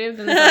talkative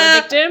than the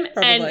other victim,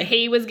 and Probably.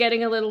 he was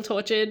getting a little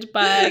tortured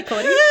by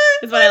Cordy.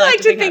 Is what I like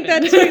to think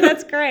that happened. too.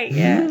 That's great.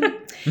 Yeah.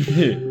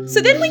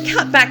 So then we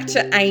cut back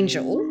to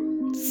Angel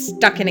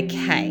stuck in a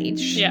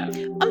cage. Yeah.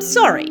 I'm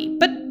sorry,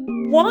 but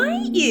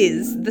why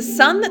is the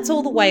sun that's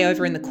all the way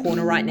over in the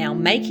corner right now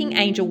making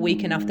Angel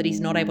weak enough that he's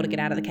not able to get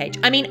out of the cage?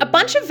 I mean, a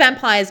bunch of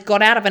vampires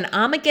got out of an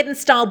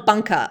Armageddon-style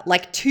bunker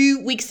like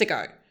 2 weeks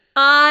ago.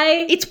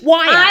 It's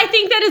wire. I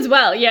think that as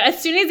well. Yeah,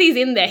 as soon as he's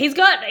in there,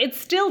 it's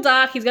still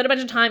dark. He's got a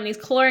bunch of time and he's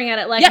clawing at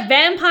it. Like Yeah.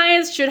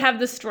 vampires should have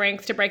the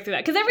strength to break through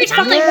that. Because every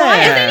time, fucking because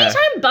wire.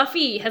 anytime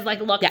Buffy has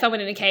like locked Yeah.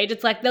 someone in a cage,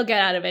 it's like they'll get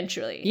out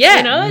eventually. Yeah,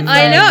 you know, it's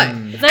I like,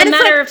 know. It's a And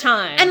matter like- of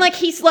time. And like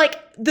he's like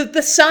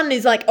the sun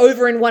is like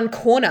over in one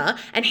corner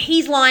and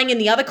he's lying in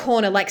the other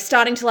corner, like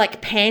starting to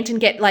like pant and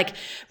get like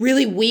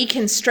really weak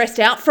and stressed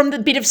out from the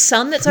bit of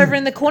sun that's over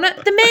in the corner.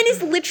 The man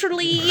is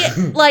literally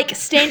like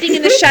standing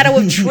in the shadow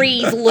of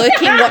trees,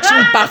 lurking,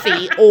 watching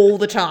Buffy all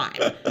the time.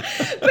 But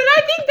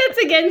I think that's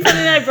again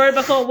something that I wrote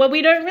before, where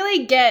we don't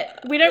really get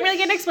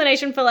an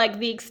explanation for like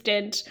the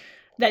extent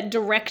that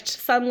direct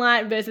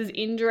sunlight versus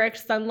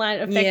indirect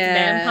sunlight affects Yeah.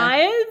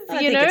 vampires. I you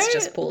think know, it's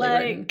just poorly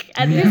written.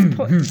 at this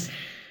point,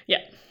 yeah.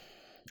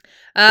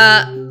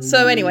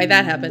 So anyway,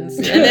 that happens.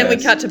 And then we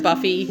cut to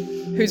Buffy,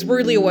 who's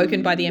rudely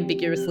awoken by the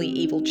ambiguously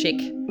evil chick.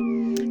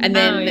 And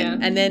then Oh, yeah.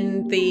 and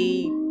then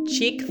the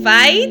chick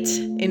fight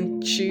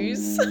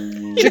ensues.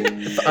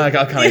 I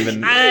can't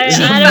even. I Chick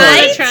don't want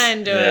fight? to try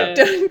and do Yeah.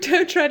 it.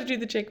 Don't try to do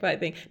the chick fight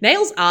thing.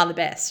 Nails are the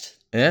best.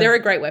 Yeah. They're a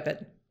great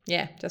weapon.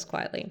 Yeah, just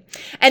quietly.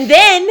 And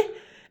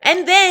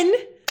then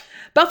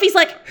Buffy's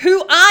like,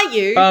 "Who are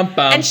you?" Bum,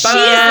 bum, and she's bum.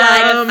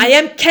 like, "I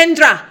am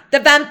Kendra, the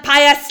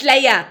vampire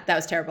slayer." That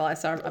was terrible. I'm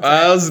sorry. That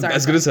was Sorry.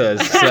 as good as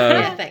hers. So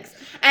Yeah, thanks.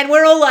 And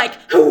we're all like,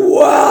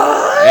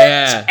 "What?"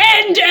 yeah,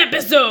 End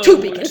episode. To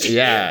be continued.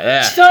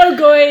 yeah. So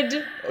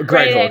good.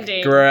 Great hook.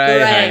 ending. Great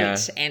Great hanger.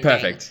 ending.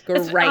 Perfect. Great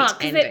 'Cause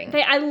ending.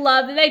 I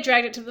love that they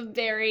dragged it to the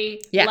very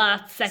Yeah,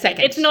 last second.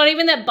 second. It's not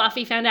even that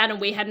Buffy found out and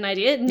we had an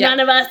idea. None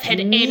of us had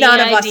any None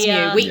of idea. us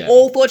knew. We Yeah.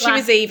 all thought she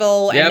was Last-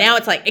 evil, Yep. and now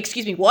it's like,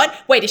 excuse me, what?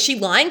 Wait, is she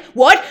lying?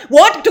 What?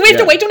 What? Do we have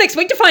to Yeah. wait till next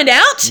week to find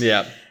out?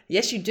 Yeah.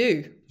 Yes, you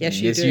do.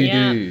 Yes, Yes, do. you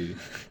Yeah. do.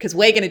 Because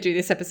we're going to do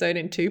this episode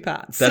in 2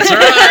 parts. That's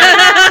right.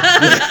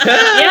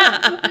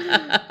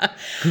 Yeah.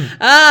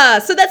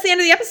 So that's the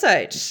end of the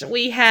episode.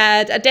 We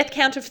had a death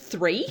count of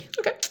 3.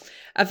 Okay.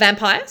 A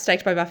vampire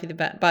staked by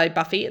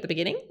Buffy at the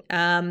beginning.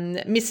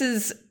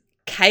 Mrs.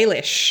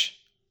 Kalish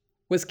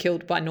was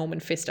killed by Norman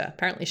Pfister.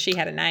 Apparently, she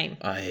had a name.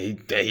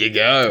 There you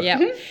go. Yeah.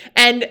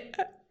 And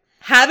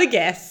have a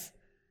guess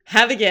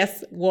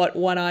what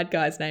one-eyed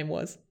guy's name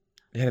was.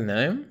 You had a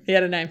name? He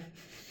had a name.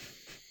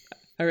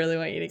 I really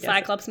want you to guess.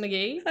 Cyclops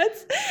McGee.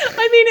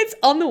 It's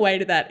on the way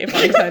to that, if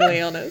I'm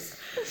totally honest.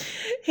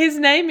 His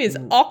name is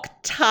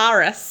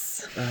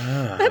Octaris.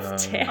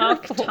 That's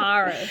terrible.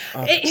 Octaris.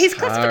 His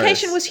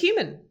classification was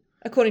human,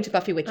 according to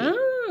Buffy Wiki.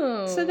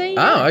 Oh. So there you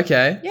go. Oh,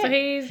 okay. Yeah. So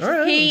he's All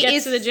right. He gets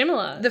is to the gym a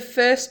lot. the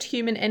first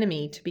human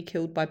enemy to be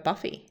killed by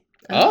Buffy.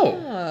 Oh.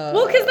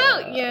 Well, because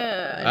that,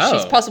 yeah.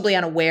 She's Oh. possibly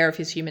unaware of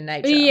his human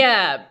nature.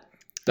 Yeah.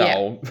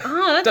 No.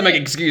 Oh, that's Don't make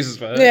it. excuses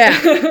for her.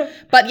 Yeah.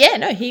 But yeah,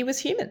 no, he was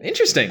human.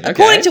 Interesting. Okay.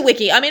 According to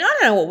Wiki. I mean, I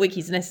don't know what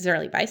Wiki's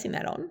necessarily basing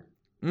that on.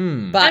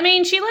 But I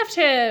mean, she left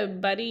her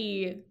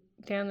buddy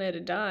down there to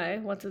die.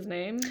 What's his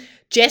name?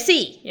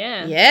 Jesse.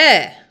 Yeah.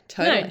 Yeah.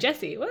 Totally. No,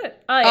 Jesse.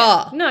 What? Oh,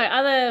 yeah. Oh. No,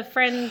 other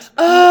friend.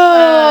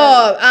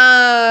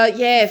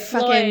 Yeah,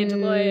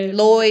 fucking Lloyd.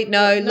 Lloyd.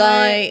 No,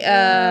 Lloyd.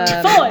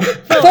 Ford.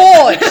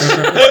 Ford.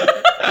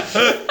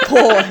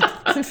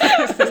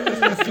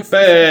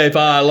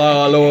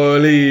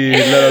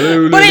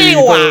 But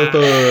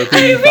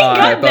We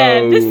got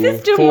there. The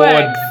system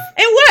works.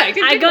 It worked.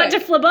 It I did got work. to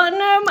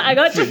Phlebotinum. I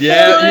got to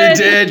Yeah, Ford.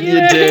 you did,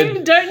 you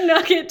did. Don't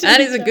knock it. till That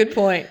you is a try. good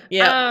point.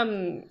 Yeah.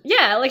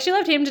 Yeah, like she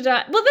left him to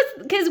die. Well,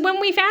 that's because when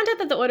we found out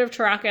that the Order of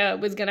Taraka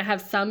was going to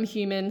have some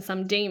human,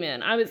 some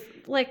demon, I was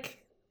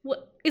like,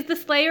 what? Is the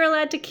Slayer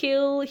allowed to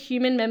kill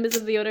human members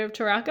of the Order of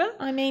Taraka?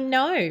 I mean,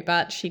 no,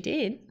 but she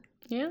did,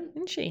 Yeah.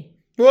 didn't she?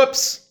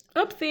 Whoops.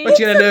 Oopsie. What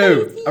you gonna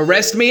do?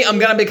 Arrest me? I'm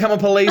gonna become a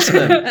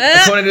policeman.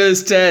 According to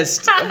this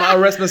test, I'm gonna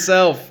arrest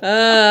myself.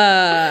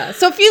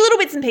 So a few little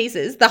bits and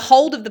pieces. The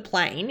hold of the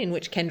plane in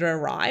which Kendra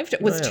arrived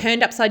was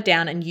turned upside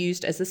down and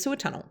used as a sewer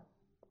tunnel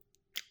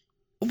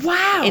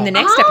Wow. in the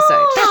next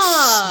episode.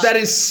 That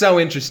is so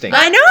interesting.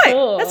 I know.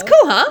 cool. That's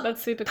cool, huh?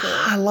 That's super cool.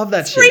 I love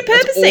that shit.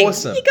 Repurposing. That's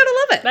awesome. You gotta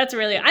love it. That's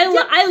really. I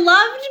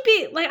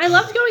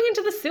loved going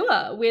into the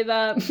sewer with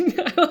I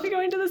loved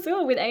going to the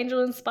sewer with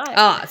Angel and Spike.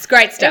 Oh, it's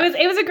great stuff.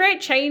 It was a great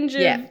change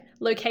of Yeah.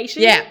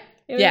 location. Yeah.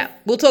 It was- Yeah.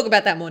 We'll talk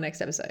about that more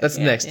next episode. That's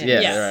next.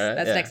 Yeah. Yes. Right,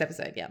 That's yeah. next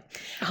episode, yeah.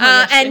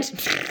 yeah, And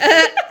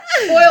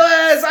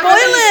Spoilers!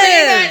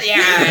 spoilers!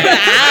 Yeah.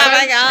 Oh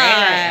my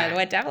god.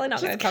 We're definitely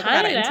not going to talk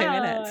about cut it in it 2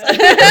 out. minutes.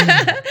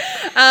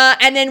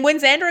 And then when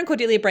Xander and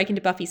Cordelia break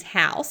into Buffy's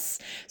house,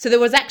 so there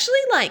was actually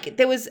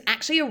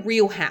a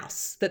real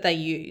house that they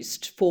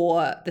used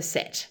for the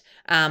set.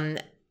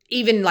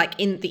 Even like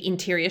in the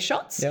interior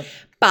shots. Yep.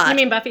 But You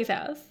mean Buffy's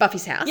house?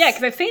 Buffy's house. Yeah,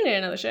 because I've seen it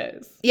in other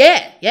shows.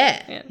 Yeah.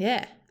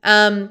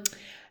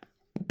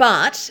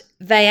 But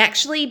they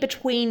actually,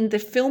 between the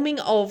filming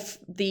of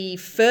the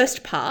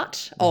first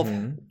part of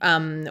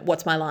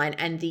What's My Line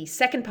and the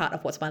second part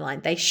of What's My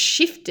Line, they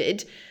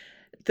shifted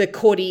the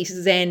Cordy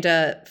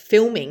Xander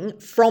filming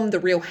from the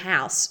real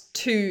house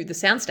to the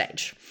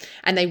soundstage.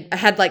 And they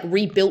had like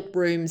rebuilt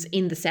rooms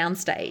in the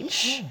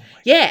soundstage.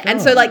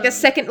 And so like the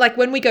second, like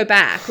when we go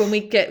back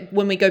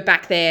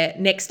there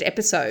next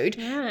episode,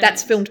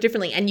 that's filmed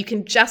differently. And you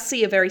can just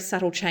see a very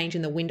subtle change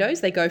in the windows.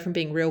 They go from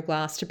being real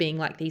glass to being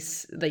like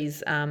these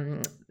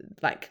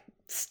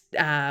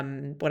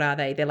what are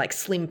they? They're like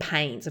slim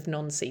panes of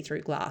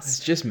non-see-through glass.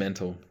 It's just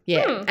mental.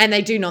 Yeah. And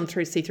they do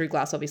see-through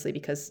glass, obviously,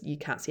 because you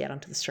can't see out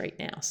onto the street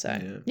now.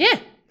 So, yeah.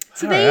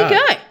 So there you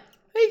Alright. go.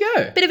 There you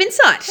go. Bit of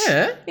insight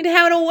Yeah. into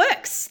how it all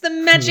works. The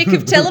magic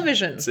of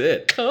television. That's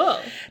it. Cool.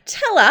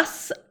 Tell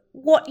us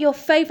what your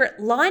favourite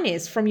line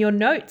is from your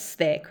notes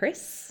there,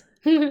 Chris.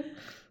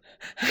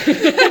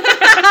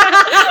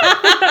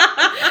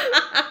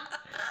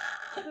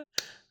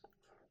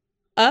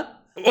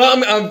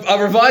 Well, I've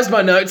revised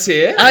my notes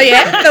here. Oh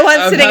yeah, the one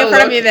I've sitting had in a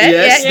front of look. you there.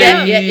 Yes,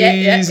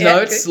 yeah. these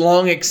notes,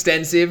 long,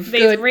 extensive,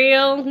 These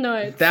real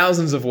notes.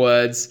 thousands of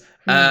words.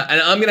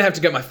 And I'm going to have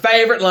to get my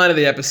favourite line of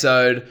the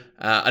episode,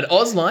 an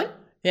Oz line.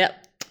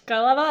 Yep. Go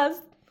love us.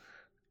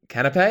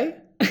 Canapé.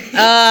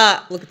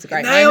 Look, it's a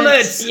great Nailed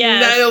moment. it.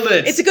 Yes. Nailed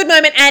it. It's a good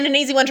moment and an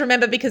easy one to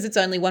remember because it's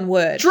only one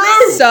word. True.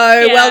 So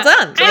well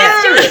done. And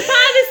it's just part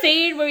of the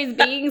scene where he's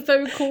being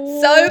so cool.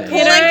 So cool and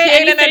cute he's and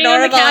sitting on the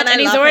adorable couch and I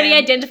and he's love already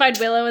him. identified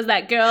Willow as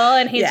that girl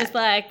and he's Yeah. just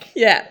like,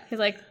 Yeah. he's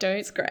like,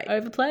 don't great.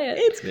 overplay it.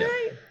 It's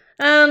great.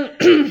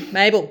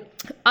 Mabel.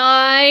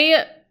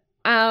 I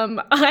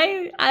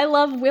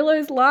love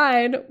Willow's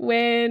line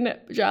when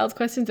Giles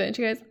questions her and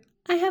she goes,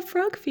 I have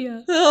frog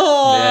fear.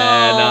 Oh,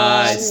 Yeah,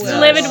 nice, nice.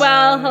 Delivered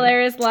well,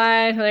 hilarious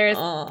line, hilarious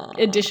Aw.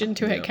 addition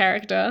to her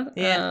character.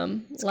 Yeah.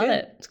 Love Good.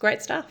 it. It's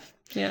great stuff.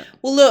 Yeah.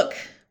 Well, look,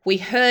 we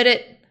heard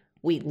it.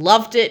 We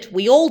loved it.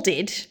 We all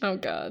did. Oh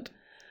God.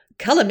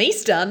 Colour me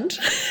stunned.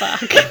 Fuck.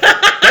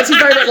 That's your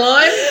favourite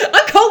line?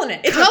 I'm calling it.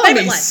 It's my Colour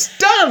favourite me line.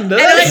 stunned.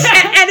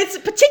 And it's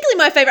particularly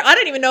my favourite. I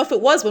don't even know if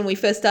it was when we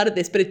first started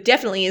this, but it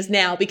definitely is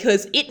now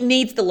because it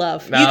needs the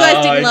love. You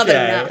guys didn't love it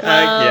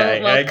okay.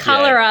 enough. Well,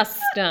 colour us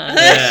stunned.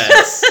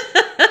 Yes.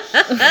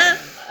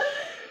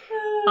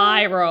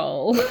 Eye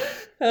roll.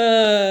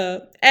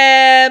 And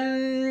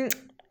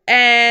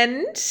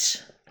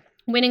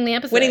Winning the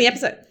episode. winning the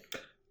episode.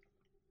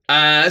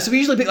 So we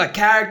usually pick like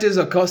characters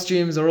or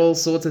costumes or all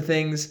sorts of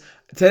things.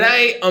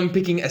 Today I'm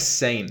picking a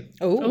scene.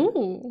 Oh,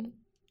 Ooh.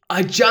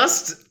 I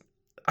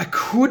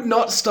could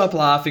not stop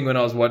laughing when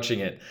I was watching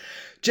it.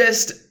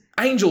 Just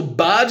Angel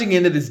barging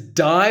into this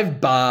dive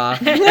bar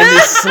and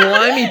this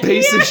slimy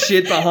piece of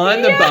shit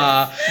behind the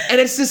bar. And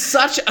it's just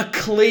such a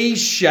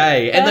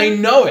cliche. And they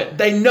know it.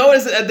 They know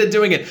it as they're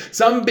doing it.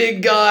 Some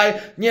big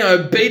guy,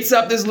 beats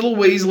up this little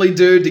Weasley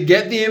dude to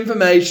get the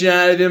information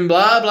out of him,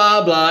 blah,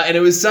 blah, blah. And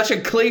it was such a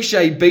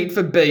cliche, beat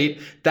for beat,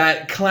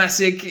 that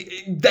classic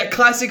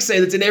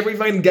scene that's in every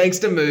fucking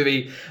gangster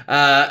movie.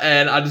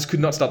 And I just could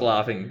not stop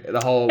laughing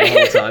the whole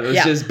time. It was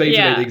Yeah. just beat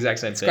for Yeah. beat the exact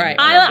same thing. great.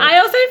 I loved it. I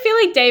also feel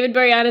like David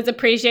Boreanaz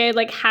appreciated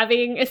like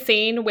having a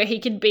scene where he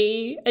could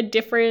be a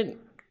different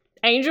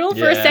Angel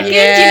for a Yeah. second.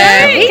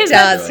 yeah, you know? he 'Cause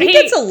does. He he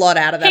gets a lot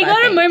out of that. He I got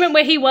a think. moment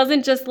where he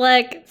wasn't just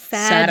like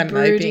sad and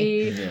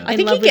broody. Yeah. I in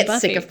think love he with gets Buffy.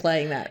 sick of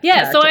playing that.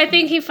 Yeah, so character. I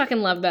think he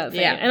fucking loved that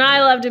scene. Yeah. And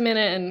I loved him in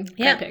it and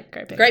Yeah. great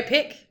pick. Great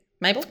pick,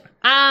 Mabel.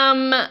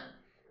 I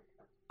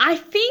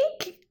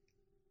think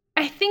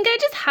I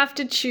just have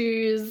to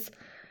choose,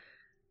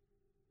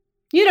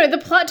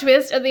 the plot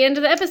twist at the end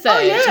of the episode. Oh,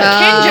 yeah.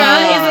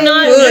 Kendra is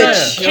not good Kendra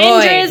is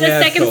choice. a Yeah,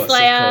 of second course, of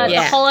Slayer. course. The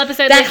Yeah. whole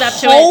episode That leads up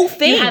to whole it.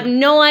 thing. You have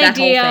no That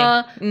whole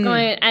idea thing.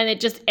 going, and it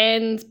just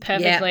ends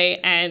perfectly.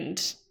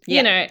 And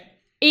Yeah.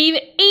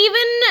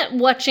 even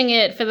watching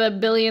it for the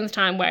billionth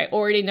time, where I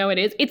already know it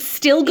is, it's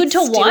still good It's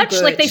to still watch.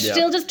 good. Like they Yeah.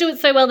 still just do it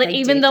so well that They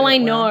even do though do I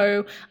it well.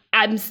 know,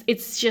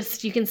 it's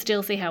just you can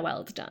still see how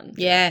well it's done.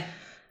 Yeah.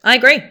 I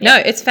agree. No,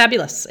 it's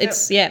fabulous.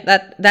 It's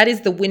that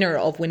is the winner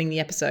of winning the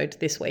episode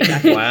this week. I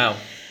think. Wow.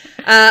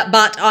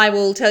 But I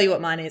will tell you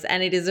what mine is,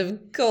 and it is of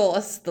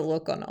course the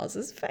look on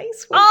Oz's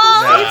face when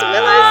Oh, he sees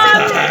Willow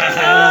subject.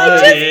 Oh, I Oh,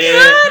 just yeah.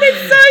 can't.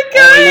 It's so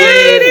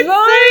good. It's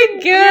so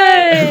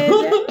good.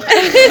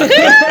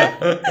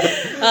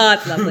 Oh,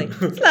 it's lovely.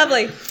 It's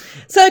lovely.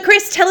 So,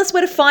 Chris, tell us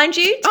where to find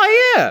you.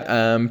 Oh,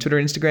 yeah. Twitter,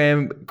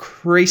 Instagram,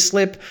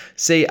 Creaslip,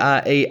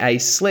 CREA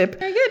Slip.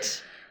 Very good.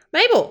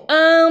 Mabel,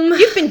 You've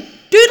you've been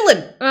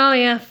doodling. Oh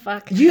yeah,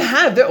 fuck. You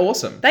have. They're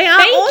awesome. They are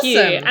Thank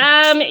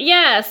awesome.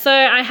 you. So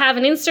I have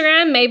an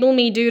Instagram, Mabel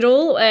Me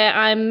Doodle.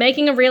 I'm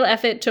making a real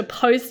effort to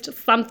post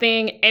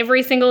something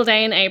every single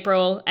day in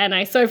April, and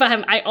I so far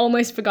haven't. I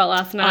almost forgot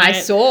last night. I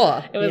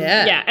saw. It was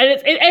yeah.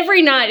 and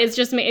every night it's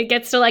just me. It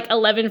gets to like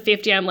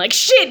 11:50. I'm like,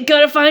 shit,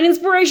 gotta find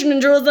inspiration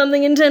and draw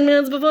something in 10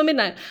 minutes before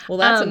midnight. Well,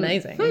 that's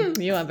amazing.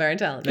 You are very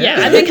talented. Yeah,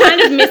 I've been kind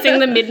of missing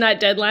the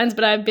midnight deadlines,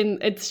 but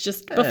it's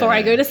just before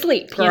I go to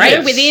sleep. Great.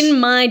 Within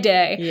my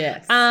day.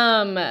 Yes.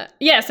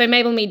 So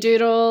Mabel Me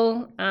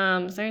Doodle.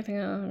 Is there anything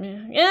else?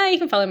 Yeah, you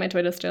can follow my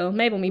Twitter still.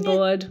 Mabel Me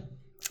Board.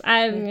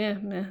 Yeah.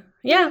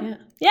 Yay!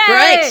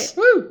 Great.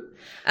 Woo.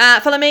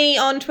 Follow me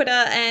on Twitter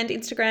and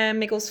Instagram,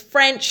 Miggles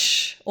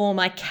French, or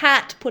my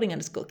cat,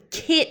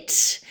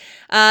 pudding_kit.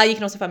 You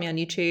can also find me on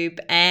YouTube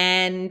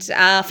and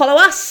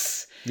follow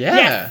us.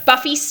 Yeah.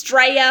 Buffy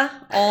Strayer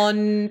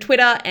on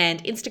Twitter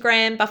and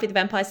Instagram, Buffy the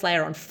Vampire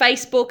Slayer on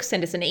Facebook.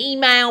 Send us an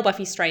email,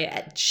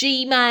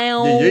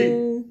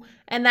 buffystrayer@gmail.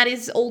 And that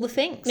is all the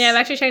things. Yeah, I've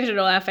actually changed it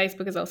all. Our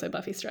Facebook is also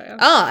Buffy Strayer.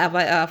 Oh,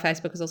 our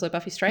Facebook is also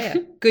Buffy Strayer.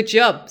 Good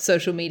job,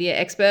 social media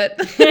expert.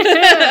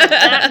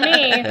 That's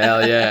me.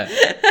 Hell yeah.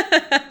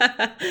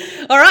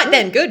 All right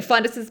then, good.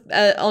 Find us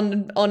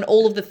on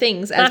all of the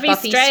things as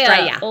Buffy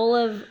Strayer. All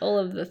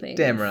of the things.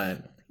 Damn right.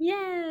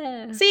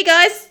 Yeah. See you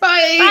guys.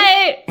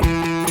 Bye. Bye.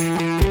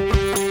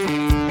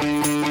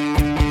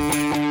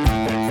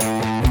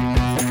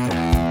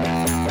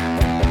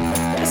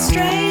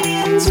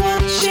 Australians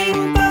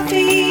watching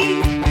Buffy.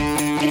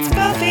 It's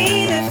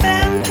Buffy the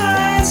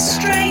Vampire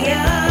Slayer.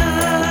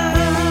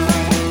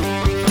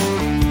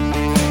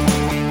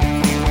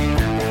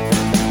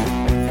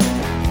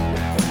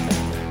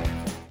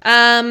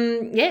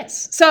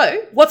 Yes.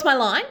 So, What's My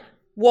Line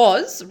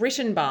was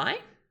written by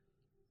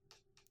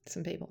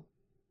some people.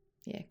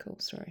 Yeah, cool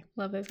story.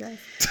 Love those guys.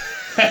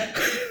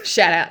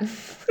 Shout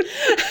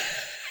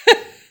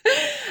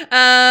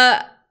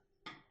out.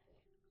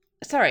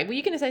 Sorry, were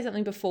you going to say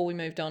something before we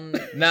moved on?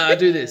 No,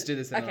 do this.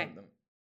 And Okay. I'll-